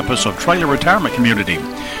care campus of Trailer Retirement Community,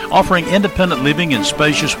 offering independent living in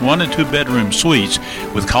spacious 1- and 2-bedroom suites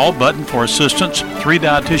with call button for assistance, 3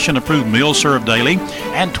 dietitian-approved meals served daily,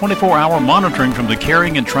 and 24-hour monitoring from the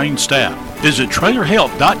caring and trained staff. Visit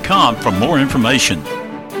trailerhealth.com for more information.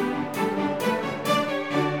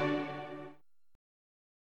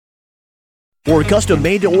 For custom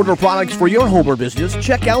made-to-order products for your home or business,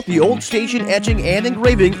 check out the Old Station Etching and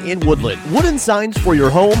Engraving in Woodland. Wooden signs for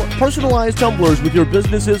your home, personalized tumblers with your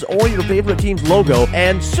business's or your favorite team's logo,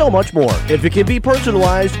 and so much more. If it can be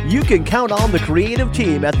personalized, you can count on the creative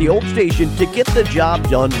team at the Old Station to get the job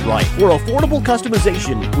done right. For affordable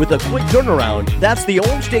customization with a quick turnaround, that's the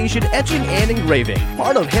Old Station Etching and Engraving,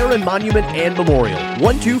 part of Heron Monument and Memorial.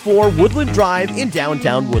 124 Woodland Drive in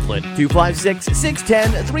downtown Woodland.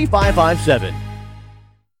 256-610-3557.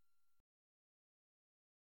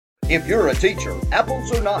 If you're a teacher,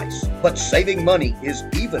 apples are nice, but saving money is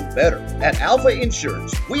even better. At Alpha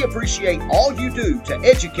Insurance, we appreciate all you do to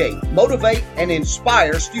educate, motivate, and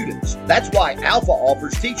inspire students. That's why Alpha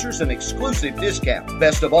offers teachers an exclusive discount.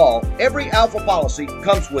 Best of all, every Alpha policy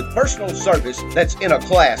comes with personal service that's in a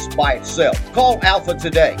class by itself. Call Alpha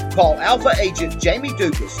today. Call Alpha agent Jamie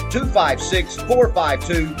Dukas,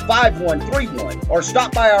 256-452-5131, or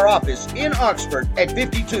stop by our office in Oxford at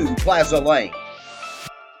 52 Plaza Lane.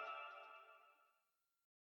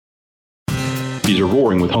 communities are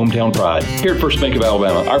roaring with hometown pride. Here at First Bank of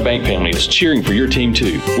Alabama, our bank family is cheering for your team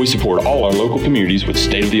too. We support all our local communities with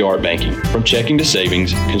state-of-the-art banking. From checking to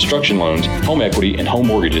savings, construction loans, home equity, and home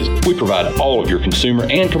mortgages, we provide all of your consumer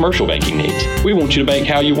and commercial banking needs. We want you to bank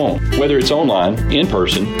how you want. Whether it's online, in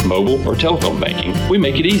person, mobile, or telephone banking, we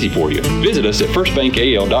make it easy for you. Visit us at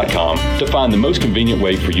firstbankal.com to find the most convenient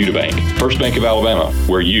way for you to bank. First Bank of Alabama,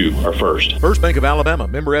 where you are first. First Bank of Alabama,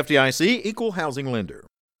 member FDIC, equal housing lender.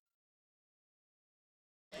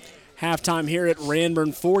 Halftime here at Ranburne,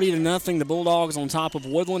 40-0. The Bulldogs on top of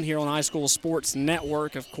Woodland here on High School Sports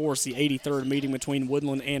Network. Of course, the 83rd meeting between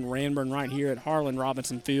Woodland and Ranburne right here at Harlan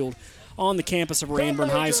Robinson Field on the campus of Ranburne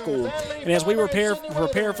High School. And as we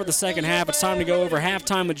prepare for the second half, it's time to go over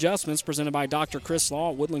halftime adjustments presented by Dr. Chris Law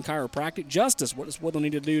at Woodland Chiropractic. Justice, what does Woodland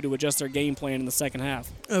need to do to adjust their game plan in the second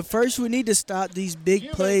half? First, we need to stop these big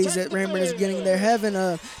plays that Ranburne is getting.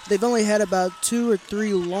 They've only had about 2 or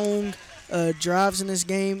 3 long drives in this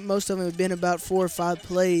game. Most of them have been about 4 or 5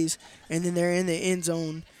 plays, and then they're in the end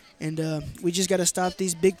zone. And we just got to stop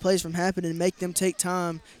these big plays from happening and make them take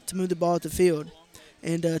time to move the ball at the field.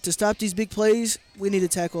 And to stop these big plays, we need to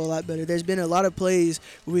tackle a lot better. There's been a lot of plays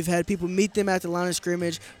where we've had people meet them at the line of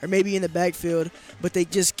scrimmage or maybe in the backfield, but they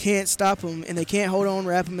just can't stop them, and they can't hold on,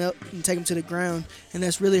 wrap them up, and take them to the ground, and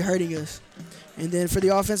that's really hurting us. And then for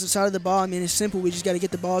the offensive side of the ball, I mean, it's simple. We just got to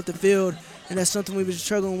get the ball at the field, and that's something we've been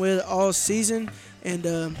struggling with all season. And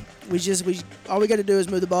all we got to do is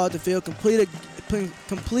move the ball at the field, complete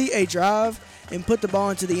a drive, and put the ball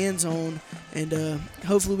into the end zone. And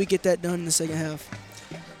hopefully we get that done in the second half.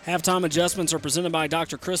 Halftime adjustments are presented by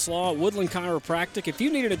Dr. Chris Law at Woodland Chiropractic. If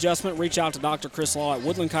you need an adjustment, reach out to Dr. Chris Law at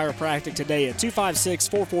Woodland Chiropractic today at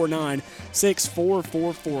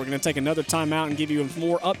 256-449-6444. We're going to take another timeout and give you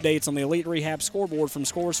more updates on the Elite Rehab scoreboard from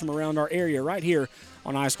scores from around our area right here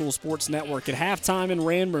on High School Sports Network. At halftime in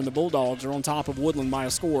Ranburne, the Bulldogs are on top of Woodland by a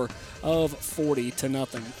score of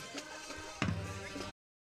 40-0.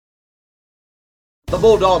 The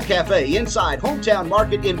Bulldog Cafe inside Hometown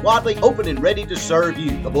Market in Wadley, open and ready to serve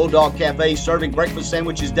you. The Bulldog Cafe serving breakfast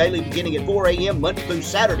sandwiches daily beginning at 4 a.m. Monday through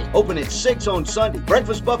Saturday. Open at 6 on Sunday.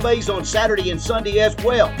 Breakfast buffets on Saturday and Sunday as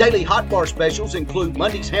well. Daily hot bar specials include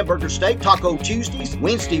Monday's hamburger steak, Taco Tuesdays,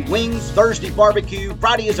 Wednesday wings, Thursday barbecue.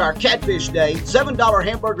 Friday is our catfish day. $7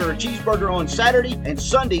 hamburger or cheeseburger on Saturday, and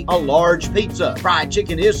Sunday a large pizza. Fried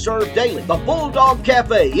chicken is served daily. The Bulldog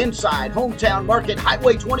Cafe inside Hometown Market,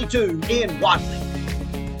 Highway 22 in Wadley.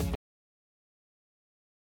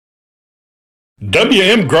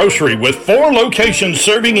 WM Grocery with 4 locations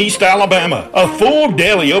serving East Alabama. A full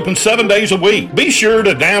deli open 7 days a week. Be sure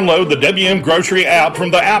to download the WM Grocery app from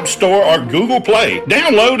the App Store or Google Play.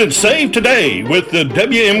 Download and save today with the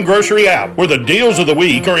WM Grocery app, where the deals of the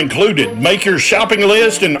week are included. Make your shopping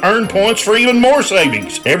list and earn points for even more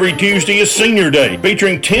savings. Every Tuesday is Senior Day,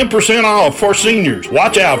 featuring 10% off for seniors.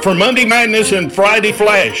 Watch out for Monday Madness and Friday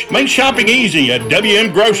Flash. Make shopping easy at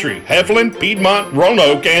WM Grocery, Heflin, Piedmont,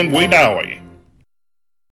 Roanoke, and Wedowee.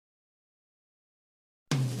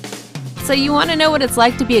 So you want to know what it's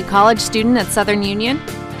like to be a college student at Southern Union?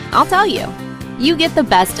 I'll tell you. You get the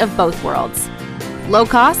best of both worlds. Low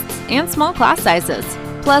costs and small class sizes,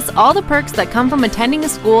 plus all the perks that come from attending a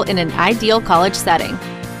school in an ideal college setting.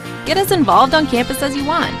 Get as involved on campus as you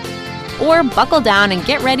want, or buckle down and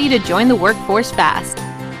get ready to join the workforce fast.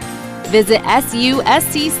 Visit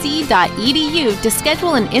suscc.edu to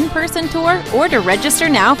schedule an in-person tour or to register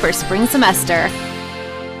now for spring semester.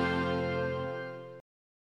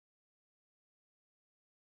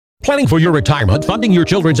 Planning for your retirement, funding your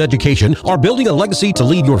children's education, or building a legacy to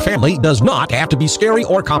leave your family does not have to be scary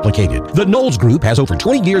or complicated. The Knowles Group has over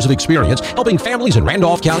 20 years of experience helping families in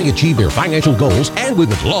Randolph County achieve their financial goals, and we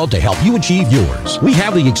would love to help you achieve yours. We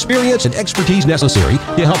have the experience and expertise necessary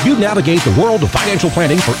to help you navigate the world of financial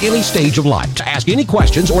planning for any stage of life. To ask any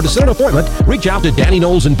questions or to set an appointment, reach out to Danny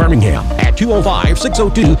Knowles in Birmingham at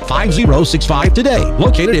 205-602-5065 today.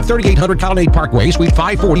 Located at 3800 Colonnade Parkway, Suite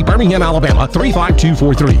 540, Birmingham, Alabama,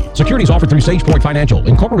 35243. Securities offered through Sage Point Financial,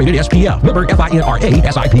 Incorporated, SPF. Member FINRA,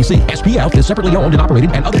 SIPC. SPF is separately owned and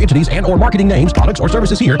operated, and other entities and or marketing names, products, or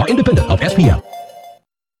services here are independent of SPF.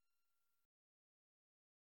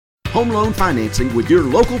 Home loan financing with your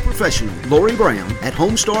local professional, Lori Brown at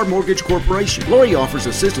Homestar Mortgage Corporation. Lori offers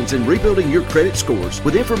assistance in rebuilding your credit scores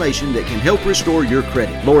with information that can help restore your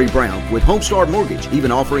credit. Lori Brown with Homestar Mortgage, even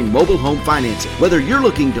offering mobile home financing. Whether you're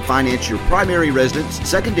looking to finance your primary residence,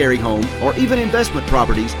 secondary home, or even investment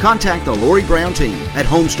properties, contact the Lori Brown team at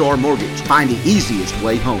Homestar Mortgage. Find the easiest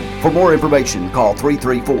way home. For more information, call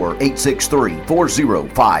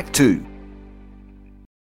 334-863-4052.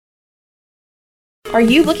 Are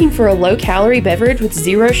you looking for a low-calorie beverage with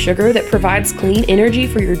zero sugar that provides clean energy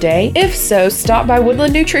for your day? If so, stop by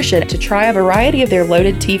Woodland Nutrition to try a variety of their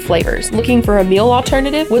loaded tea flavors. Looking for a meal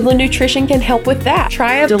alternative? Woodland Nutrition can help with that.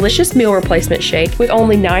 Try a delicious meal replacement shake with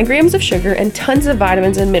only 9 grams of sugar and tons of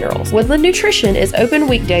vitamins and minerals. Woodland Nutrition is open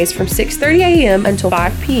weekdays from 6:30 a.m. until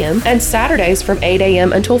 5 p.m. and Saturdays from 8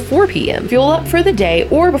 a.m. until 4 p.m. Fuel up for the day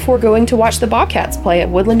or before going to watch the Bobcats play at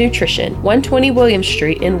Woodland Nutrition, 120 Williams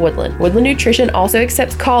Street in Woodland. Woodland Nutrition also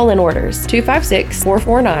accepts call-in orders,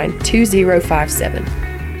 256-449-2057.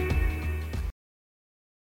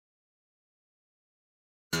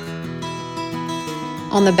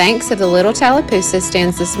 On the banks of the Little Tallapoosa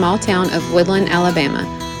stands the small town of Woodland, Alabama,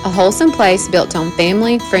 a wholesome place built on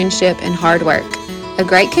family, friendship, and hard work. A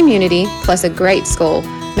great community, plus a great school,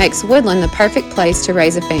 makes Woodland the perfect place to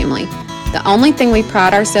raise a family. The only thing we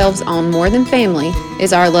pride ourselves on more than family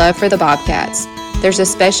is our love for the Bobcats. There's a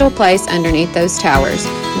special place underneath those towers,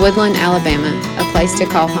 Woodland, Alabama, a place to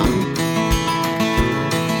call home.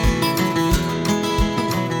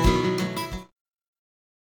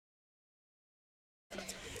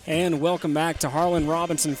 And welcome back to Harlan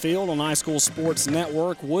Robinson Field on iSchool Sports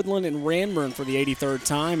Network. Woodland and Ranburne for the 83rd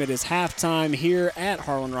time. It is halftime here at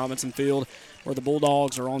Harlan Robinson Field, where the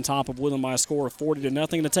Bulldogs are on top of Woodland by a score of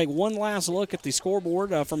 40-0. To take one last look at the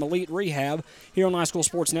scoreboard from Elite Rehab here on iSchool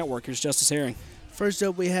Sports Network. Here's Justice Herring. First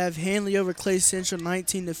up, we have Hanley over Clay Central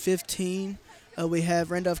 19-15. We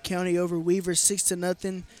have Randolph County over Weaver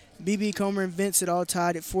 6-0. BB Comer and Vincent all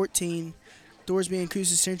tied at 14. Thorsby and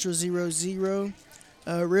Coosa Central 0-0.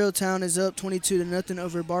 Reeltown is up 22-0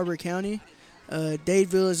 over Barber County.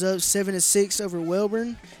 Dadeville is up 7-6 over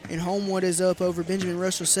Welborn, and Homewood is up over Benjamin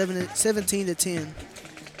Russell 17-10.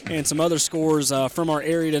 And some other scores from our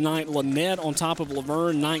area tonight. Lynette on top of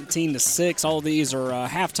Laverne, 19-6. All of these are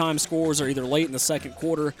halftime scores or either late in the second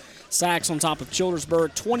quarter. Sachs on top of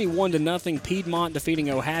Childersburg, 21-0. Piedmont defeating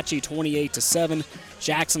Ohatchee, 28-7.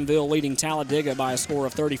 Jacksonville leading Talladega by a score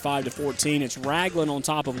of 35-14. It's Raglan on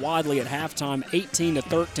top of Wadley at halftime,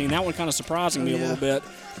 18-13. That one kind of surprising me a little bit.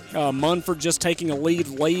 Munford just taking a lead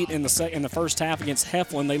late in the first half against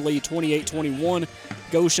Heflin. They lead 28-21.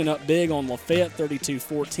 Goshen up big on Lafayette,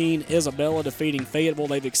 32-14. Isabella defeating Fayetteville.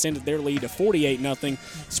 They've extended their lead to 48-0.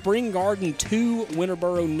 Spring Garden 2,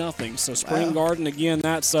 Winterboro 0. So Spring Garden, again,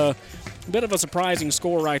 that's a bit of a surprising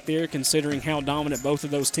score right there considering how dominant both of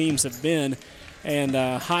those teams have been. And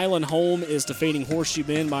Highland Home is defeating Horseshoe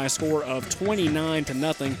Bend by a score of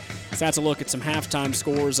 29-0. So that's a look at some halftime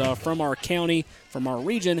scores from our county, from our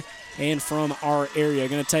region, and from our area.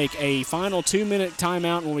 Going to take a final 2-minute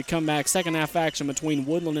timeout when we come back. Second half action between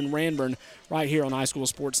Woodland and Ranburne right here on iSchool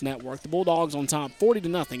Sports Network. The Bulldogs on top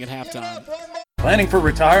 40-0 at halftime. Planning for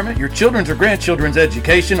retirement, your children's or grandchildren's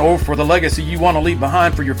education, or for the legacy you want to leave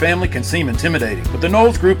behind for your family can seem intimidating, but the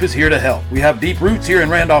Knowles Group is here to help. We have deep roots here in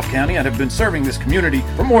Randolph County and have been serving this community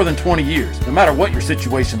for more than 20 years. No matter what your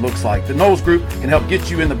situation looks like, the Knowles Group can help get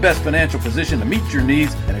you in the best financial position to meet your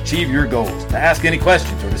needs and achieve your goals. To ask any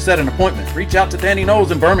questions or to set an appointment, reach out to Danny Knowles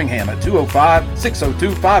in Birmingham at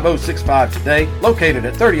 205-602-5065 today, located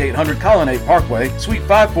at 3800 Colonnade Parkway, Suite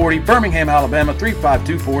 540, Birmingham, Alabama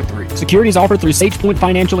 35243. Securities offered through SagePoint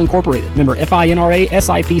Financial Incorporated, member FINRA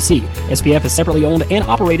SIPC. SPF is separately owned and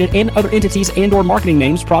operated, and other entities and/or marketing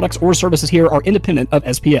names, products, or services here are independent of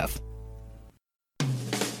SPF.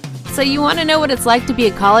 So you want to know what it's like to be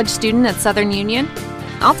a college student at Southern Union?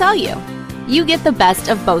 I'll tell you. You get the best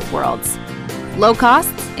of both worlds. Low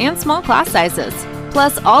costs and small class sizes,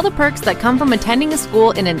 plus all the perks that come from attending a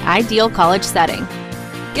school in an ideal college setting.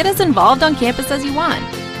 Get as involved on campus as you want,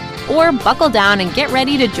 or buckle down and get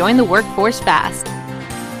ready to join the workforce fast.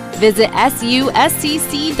 Visit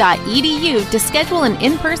suscc.edu to schedule an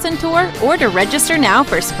in-person tour or to register now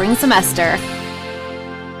for spring semester.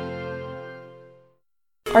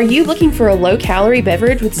 Are you looking for a low-calorie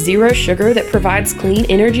beverage with zero sugar that provides clean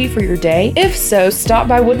energy for your day? If so, stop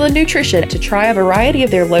by Woodland Nutrition to try a variety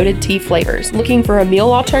of their loaded tea flavors. Looking for a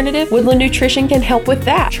meal alternative? Woodland Nutrition can help with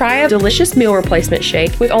that. Try a delicious meal replacement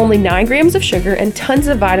shake with only 9 grams of sugar and tons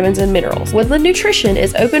of vitamins and minerals. Woodland Nutrition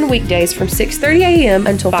is open weekdays from 6:30 a.m.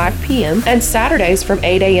 until 5 p.m. and Saturdays from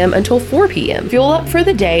 8 a.m. until 4 p.m. Fuel up for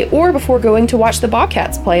the day or before going to watch the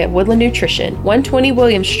Bobcats play at Woodland Nutrition, 120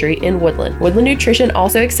 Williams Street in Woodland. Woodland Nutrition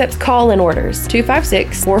also accepts call-in orders,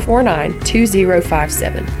 256-449-2057.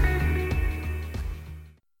 7.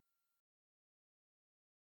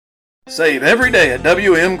 Save every day at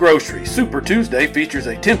WM Grocery. Super Tuesday features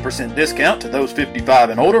a 10% discount to those 55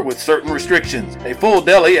 and older with certain restrictions. A full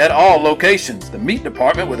deli at all locations. The meat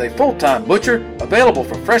department with a full-time butcher available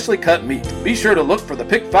for freshly cut meat. Be sure to look for the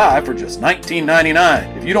Pick 5 for just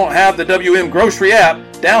 $19.99. If you don't have the WM Grocery app,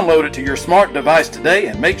 download it to your smart device today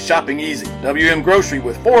and make shopping easy. WM Grocery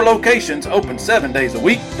with 4 locations open 7 days a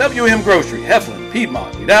week. WM Grocery, Heflin,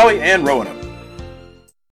 Piedmont, Wedowee, and Roanoke.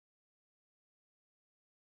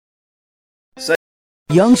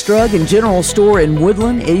 Young's Drug and General Store in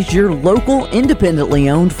Woodland is your local, independently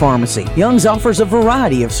owned pharmacy. Young's offers a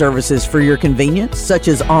variety of services for your convenience, such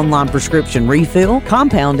as online prescription refill,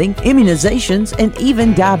 compounding, immunizations, and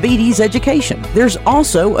even diabetes education. There's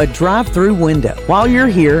also a drive-through window. While you're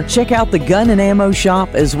here, check out the gun and ammo shop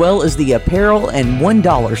as well as the apparel and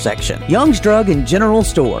 $1 section. Young's Drug and General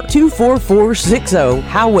Store, 24460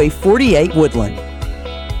 Highway 48, Woodland.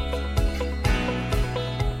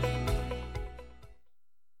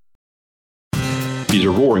 These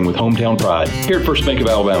are roaring with hometown pride. Here at First Bank of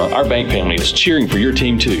Alabama, our bank family is cheering for your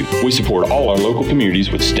team too. We support all our local communities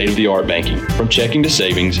with state-of-the-art banking. From checking to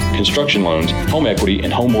savings, construction loans, home equity,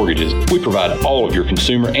 and home mortgages, we provide all of your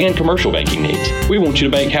consumer and commercial banking needs. We want you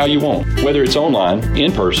to bank how you want. Whether it's online,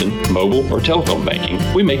 in person, mobile, or telephone banking,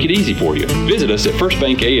 we make it easy for you. Visit us at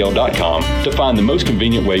firstbankal.com to find the most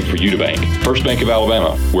convenient way for you to bank. First Bank of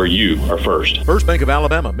Alabama, where you are first. First Bank of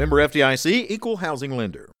Alabama, member FDIC, equal housing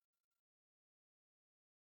lender.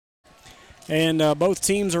 And both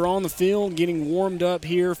teams are on the field getting warmed up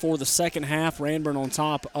here for the second half. Ranburne on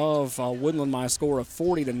top of Woodland by a score of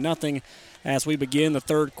 40-0 as we begin the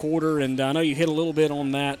third quarter. And I know you hit a little bit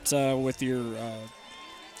on that with your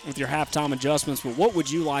halftime adjustments, but what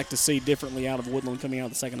would you like to see differently out of Woodland coming out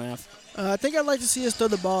of the second half? I think I'd like to see us throw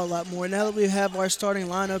the ball a lot more. Now that we have our starting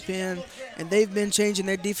lineup in and they've been changing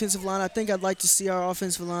their defensive line, I think I'd like to see our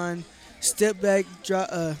offensive line step back,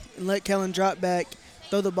 and let Kellen drop back,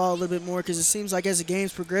 throw the ball a little bit more, because it seems like as the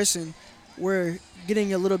game's progressing, we're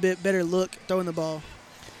getting a little bit better look throwing the ball.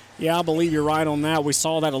 Yeah, I believe you're right on that. We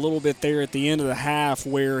saw that a little bit there at the end of the half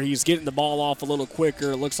where he's getting the ball off a little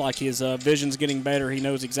quicker. It looks like his vision's getting better. He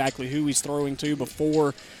knows exactly who he's throwing to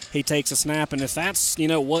before he takes a snap. And if that's,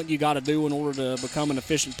 what you got to do in order to become an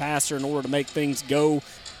efficient passer, in order to make things go,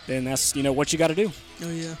 then that's, what you got to do.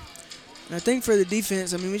 Oh, yeah. And I think for the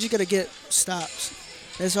defense, we just got to get stops.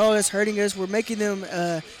 That's all that's hurting us. We're making them,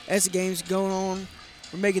 as the game's going on,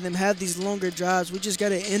 we're making them have these longer drives. We just got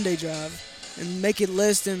to end a drive and make it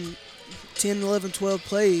less than 10, 11, 12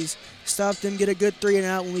 plays. Stop them, get a good 3 and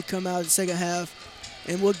out when we come out in the second half.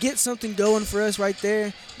 And we'll get something going for us right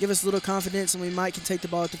there, give us a little confidence, and we might can take the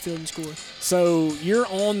ball at the field and score. So you're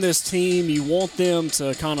on this team. You want them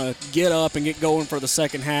to kind of get up and get going for the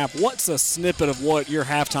second half. What's a snippet of what your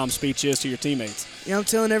halftime speech is to your teammates? Yeah, I'm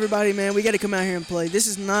telling everybody, man, we got to come out here and play. This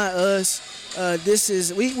is not us.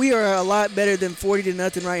 We are a lot better than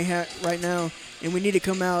 40-0 right now, and we need to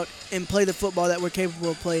come out and play the football that we're capable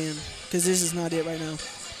of playing, because this is not it right now.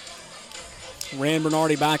 Ranburne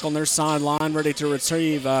already back on their sideline, ready to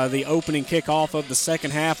retrieve the opening kickoff of the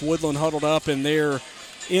second half. Woodland huddled up in their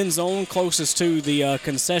end zone closest to the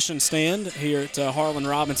concession stand here at Harlan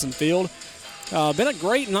Robinson Field. Been a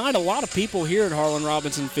great night. A lot of people here at Harlan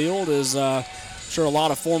Robinson Field. Is sure a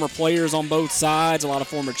lot of former players on both sides, a lot of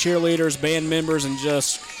former cheerleaders, band members, and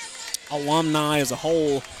just alumni as a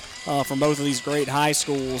whole from both of these great high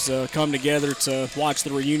schools come together to watch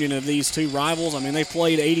the reunion of these two rivals. They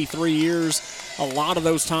played 83 years. A lot of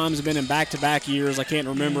those times have been in back-to-back years. I can't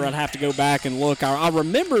remember. I'd have to go back and look. I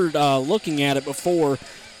remembered looking at it before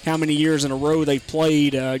how many years in a row they've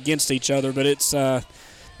played against each other, but it's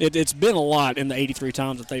been a lot in the 83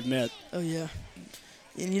 times that they've met. Oh, yeah.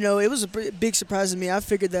 And, it was a big surprise to me. I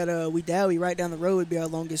figured that Wedowee right down the road would be our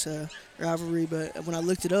longest rivalry, but when I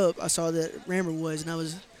looked it up, I saw that Ranburne was, and I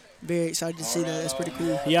was very excited to see that. That's pretty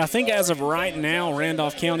cool. Yeah, I think as of right now,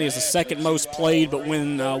 Randolph County is the second most played, but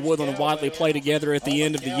when Woodland and Wadley play together at the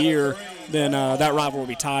end of the year, then that rival will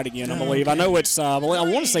be tied again, I believe. Okay. I know it's, I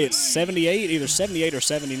want to say it's 78, either 78 or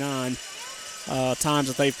 79 times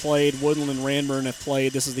that they've played. Woodland and Ranburne have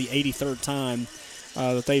played. This is the 83rd time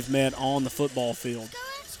that they've met on the football field.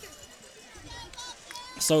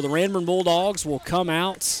 So the Ranburne Bulldogs will come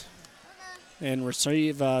out and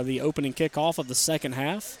receive the opening kickoff of the second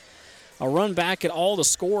half. A run back at all the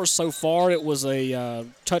scores so far. It was a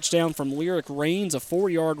touchdown from Lyric Rains, a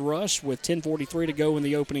 4-yard rush with 10:43 to go in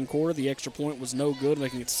the opening quarter. The extra point was no good,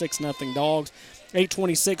 making it 6-0 Dogs.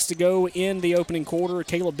 8:26 to go in the opening quarter.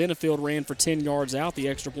 Caleb Benefield ran for 10 yards out. The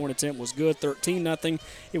extra point attempt was good, 13-0.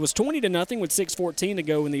 It was 20-0 with 6:14 to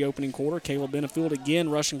go in the opening quarter. Caleb Benefield again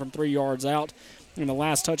rushing from 3 yards out. And the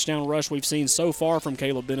last touchdown rush we've seen so far from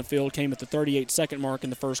Caleb Benefield came at the 38-second mark in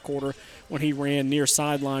the first quarter when he ran near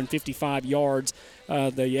sideline 55 yards.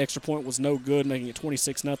 The extra point was no good, making it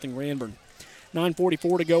 26-0 Ranburne.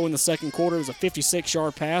 9:44 to go in the second quarter. It was a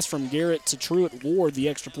 56-yard pass from Garrett to Truett Ward. The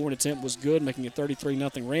extra point attempt was good, making it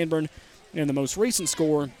 33-0 Ranburne. And the most recent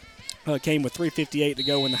score came with 3:58 to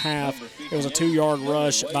go in the half. It was a 2-yard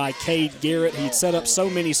rush by Cade Garrett. He'd set up so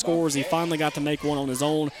many scores, he finally got to make one on his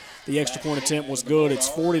own. The extra point attempt was good. It's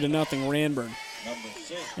 40-0 Ranburne.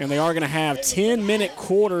 And they are going to have 10-minute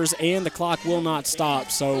quarters, and the clock will not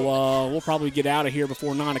stop. So we'll probably get out of here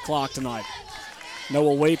before 9 o'clock tonight.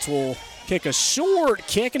 Noah Waits will kick a short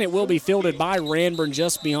kick, and it will be fielded by Ranburne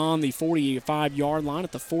just beyond the 45-yard line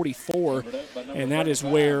at the 44. And that is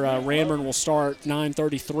where Ranburne will start.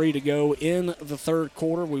 9:33 to go in the third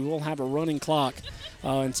quarter. We will have a running clock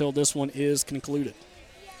until this one is concluded.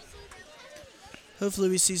 Hopefully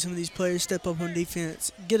we see some of these players step up on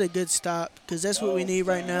defense, get a good stop, because that's what we need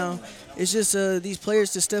right now. It's just these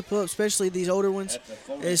players to step up, especially these older ones,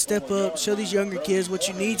 step up, show these younger kids what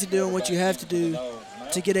you need to do and what you have to do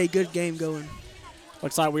to get a good game going.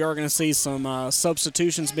 Looks like we are going to see some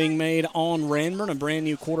substitutions being made on Ranburne, a brand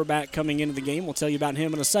new quarterback coming into the game. We'll tell you about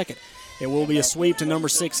him in a second. It will be a sweep to number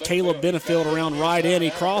 6, Caleb Benefield, around right in.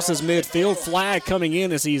 He crosses midfield. Flag coming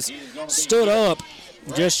in as he's stood up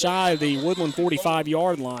just shy of the Woodland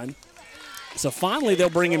 45-yard line. So finally they'll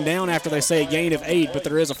bring him down after they say a gain of 8, but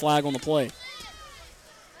there is a flag on the play.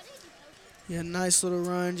 Yeah, nice little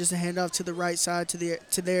run, just a handoff to the right side to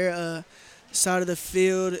their side of the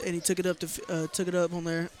field, and he took it up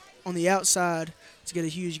on the outside to get a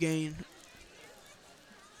huge gain.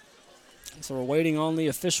 So we're waiting on the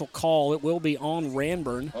official call. It will be on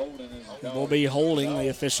Ranburne. It will be holding, they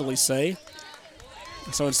officially say.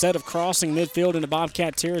 So instead of crossing midfield into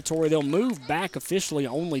Bobcat territory, they'll move back officially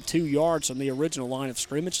only 2 yards from the original line of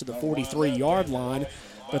scrimmage to the 43-yard line.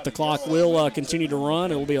 But the clock will continue to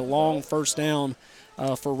run. It will be a long first down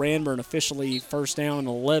for Ranburne, officially first down and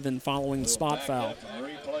 11 following the spot foul.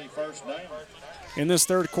 In this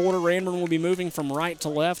third quarter, Ranburne will be moving from right to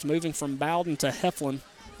left, moving from Bowden to Heflin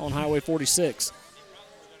on Highway 46.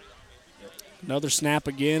 Another snap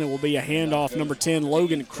again. It will be a handoff. Number 10,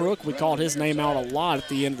 Logan Crook. We called his name out a lot at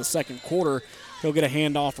the end of the second quarter. He'll get a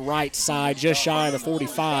handoff right side, just shy of the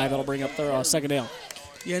 45. That'll bring up their second down.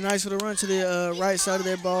 Yeah, nice little run to the right side of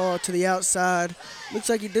their ball, to the outside. Looks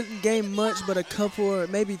like he didn't gain much, but a couple or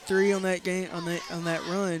maybe 3 on that game on that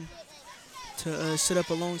run to set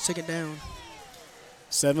up a long second down.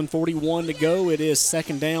 7:41 to go. It is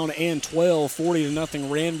second down and 12. 40-0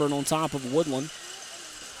 Ranburne on top of Woodland.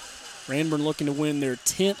 Ranburne looking to win their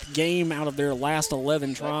 10th game out of their last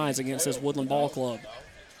 11 tries against this Woodland Ball Club.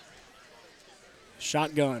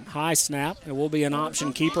 Shotgun, high snap. It will be an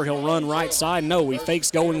option keeper. He'll run right side. No, he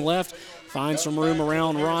fakes going left. Finds some room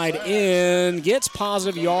around right in. Gets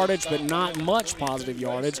positive yardage, but not much positive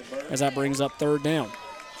yardage as that brings up third down.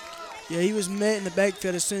 Yeah, he was met in the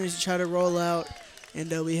backfield as soon as he tried to roll out. And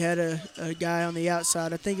we had a guy on the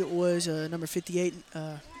outside. I think it was number 58,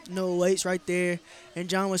 Noah Waits right there. And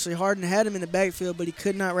John Wesley Harden had him in the backfield, but he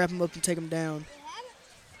could not wrap him up and take him down.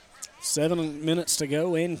 7 minutes to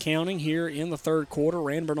go and counting here in the third quarter.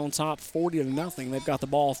 Ranburne on top 40-0. They've got the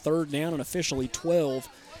ball third down and officially 12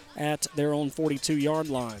 at their own 42-yard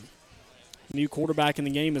line. New quarterback in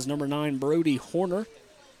the game is number 9, Brody Horner.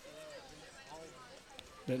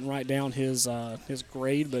 Didn't write down his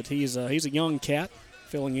grade, but he's a young cat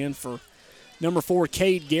filling in for number 4,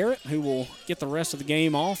 Cade Garrett, who will get the rest of the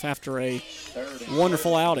game off after a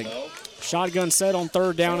wonderful outing. Shotgun set on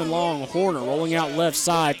third down and long. Horner rolling out left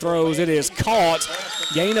side, throws. It is caught.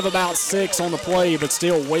 Gain of about 6 on the play, but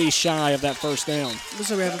still way shy of that first down.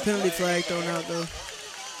 Looks like we have a penalty flag thrown out, though.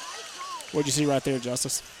 What'd you see right there,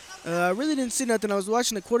 Justice? I really didn't see nothing. I was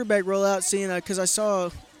watching the quarterback roll out, seeing because I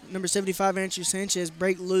saw number 75, Andrew Sanchez,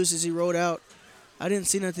 break loose as he rolled out. I didn't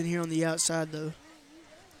see nothing here on the outside, though.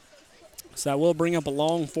 So that will bring up a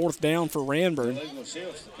long fourth down for Ranburne.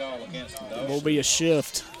 It will be a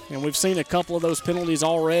shift. And we've seen a couple of those penalties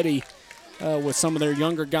already with some of their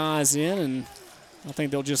younger guys in, and I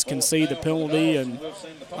think they'll just concede the penalty and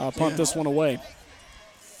punt this one away.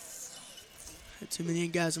 Had too many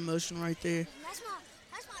guys in motion right there.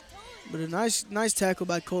 But a nice tackle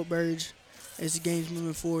by Colt Burge as the game's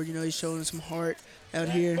moving forward. He's showing some heart out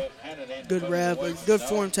here. Good wrap, a good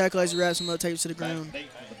form tackle as he wraps him up, takes him to the ground.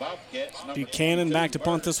 Buchanan back to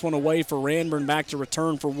punt this one away for Ranburne. Back to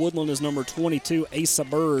return for Woodland is number 22, Asa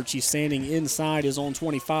Burge. He's standing inside his own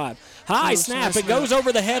 25. High snap. It goes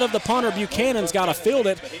over the head of the punter. Buchanan's got to field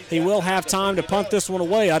it. He will have time to punt this one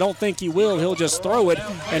away. I don't think he will. He'll just throw it,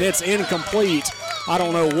 and it's incomplete. I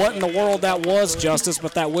don't know what in the world that was, Justice,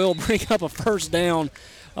 but that will bring up a first down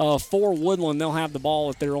for Woodland. They'll have the ball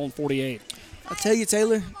at their own 48. I'll tell you,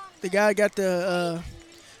 Taylor, the guy got the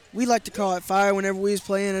we like to call it fire whenever we was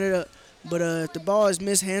playing it up. But if the ball is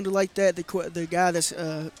mishandled like that, the guy that's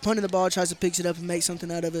punting the ball tries to pick it up and make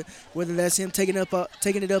something out of it, whether that's him taking it up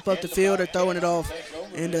the field or throwing it off.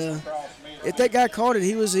 And if that guy caught it,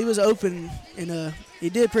 he was open, and he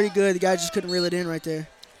did pretty good. The guy just couldn't reel it in right there.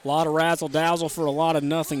 A lot of razzle-dazzle for a lot of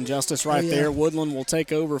nothing, Justice, right there. Woodland will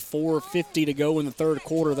take over. 4:50 to go in the third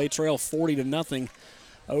quarter. They trail 40-0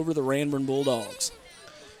 over the Ranburne Bulldogs.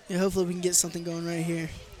 Yeah, hopefully we can get something going right here.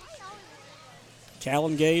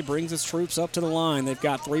 Callum Gay brings his troops up to the line. They've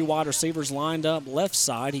got 3 wide receivers lined up left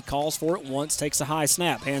side. He calls for it once, takes a high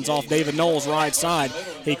snap, hands off David Knowles right side.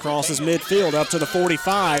 He crosses midfield up to the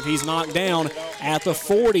 45. He's knocked down at the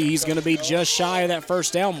 40. He's going to be just shy of that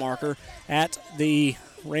first down marker at the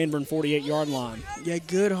Ranburne 48-yard line. Yeah,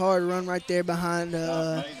 good hard run right there behind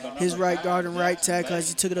his right guard and right tackle as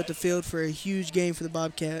he took it up the field for a huge gain for the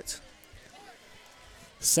Bobcats.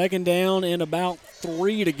 Second down and about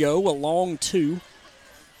 3 to go, a long 2.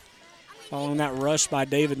 Following that rush by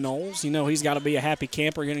David Knowles. He's got to be a happy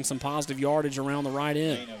camper getting some positive yardage around the right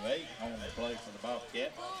end.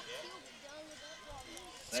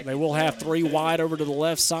 So they will have 3 wide over to the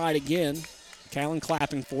left side again. Callan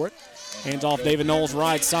clapping for it. Hands off David Knowles'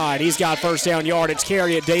 right side. He's got first down yardage.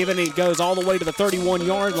 Carry it, David. He goes all the way to the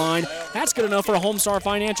 31-yard line. That's good enough for a Homestar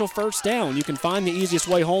Financial first down. You can find the easiest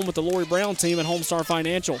way home with the Lori Brown team at Homestar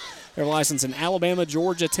Financial. They're licensed in Alabama,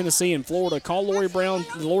 Georgia, Tennessee, and Florida. Call the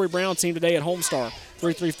Lori Brown team today at Homestar,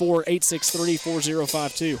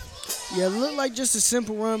 334-863-4052. Yeah, it looked like just a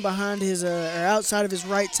simple run behind his or outside of his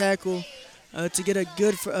right tackle to get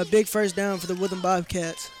a big first down for the Woodland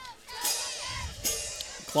Bobcats.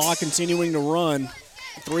 Clock continuing to run.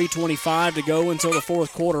 3:25 to go until the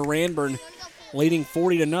fourth quarter. Ranburne leading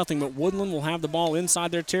 40-0, but Woodland will have the ball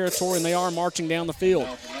inside their territory, and they are marching down the field.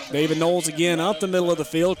 David Knowles again up the middle of the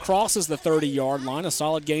field, crosses the 30-yard line, a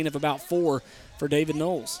solid gain of about 4 for David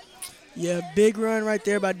Knowles. Yeah, big run right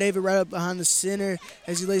there by David right up behind the center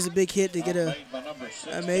as he lays a big hit to get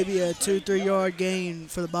maybe a 2-3 yard gain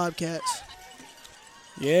for the Bobcats.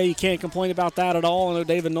 Yeah, you can't complain about that at all. I know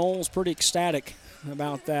David Knowles pretty ecstatic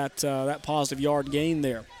about that positive yard gain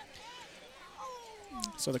there.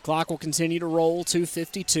 So the clock will continue to roll,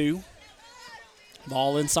 2:52.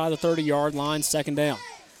 Ball inside the 30-yard line, second down.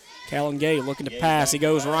 Callan Gay looking to pass. He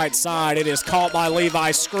goes right side. It is caught by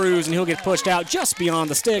Levi Screws, and he'll get pushed out just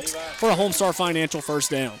beyond the sticks for a Homestar Financial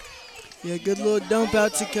first down. Yeah, good little dump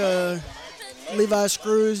out to Levi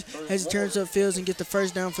Screws as he turns up fields and get the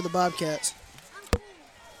first down for the Bobcats.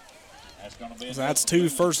 So that's 2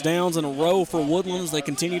 first downs in a row for Woodland as they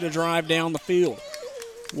continue to drive down the field.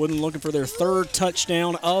 Woodland looking for their 3rd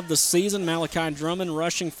touchdown of the season. Malachi Drummond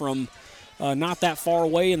rushing from not that far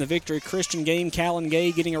away in the Victory Christian game. Callan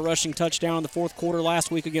Gay getting a rushing touchdown in the fourth quarter last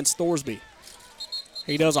week against Thorsby.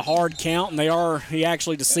 He does a hard count, and he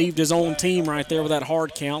actually deceived his own team right there with that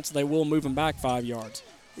hard count, so they will move him back 5 yards.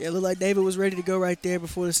 Yeah, it looked like David was ready to go right there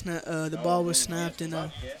before the ball was snapped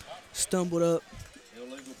and stumbled up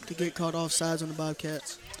to get caught offsides on the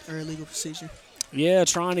Bobcats, or illegal procedure. Yeah,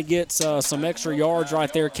 trying to get some extra yards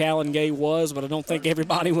right there, Callan Gay was, but I don't think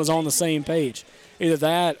everybody was on the same page. Either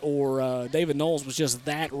that or David Knowles was just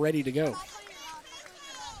that ready to go.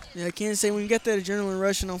 Yeah, I can't say when you got that adrenaline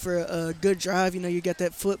rushing on for a good drive, you got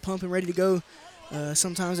that foot pumping ready to go.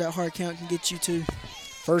 Sometimes that hard count can get you too.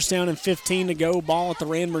 First down and 15 to go. Ball at the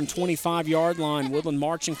Ranburne 25-yard line. Woodland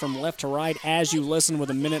marching from left to right as you listen with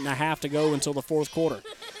 1.5 minutes to go until the fourth quarter.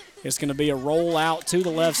 It's going to be a roll out to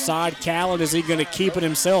the left side. Callan, is he going to keep it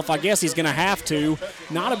himself? I guess he's going to have to.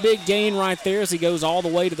 Not a big gain right there as he goes all the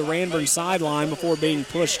way to the Ranburne sideline before being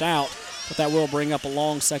pushed out, but that will bring up a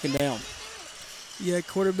long second down. Yeah,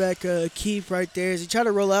 quarterback keep right there as he tried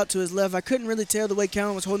to roll out to his left. I couldn't really tell the way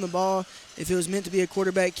Callan was holding the ball if it was meant to be a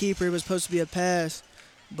quarterback keeper, it was supposed to be a pass.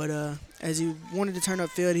 But as he wanted to turn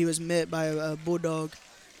upfield, he was met by a Bulldog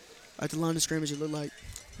at the line of scrimmage, it looked like.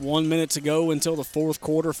 1 minute to go until the fourth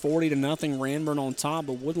quarter, 40-0, Ranburne on top,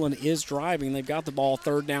 but Woodland is driving. They've got the ball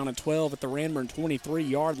 3rd down and 12 at the Ranburne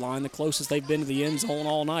 23-yard line, the closest they've been to the end zone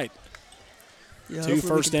all night. Yeah, 2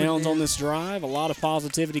 first downs on this drive, a lot of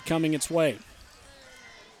positivity coming its way.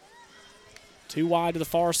 2 wide to the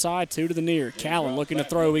far side, 2 to the near. Callen looking to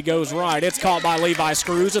throw. He goes right. It's caught by Levi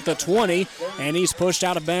Screws at the 20, and he's pushed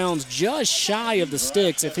out of bounds just shy of the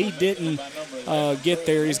sticks. If he didn't get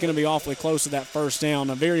there, he's going to be awfully close to that first down.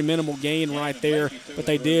 A very minimal gain right there, but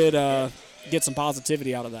they did get some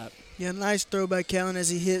positivity out of that. Yeah, nice throw by Callen as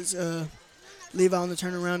he hits Levi on the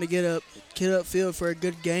turnaround to get upfield for a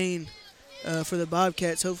good gain for the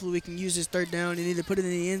Bobcats. Hopefully we can use this third down and either put it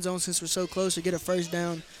in the end zone since we're so close or get a first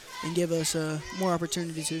down and give us more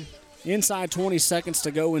opportunity to. Inside 20 seconds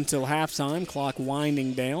to go until halftime. Clock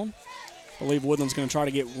winding down. I believe Woodland's going to try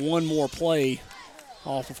to get one more play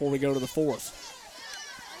off before we go to the fourth.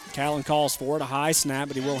 Callen calls for it, a high snap,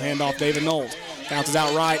 but he will hand off David Knowles. Bounces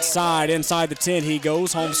out right side, inside the 10 he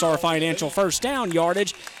goes. Homestar Financial first down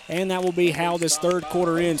yardage, and that will be how this third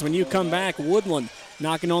quarter ends. When you come back, Woodland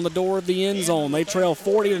knocking on the door of the end zone. They trail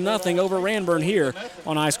 40-0 over Ranburne here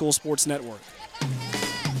on High School Sports Network.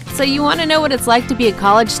 So you want to know what it's like to be a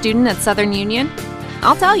college student at Southern Union?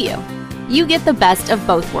 I'll tell you. You get the best of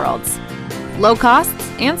both worlds. Low costs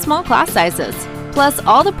and small class sizes, plus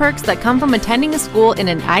all the perks that come from attending a school in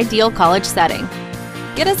an ideal college setting.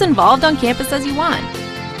 Get as involved on campus as you want,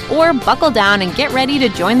 or buckle down and get ready to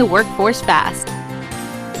join the workforce fast.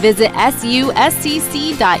 Visit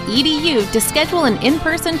suscc.edu to schedule an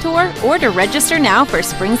in-person tour or to register now for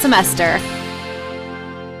spring semester.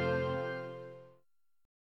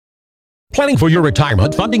 Planning for your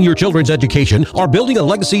retirement, funding your children's education, or building a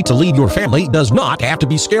legacy to leave your family does not have to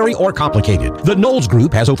be scary or complicated. The Knowles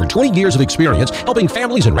Group has over 20 years of experience helping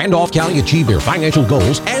families in Randolph County achieve their financial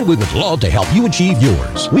goals, and we would love to help you achieve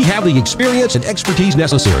yours. We have the experience and expertise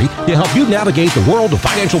necessary to help you navigate the world of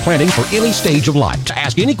financial planning for any stage of life. To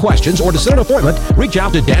ask any questions or to set an appointment, reach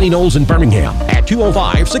out to Danny Knowles in Birmingham at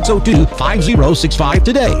 205-602-5065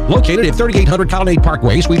 today. Located at 3800 Colonnade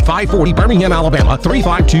Parkway, Suite 540, Birmingham, Alabama,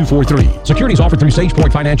 35243. Securities offered through Sage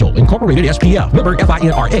Point Financial, Incorporated, SPF. Member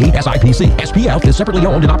FINRA, SIPC. SPF is separately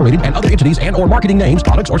owned and operated, and other entities and or marketing names,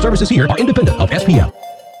 products, or services here are independent of SPF.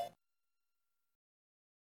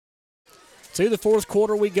 To the fourth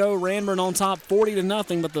quarter we go. Ranburne on top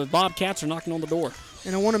 40-0, but the Bobcats are knocking on the door.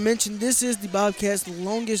 And I want to mention this is the Bobcats'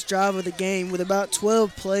 longest drive of the game with about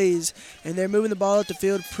 12 plays, and they're moving the ball up the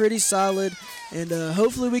field pretty solid, and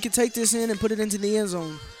hopefully we can take this in and put it into the end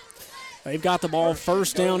zone. They've got the ball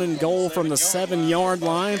first down and goal from the 7-yard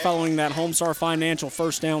line following that Homestar Financial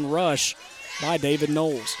first down rush by David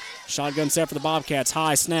Knowles. Shotgun set for the Bobcats.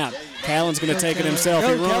 High snap. Callen's going to take it himself.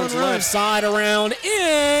 He runs left side around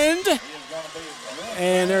end.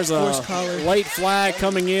 And there's a late flag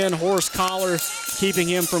coming in. Horse collar keeping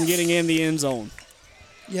him from getting in the end zone.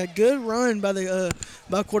 Yeah, good run by the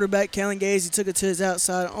quarterback Callen Gaze. He took it to his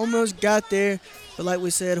outside, almost got there, but like we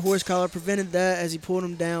said, horse collar prevented that as he pulled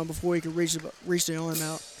him down before he could reach the arm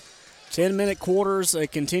out. 10-minute quarters, a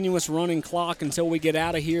continuous running clock until we get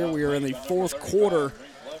out of here. We are in the fourth quarter.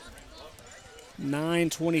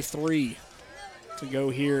 9:23 to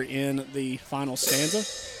go here in the final stanza.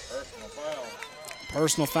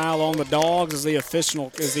 Personal foul on the Dogs is the official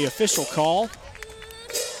call.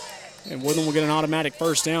 And Woodland will get an automatic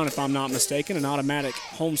first down, if I'm not mistaken, an automatic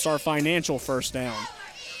Homestar Financial first down.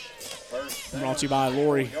 Brought to you by the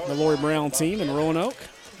Lori Brown team in Roanoke.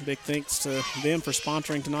 Big thanks to them for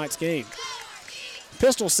sponsoring tonight's game.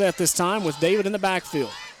 Pistol set this time with David in the backfield.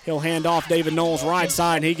 He'll hand off David Knowles right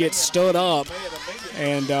side, and he gets stood up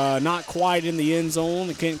and not quite in the end zone.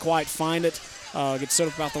 He can't quite find it. Gets stood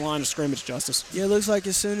up about the line of scrimmage, Justice. Yeah, it looks like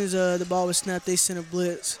as soon as the ball was snapped, they sent a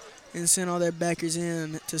blitz and sent all their backers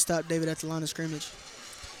in to stop David at the line of scrimmage.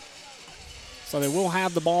 So they will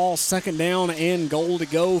have the ball second down and goal to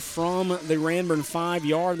go from the Ranburne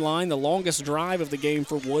 5-yard line. The longest drive of the game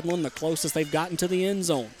for Woodland, the closest they've gotten to the end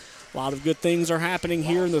zone. A lot of good things are happening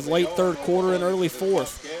here in the late third quarter and early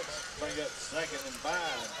fourth.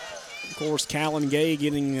 Of course, Callen Gay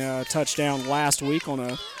getting a touchdown last week on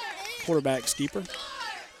a quarterback keeper.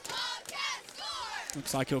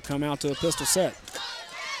 Looks like he'll come out to a pistol set.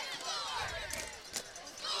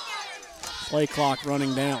 Play clock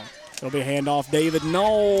running down. It'll be a handoff. David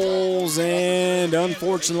Knowles, and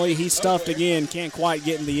unfortunately he stuffed again. Can't quite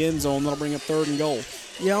get in the end zone. That'll bring up third and goal.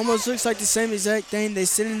 Yeah, almost looks like the same exact thing. They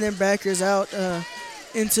sending their backers out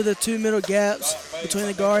into the two middle gaps between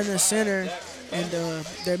the guard and the center, and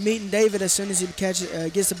they're meeting David as soon as he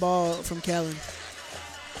gets the ball from Callen.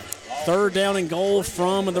 Third down and goal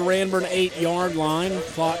from the Ranburne 8-yard line.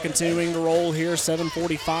 Clock continuing to roll here.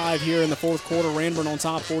 7:45 here in the fourth quarter. Ranburne on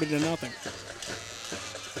top 40-0.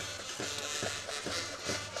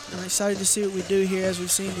 I'm excited to see what we do here as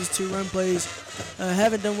we've seen these two run plays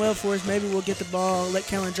haven't done well for us. Maybe we'll get the ball, let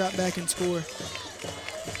Callen drop back and score.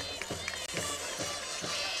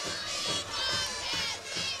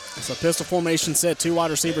 So pistol formation set, 2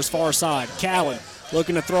 wide receivers far side. Callan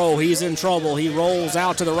looking to throw. He's in trouble. He rolls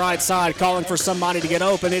out to the right side, calling for somebody to get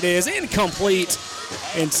open. It is incomplete.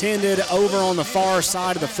 Intended over on the far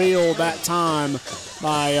side of the field that time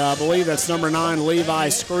by, I believe that's number 9, Levi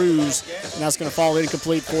Screws. And that's going to fall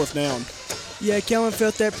incomplete, 4th down. Yeah, Kellen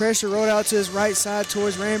felt that pressure, rolled out to his right side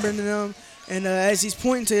towards Ranburne and them. And as he's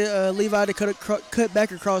pointing to Levi to cut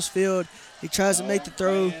back across field, he tries to make the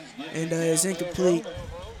throw, and it's incomplete.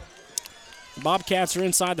 Bobcats are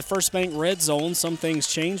inside the First Bank red zone. Some things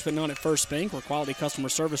change, but not at First Bank, where quality customer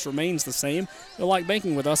service remains the same. You'll like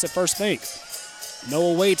banking with us at First Bank.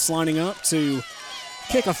 Noah Waits lining up to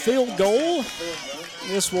kick a field goal.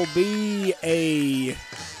 This will be a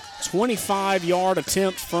 25-yard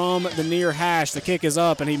attempt from the near hash. The kick is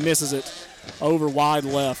up, and he misses it over wide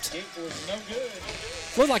left.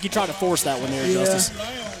 Looked like he tried to force that one there, Justice.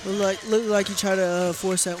 Looked like he tried to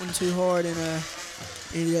force that one too hard and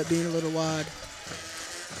ended up being a little wide.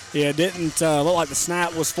 Yeah, it didn't look like the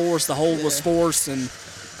snap was forced, the hold was forced, and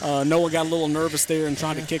Noah got a little nervous there and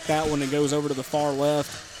tried to kick that one. It goes over to the far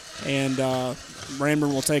left, and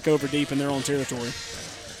Ranburne will take over deep in their own territory.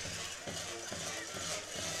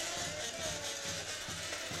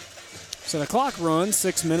 So the clock runs,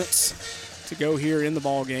 6 minutes to go here in the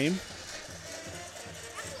ball game.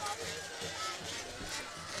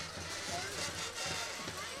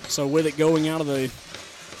 So with it going out of the,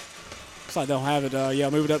 looks like they'll have it,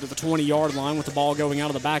 move it up to the 20-yard line with the ball going out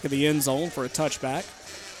of the back of the end zone for a touchback.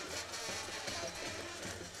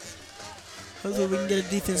 Hopefully we can get a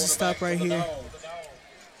defensive stop right here.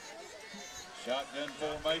 Shotgun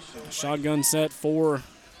formation. Shotgun set for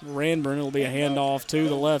Ranburne. It'll be a handoff to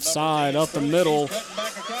the left side, up the middle,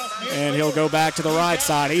 and he'll go back to the right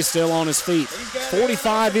side. He's still on his feet.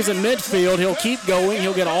 45, he's in midfield. He'll keep going.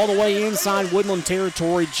 He'll get all the way inside Woodland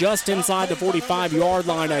territory, just inside the 45-yard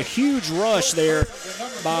line. A huge rush there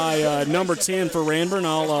by number 10 for Ranburne.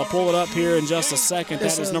 I'll pull it up here in just a second.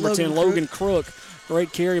 That is number 10, Logan Crook.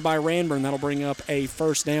 Great carry by Ranburne. That'll bring up a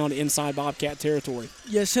first down inside Bobcat territory.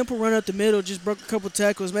 Yeah, simple run up the middle. Just broke a couple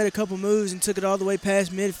tackles, made a couple moves, and took it all the way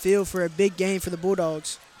past midfield for a big gain for the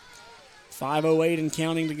Bulldogs. 5:08 and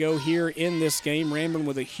counting to go here in this game. Ranburne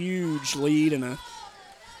with a huge lead and a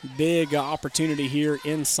big opportunity here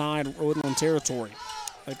inside Woodland territory.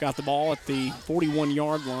 They've got the ball at the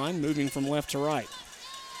 41-yard line, moving from left to right.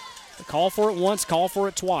 Call for it once, call for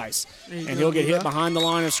it twice. And he'll get hit behind the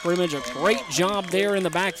line of scrimmage. A great job there in the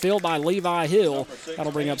backfield by Levi Hill.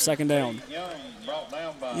 That'll bring up second down.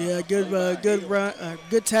 Yeah,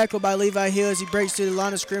 good tackle by Levi Hill as he breaks to the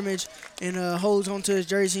line of scrimmage and holds onto his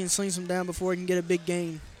jersey and slings him down before he can get a big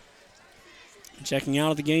gain. Checking out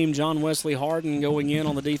of the game, John Wesley Harden going in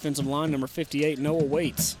on the defensive line, number 58, Noah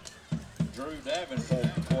Waits. Drew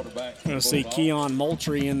Davenport, the quarterback. We're going to see Keon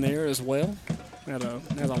Moultrie in there as well. As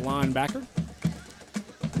a linebacker.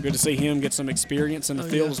 Good to see him get some experience in the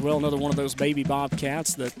field as well. Another one of those baby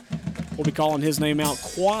Bobcats that we'll be calling his name out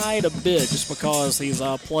quite a bit just because he's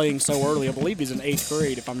playing so early. I believe he's in 8th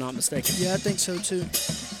grade, if I'm not mistaken. Yeah, I think so too.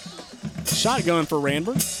 Shotgun for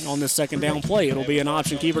Ranburne on this second down play. It'll be an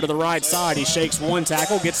option keeper to the right side. He shakes one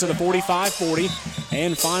tackle, gets to the 45-40,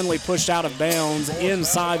 and finally pushed out of bounds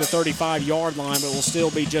inside the 35-yard line, but will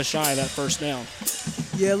still be just shy of that first down.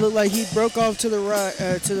 Yeah, it looked like he broke off to the right,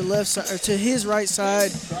 to the left side, or to his right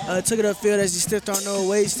side. Took it upfield as he stiffed on Noah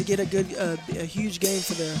Waits to get a huge gain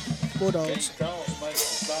for the Bulldogs.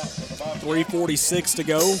 3:46 to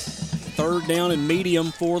go. Third down and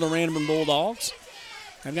medium for the Ranburne Bulldogs.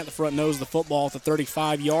 They've got the front nose of the football at the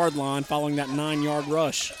 35-yard line following that 9-yard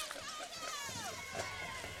rush.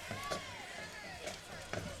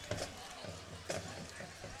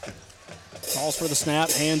 Calls for the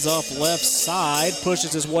snap, hands up left side,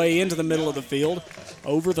 pushes his way into the middle of the field,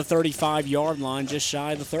 over the 35-yard line, just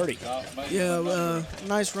shy of the 30. Yeah,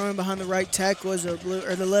 nice run behind the right tackle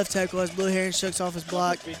the left tackle as Blue Heron shucks off his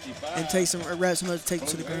block and wraps him up to take him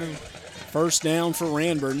to the ground. First down for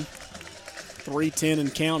Ranburne, 3:10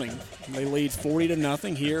 and counting. They lead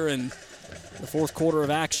 40-0 here in the fourth quarter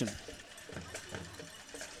of action.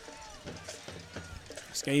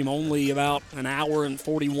 This game only about an hour and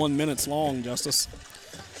 41 minutes long, Justice.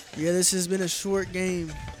 Yeah, this has been a short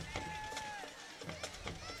game.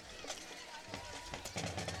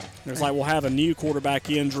 Looks like we'll have a new quarterback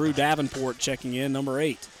in, Drew Davenport checking in, number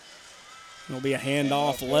 8. It'll be a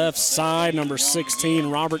handoff left side, number 16,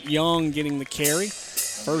 Robert Young getting the carry.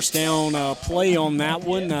 First down play on that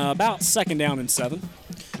one, about second down and 7.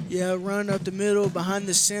 Yeah, run up the middle, behind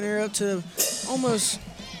the center, up to almost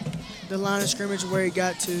the line of scrimmage where he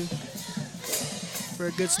got to for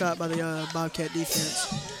a good stop by the Bobcat defense.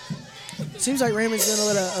 seems like Raymond's going to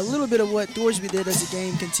let a little bit of what Thorsby did as the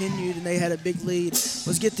game continued and they had a big lead,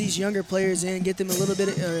 was get these younger players in, get them a little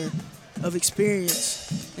bit of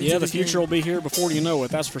experience. Yeah, the future will be here before you know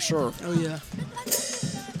it, that's for sure. Oh, yeah.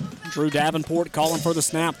 Drew Davenport calling for the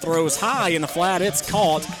snap, throws high in the flat. It's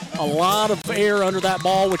caught. A lot of air under that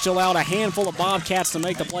ball, which allowed a handful of Bobcats to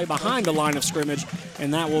make the play behind the line of scrimmage,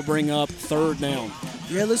 and that will bring up third down.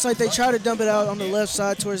 Yeah, it looks like they tried to dump it out on the left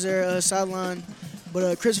side towards their sideline,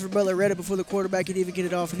 but Christopher Butler read it before the quarterback could even get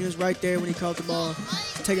it off, and he was right there when he caught the ball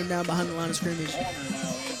to take him down behind the line of scrimmage.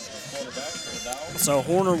 So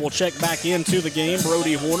Horner will check back into the game.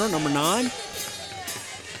 Brody Horner, number 9.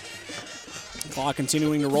 Clock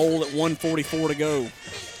continuing to roll at 1:44 to go.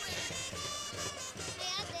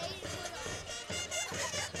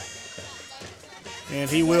 And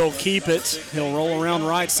he will keep it. He'll roll around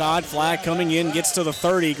right side. Flag coming in, gets to the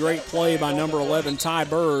 30. Great play by number 11, Ty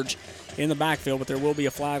Burge, in the backfield, but there will be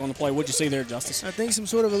a flag on the play. What'd you see there, Justice? I think some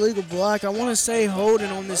sort of illegal block. I want to say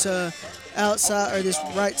holding on this outside or this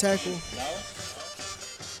right tackle.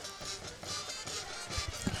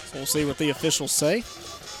 So we'll see what the officials say.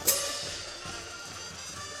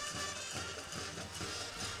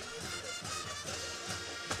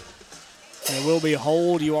 It will be a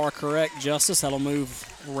hold. You are correct, Justice. That'll move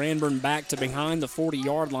Ranburne back to behind the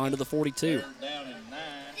 40-yard line to the 42.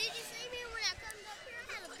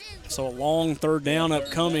 So a long third down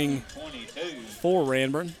upcoming for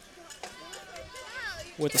Ranburne.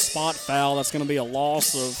 With a spot foul, that's going to be a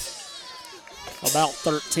loss of about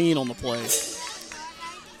 13 on the play.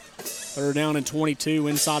 Third down and 22,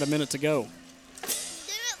 inside a minute to go.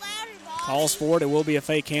 Calls for it. It will be a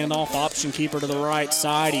fake handoff. Option keeper to the right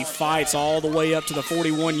side. He fights all the way up to the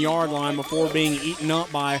 41-yard line before being eaten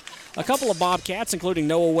up by a couple of Bobcats, including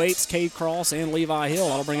Noah Waits, Cade Cross, and Levi Hill.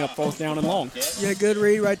 That'll bring up fourth down and long. Yeah, good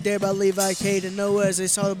read right there by Levi, Cade, and Noah. As they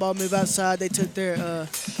saw the ball move outside, they took their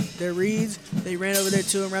reads. They ran over there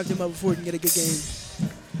to him, wrapped him up before he can get a good game.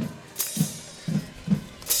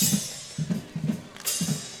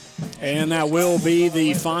 And that will be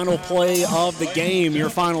the final play of the game. Your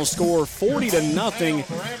final score, 40-0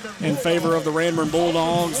 in favor of the Ranburne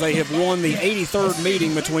Bulldogs. They have won the 83rd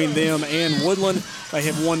meeting between them and Woodland. They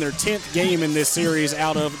have won their 10th game in this series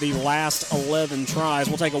out of the last 11 tries.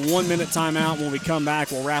 We'll take a 1-minute timeout. When we come back,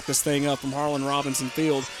 we'll wrap this thing up from Harlan Robinson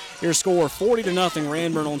Field. Your score, 40-0,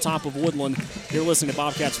 Ranburne on top of Woodland. You're listening to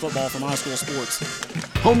Bobcats football from High School Sports.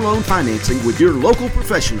 Home loan financing with your local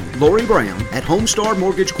professional, Lori Brown at Homestar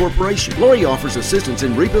Mortgage Corporation. Lori offers assistance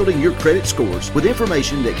in rebuilding your credit scores with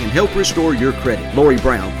information that can help restore your credit. Lori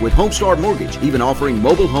Brown with Homestar Mortgage, even offering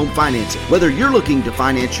mobile home financing. Whether you're looking to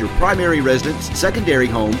finance your primary residence, secondary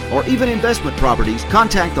home, or even investment properties,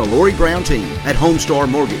 contact the Lori Brown team at Homestar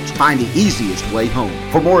Mortgage. Find the easiest way home.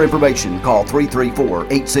 For more information, call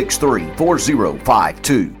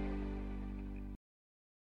 334-863-4052.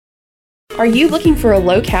 Are you looking for a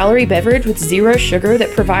low-calorie beverage with zero sugar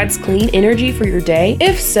that provides clean energy for your day?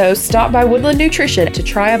 If so, stop by Woodland Nutrition to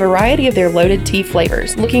try a variety of their loaded tea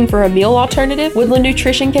flavors. Looking for a meal alternative? Woodland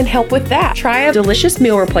Nutrition can help with that. Try a delicious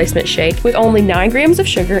meal replacement shake with only 9 grams of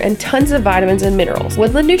sugar and tons of vitamins and minerals.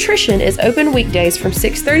 Woodland Nutrition is open weekdays from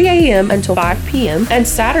 6:30 a.m. until 5 p.m. and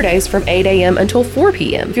Saturdays from 8 a.m. until 4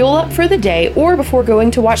 p.m. Fuel up for the day or before going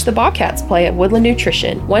to watch the Bobcats play at Woodland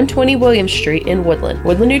Nutrition, 120 Williams Street in Woodland.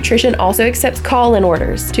 Woodland Nutrition also accepts call-in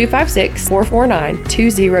orders,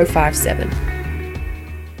 256-449-2057.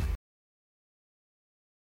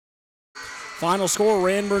 Final score,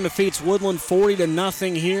 Ranburne defeats Woodland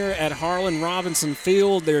 40-0 here at Harlan Robinson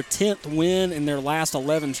Field. Their 10th win in their last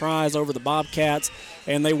 11 tries over the Bobcats,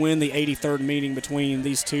 and they win the 83rd meeting between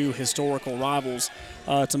these two historical rivals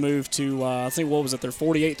to move to, I think, what was it, their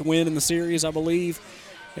 48th win in the series, I believe.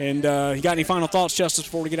 And you got any final thoughts, Justice,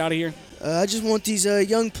 before we get out of here? I just want these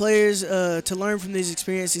young players to learn from these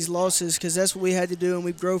experiences, these losses, because that's what we had to do, and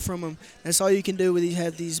we grow from them. That's all you can do when you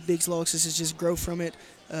have these big losses is just grow from it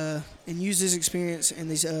and use this experience in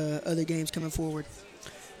these other games coming forward.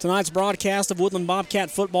 Tonight's broadcast of Woodland Bobcat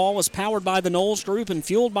football was powered by the Knowles Group and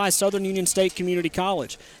fueled by Southern Union State Community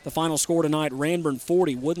College. The final score tonight, Ranburne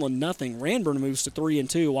 40, Woodland 0. Ranburne moves to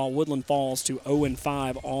 3-2, while Woodland falls to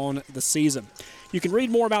 0-5 on the season. You can read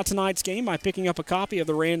more about tonight's game by picking up a copy of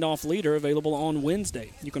the Randolph Leader, available on Wednesday.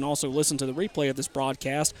 You can also listen to the replay of this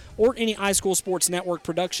broadcast or any iSchool Sports Network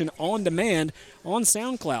production on demand on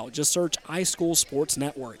SoundCloud. Just search iSchool Sports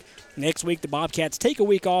Network. Next week, the Bobcats take a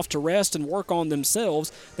week off to rest and work on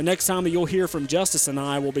themselves. The next time that you'll hear from Justice and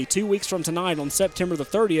I will be 2 weeks from tonight on September the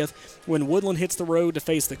 30th when Woodland hits the road to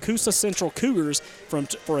face the Coosa Central Cougars for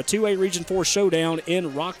a 2A Region 4 showdown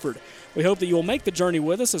in Rockford. We hope that you'll make the journey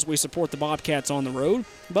with us as we support the Bobcats on the road.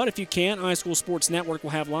 But if you can't, iSchool Sports Network will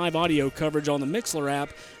have live audio coverage on the Mixler app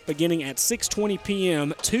beginning at 6:20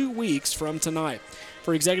 p.m. 2 weeks from tonight.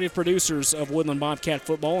 For executive producers of Woodland Bobcat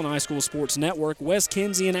Football and iSchool Sports Network, Wes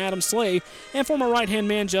Kinsey and Adam Slay, and former right-hand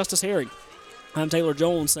man Justice Herring, I'm Taylor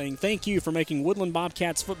Jones saying thank you for making Woodland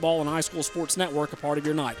Bobcats Football and iSchool Sports Network a part of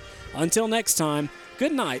your night. Until next time,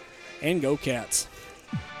 good night and go Cats.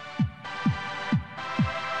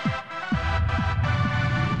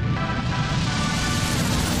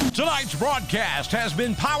 Tonight's broadcast has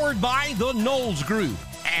been powered by the Knowles Group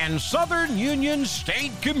and Southern Union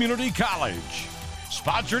State Community College.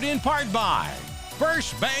 Sponsored in part by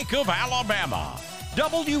First Bank of Alabama,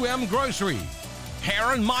 WM Grocery,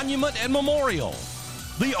 Heron Monument and Memorial,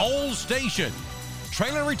 The Old Station,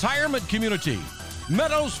 Trailer Retirement Community,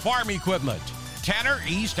 Meadows Farm Equipment, Tanner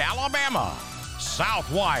East, Alabama,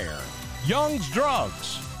 Southwire, Young's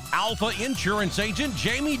Drugs, Alpha Insurance Agent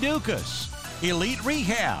Jamie Dukas, Elite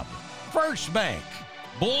Rehab, First Bank,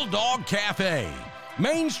 Bulldog Cafe,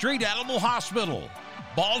 Main Street Animal Hospital,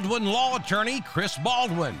 Baldwin Law Attorney Chris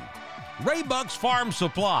Baldwin, Raybuck's Farm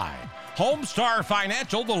Supply, Homestar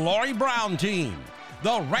Financial, the Lori Brown Team,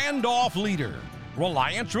 the Randolph Leader,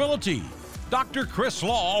 Reliance Realty, Dr. Chris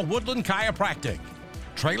Law, Woodland Chiropractic,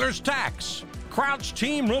 Trailers Tax, Crouch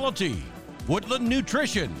Team Realty, Woodland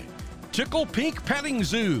Nutrition, Tickle Pink Petting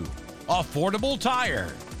Zoo, Affordable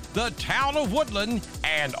Tire, the Town of Woodland,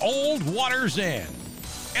 and Old Water's End.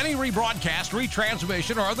 Any rebroadcast,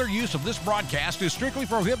 retransmission, or other use of this broadcast is strictly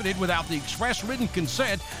prohibited without the express written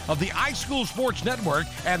consent of the iSchool Sports Network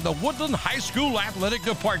and the Woodland High School Athletic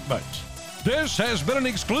Department. This has been an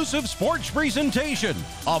exclusive sports presentation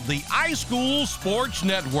of the iSchool Sports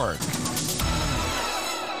Network.